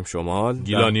کنیم بریم شمال.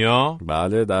 گیلانیا؟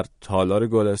 بله در تالار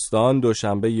گلستان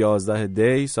دوشنبه 11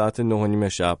 دی ساعت 9:30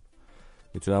 شب.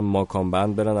 میتونن ماکان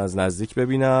بند برن از نزدیک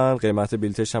ببینن. قیمت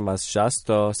بلیتش هم از 60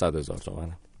 تا 100,000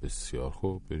 تومانه. بسیار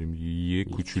خوب. بریم یه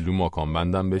کوچولو ماکان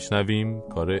بندم بشنویم.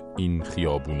 کار این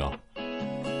خیابونا.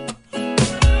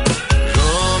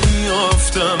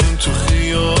 رفتم تو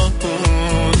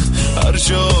خیابون هر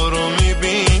جا رو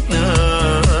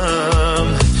میبینم،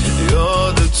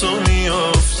 یاد تو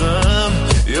میافتم،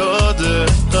 یاد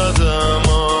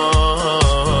قدمات،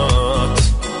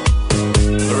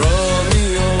 را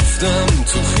میافتم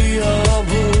تو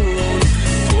خیابون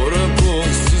پر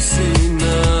بغض تو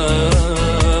سینم،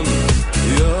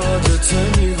 یاد تو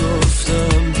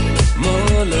میگفتم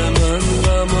مال من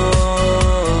غمات،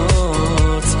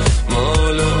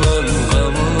 مال من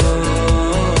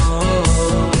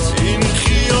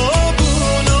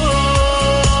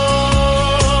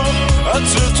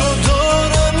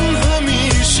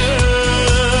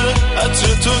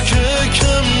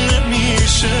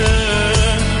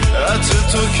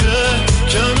تو که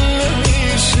کم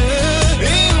نمیشه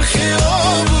این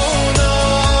خیابونا،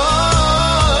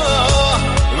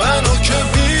 منو که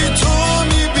بی تو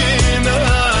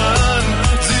میبینن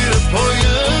زیر پای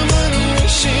من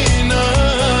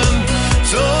میشینن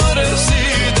تا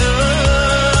رسیدن.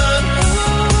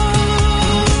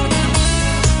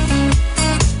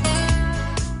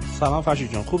 سلام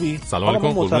فرشید جان، خوبی؟ سلام علیکم.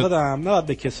 من معتقدم نباید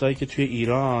به کسایی که توی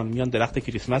ایران میان درخت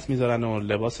کریسمس میذارن و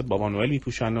لباس بابا نوئل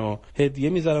میپوشن و هدیه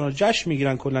میذارن و جشن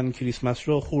میگیرن کلا کریسمس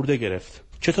رو خورده گرفت.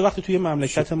 چطور وقتی توی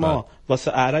مملکت ما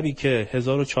واسه عربی که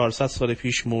 1400 سال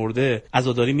پیش مرده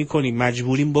عزاداری میکنیم،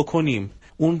 مجبوریم بکنیم،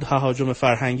 اون تهاجم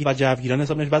فرهنگی و جوگیرانه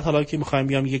حساب نمیشه. بعد حالا که میخوایم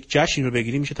بیام یک جشن رو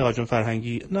بگیریم میشه تهاجم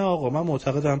فرهنگی؟ نه آقا، من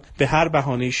معتقدم به هر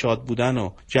بهانه شاد بودن و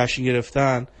جشن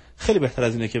گرفتن خیلی بهتر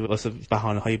از اینه که واسه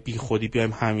بهانه‌های بیخودی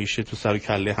بیایم همیشه تو سر و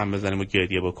کله هم بزنیم و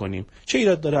گریه بکنیم. چه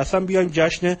ایراد داره؟ اصلا بیایم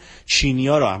جشن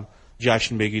چینی‌ها رو هم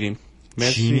جشن بگیریم.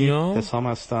 مرسی. حسام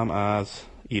هستم از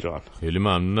ایران. خیلی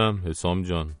ممنونم حسام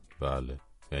جان. بله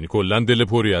یعنی کلا دل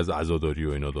پری از عزاداری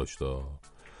و اینا داشته.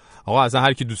 آقا اصلا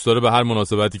هر کی دوست داره به هر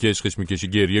مناسبتی که عشقش میکشه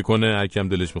گریه کنه، هر کی هم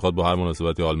دلش میخواد با هر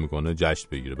مناسبتی حال میکنه جشن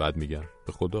بگیره. بعد میگم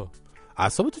به خدا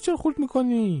اعصابتو چرا خورد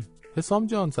میکنی حسام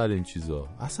جان سر این چیزا؟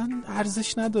 اصلا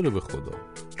ارزش نداره به خدا.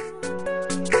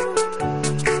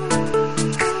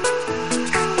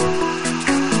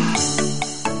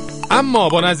 اما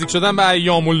با نزدیک شدن به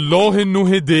ایام الله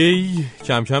 9 دی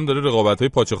کم کم داره رقابت‌های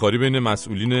پاچه‌خواری بین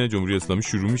مسئولین جمهوری اسلامی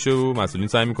شروع میشه و مسئولین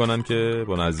سعی میکنن که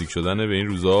با نزدیک شدن به این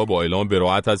روزا با اعلام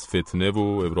براءت از فتنه و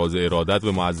ابراز ارادت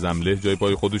به معظم جای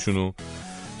پای خودشونو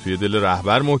توی دل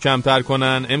رهبر محکم‌تر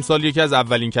کنن. امسال یکی از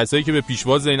اولین کسایی که به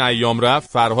پیشواز این ایام رفت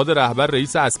فرهاد رهبر،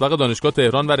 رئیس اسبق دانشگاه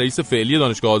تهران و رئیس فعلی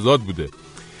دانشگاه آزاد بوده.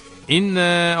 این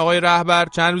آقای رهبر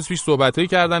چند روز پیش صحبتایی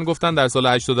کردن، گفتن در سال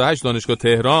 88 دانشگاه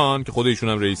تهران که خود ایشون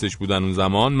هم رئیسش بودن اون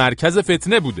زمان مرکز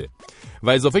فتنه بوده و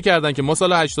اضافه کردن که ما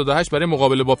سال 88 برای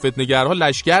مقابله با فتنه‌گرها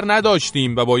لشکر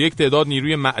نداشتیم و با یک تعداد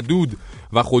نیروی معدود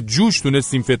و خودجوش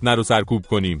تونستیم فتنه رو سرکوب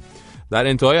کنیم. در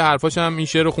انتهای حرفاش هم این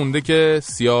شعر خونده که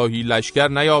سیاهی لشکر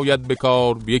نیاید به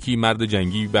کار، یکی مرد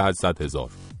جنگی به از 100,000.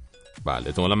 بله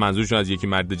احتمالاً منظورشون از یکی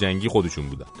مرد جنگی خودشون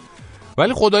بودن.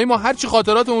 ولی خدایی ما هرچی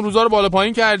خاطرات اون روزا رو بالا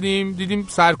پایین کردیم دیدیم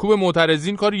سرکوب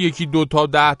معترضین کار یکی 2 تا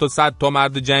 10 تا 100 تا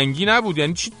مرد جنگی نبود.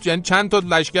 یعنی چند تا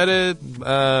لشکر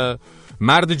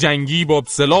مرد جنگی با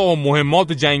سلاح و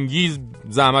مهمات جنگی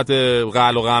زحمت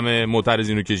قل و غم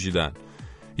معترضین رو کشیدن.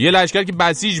 یه لشکر که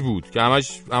بسیج بود که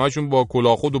همشون با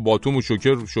کلاهخود و باتوم و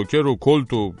شوکر و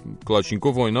کلت و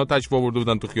کلاشینکوف و اینا تشریف آورده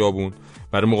بودن تو خیابون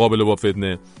برای مقابله با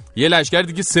فتنه. یه لشکر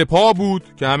دیگه سپاه بود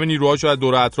که همه نیروهاشو از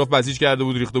دور اطراف بسیج کرده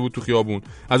بود، ریخته بود تو خیابون.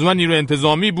 از اون نیرو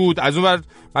انتظامی بود، از اون ور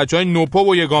بچهای نوپا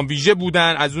و یگان ویژه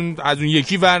بودن، از اون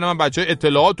یکی ور بچهای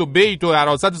اطلاعات و بیت و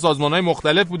حراست سازمان‌های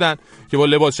مختلف بودن که با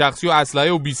لباس شخصی و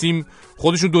اسلحه و بیسیم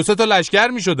خودشون 2-3 تا لشکر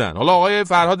میشدن. حالا آقای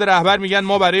فرهاد رهبر میگن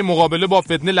ما برای مقابله با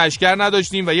فتنه لشکر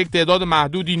نداشتیم و یک تعداد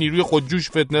محدودی نیروی خودجوش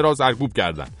فتنه را سرکوب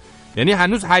کردن. یعنی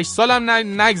هنوز 8 سال هم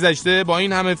نگذشته با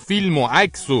این همه فیلم و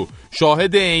عکس و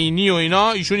شاهد عینی و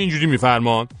اینا ایشون اینجوری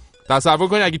میفرمان. تصور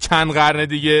کنید اگه چند قرن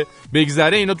دیگه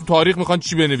بگذره اینا تو تاریخ میخوان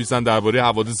چی بنویسن درباره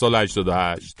حوادث سال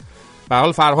 88. به هر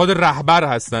حال فرهاد رهبر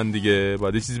هستن دیگه،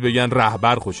 باید یه چیزی بگن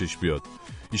رهبر خوشش بیاد.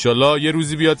 ان شاءالله یه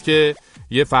روزی بیاد که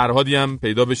یه فرهادی هم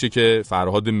پیدا بشه که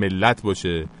فرهاد ملت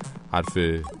باشه، حرف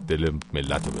دل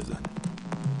ملت رو بزنه.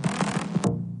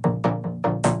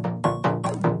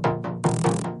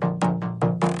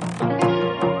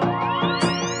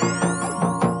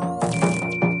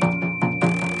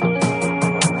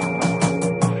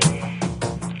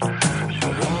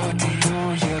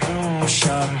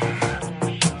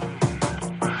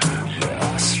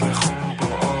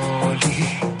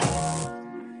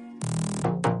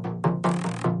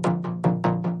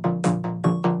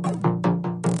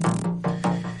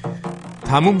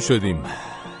 تموم شدیم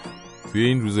توی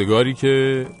این روزگاری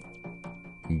که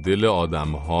دل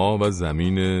آدم‌ها و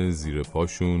زمین زیر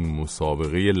پاشون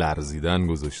مسابقه لرزیدن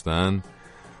گذاشتن،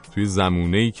 توی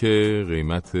زمونه‌ای که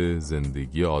قیمت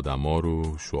زندگی آدم‌ها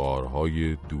رو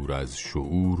شعارهای دور از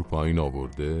شعور پایین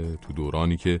آورده، تو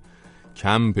دورانی که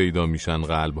کم پیدا میشن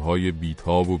قلب‌های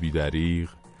بی‌تاب و بی‌دریغ،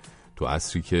 تو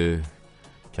عصری که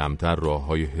کمتر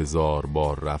راه‌های 1000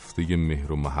 بار رفته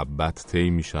مهر و محبت طی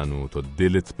میشن و تا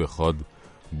دلت بخواد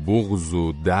بغض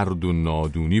و درد و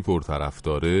نادونی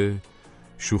پرطرفداره،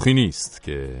 شوخی نیست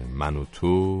که من و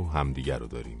تو همدیگر رو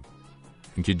داریم.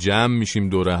 اینکه جمع میشیم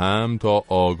دور هم تا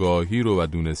آگاهی رو و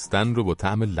دونستن رو با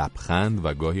طعم لبخند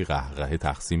و گاهی قهقهه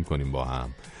تقسیم کنیم با هم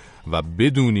و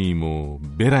بدونیم و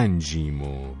برنجیم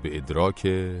و به ادراک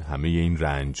همه این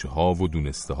رنجها و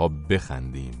دونسته ها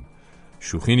بخندیم.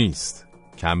 شوخی نیست،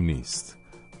 کم نیست،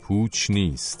 پوچ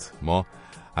نیست. ما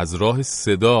از راه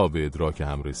صدا به ادراک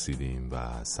هم رسیدیم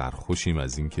و سرخوشیم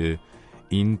از اینکه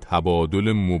این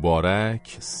تبادل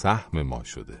مبارک سهم ما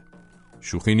شده.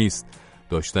 شوخی نیست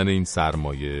داشتن این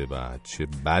سرمایه و چه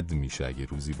بد میشه اگه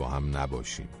روزی با هم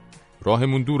نباشیم.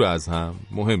 راهمون دور از هم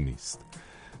مهم نیست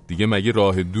دیگه. مگه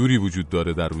راه دوری وجود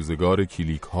داره در روزگار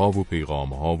کلیک ها و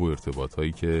پیغام ها و ارتباط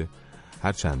هایی که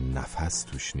هرچند نفس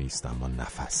توش نیست اما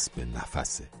نفس به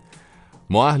نفسه.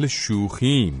 ما اهل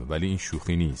شوخیم ولی این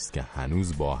شوخی نیست که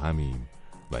هنوز با همیم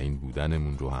و این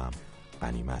بودنمون رو هم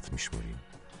غنیمت میشمریم.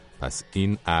 پس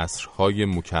این عصرهای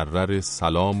مکرر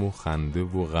سلام و خنده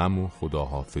و غم و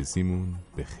خداحافظیمون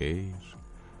به خیر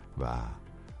و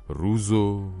روز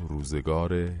و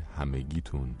روزگار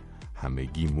همگیتون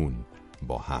همگیمون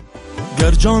با هم.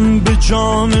 گر جان به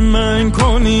جان من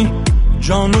کنی،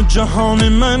 جان و جهان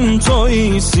من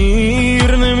تویی،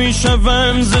 سیر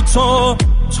نمیشوم ز تو،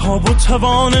 تاب و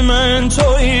توان من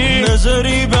تویی.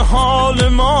 نظری به حال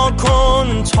ما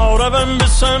کن تا روم به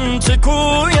سمت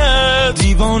کویت،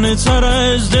 دیوانه تر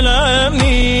از دلم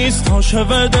نیست تا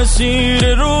شود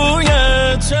اسیر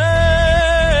رویت.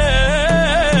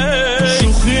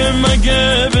 شوخی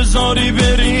مگه بذاری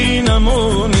بری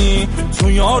نمونی،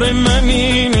 تو یار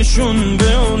منی نشون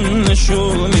به اون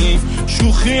نشونی.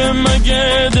 شوخی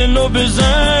مگه دلو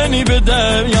بزنی به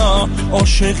دریا،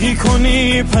 عاشقی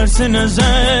کنی پرسه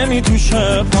نزنی تو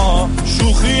شبها،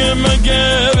 شوخی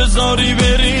مگه بذاری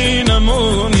بری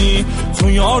نمونی،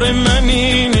 تو یار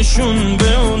منی نشون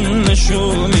به اون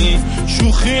نشونی،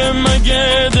 شوخی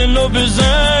مگه دلو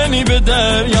بزنی به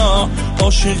دریا،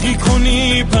 عاشقی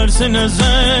کنی پرسه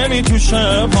نزنی تو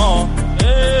شبها.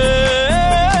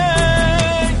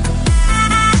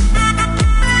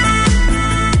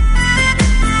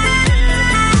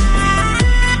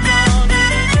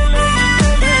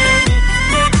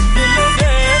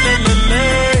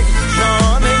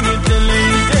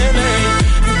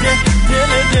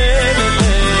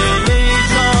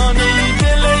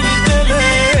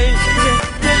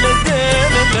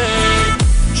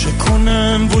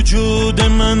 وجود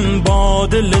من با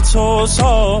دل تو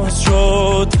ساز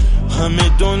شد، همه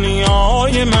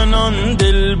دنیای من آن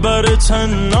دل بر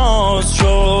تناز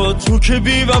شد، تو که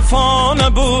بی وفا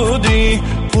نبودی،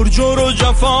 پر جور و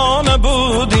جفا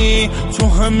نبودی، تو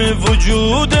همه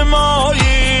وجود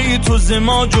مایی، تو ز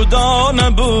ما جدا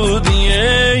نبودی،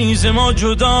 ای ز ما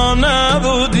جدا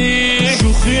نبودی،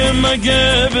 شوخی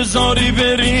مگه بذاری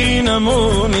بری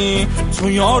نمونی،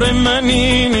 تو یار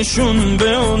منی نشون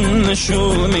به اون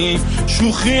نشونی،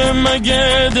 شوخی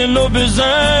مگه دلو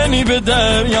بزنی به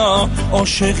دریا،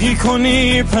 عاشقی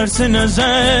کنی پرسه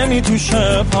نزنی تو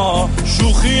شبها،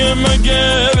 شوخی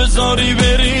مگه بذاری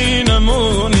بری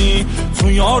نمونی،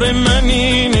 تو یار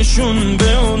منی نشون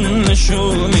به اون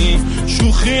نشونی،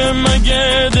 شوخی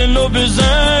مگه دلو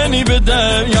بزنی به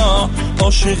دریا،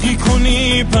 عاشقی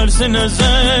کنی پرسه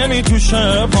نزنی تو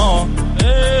شبها.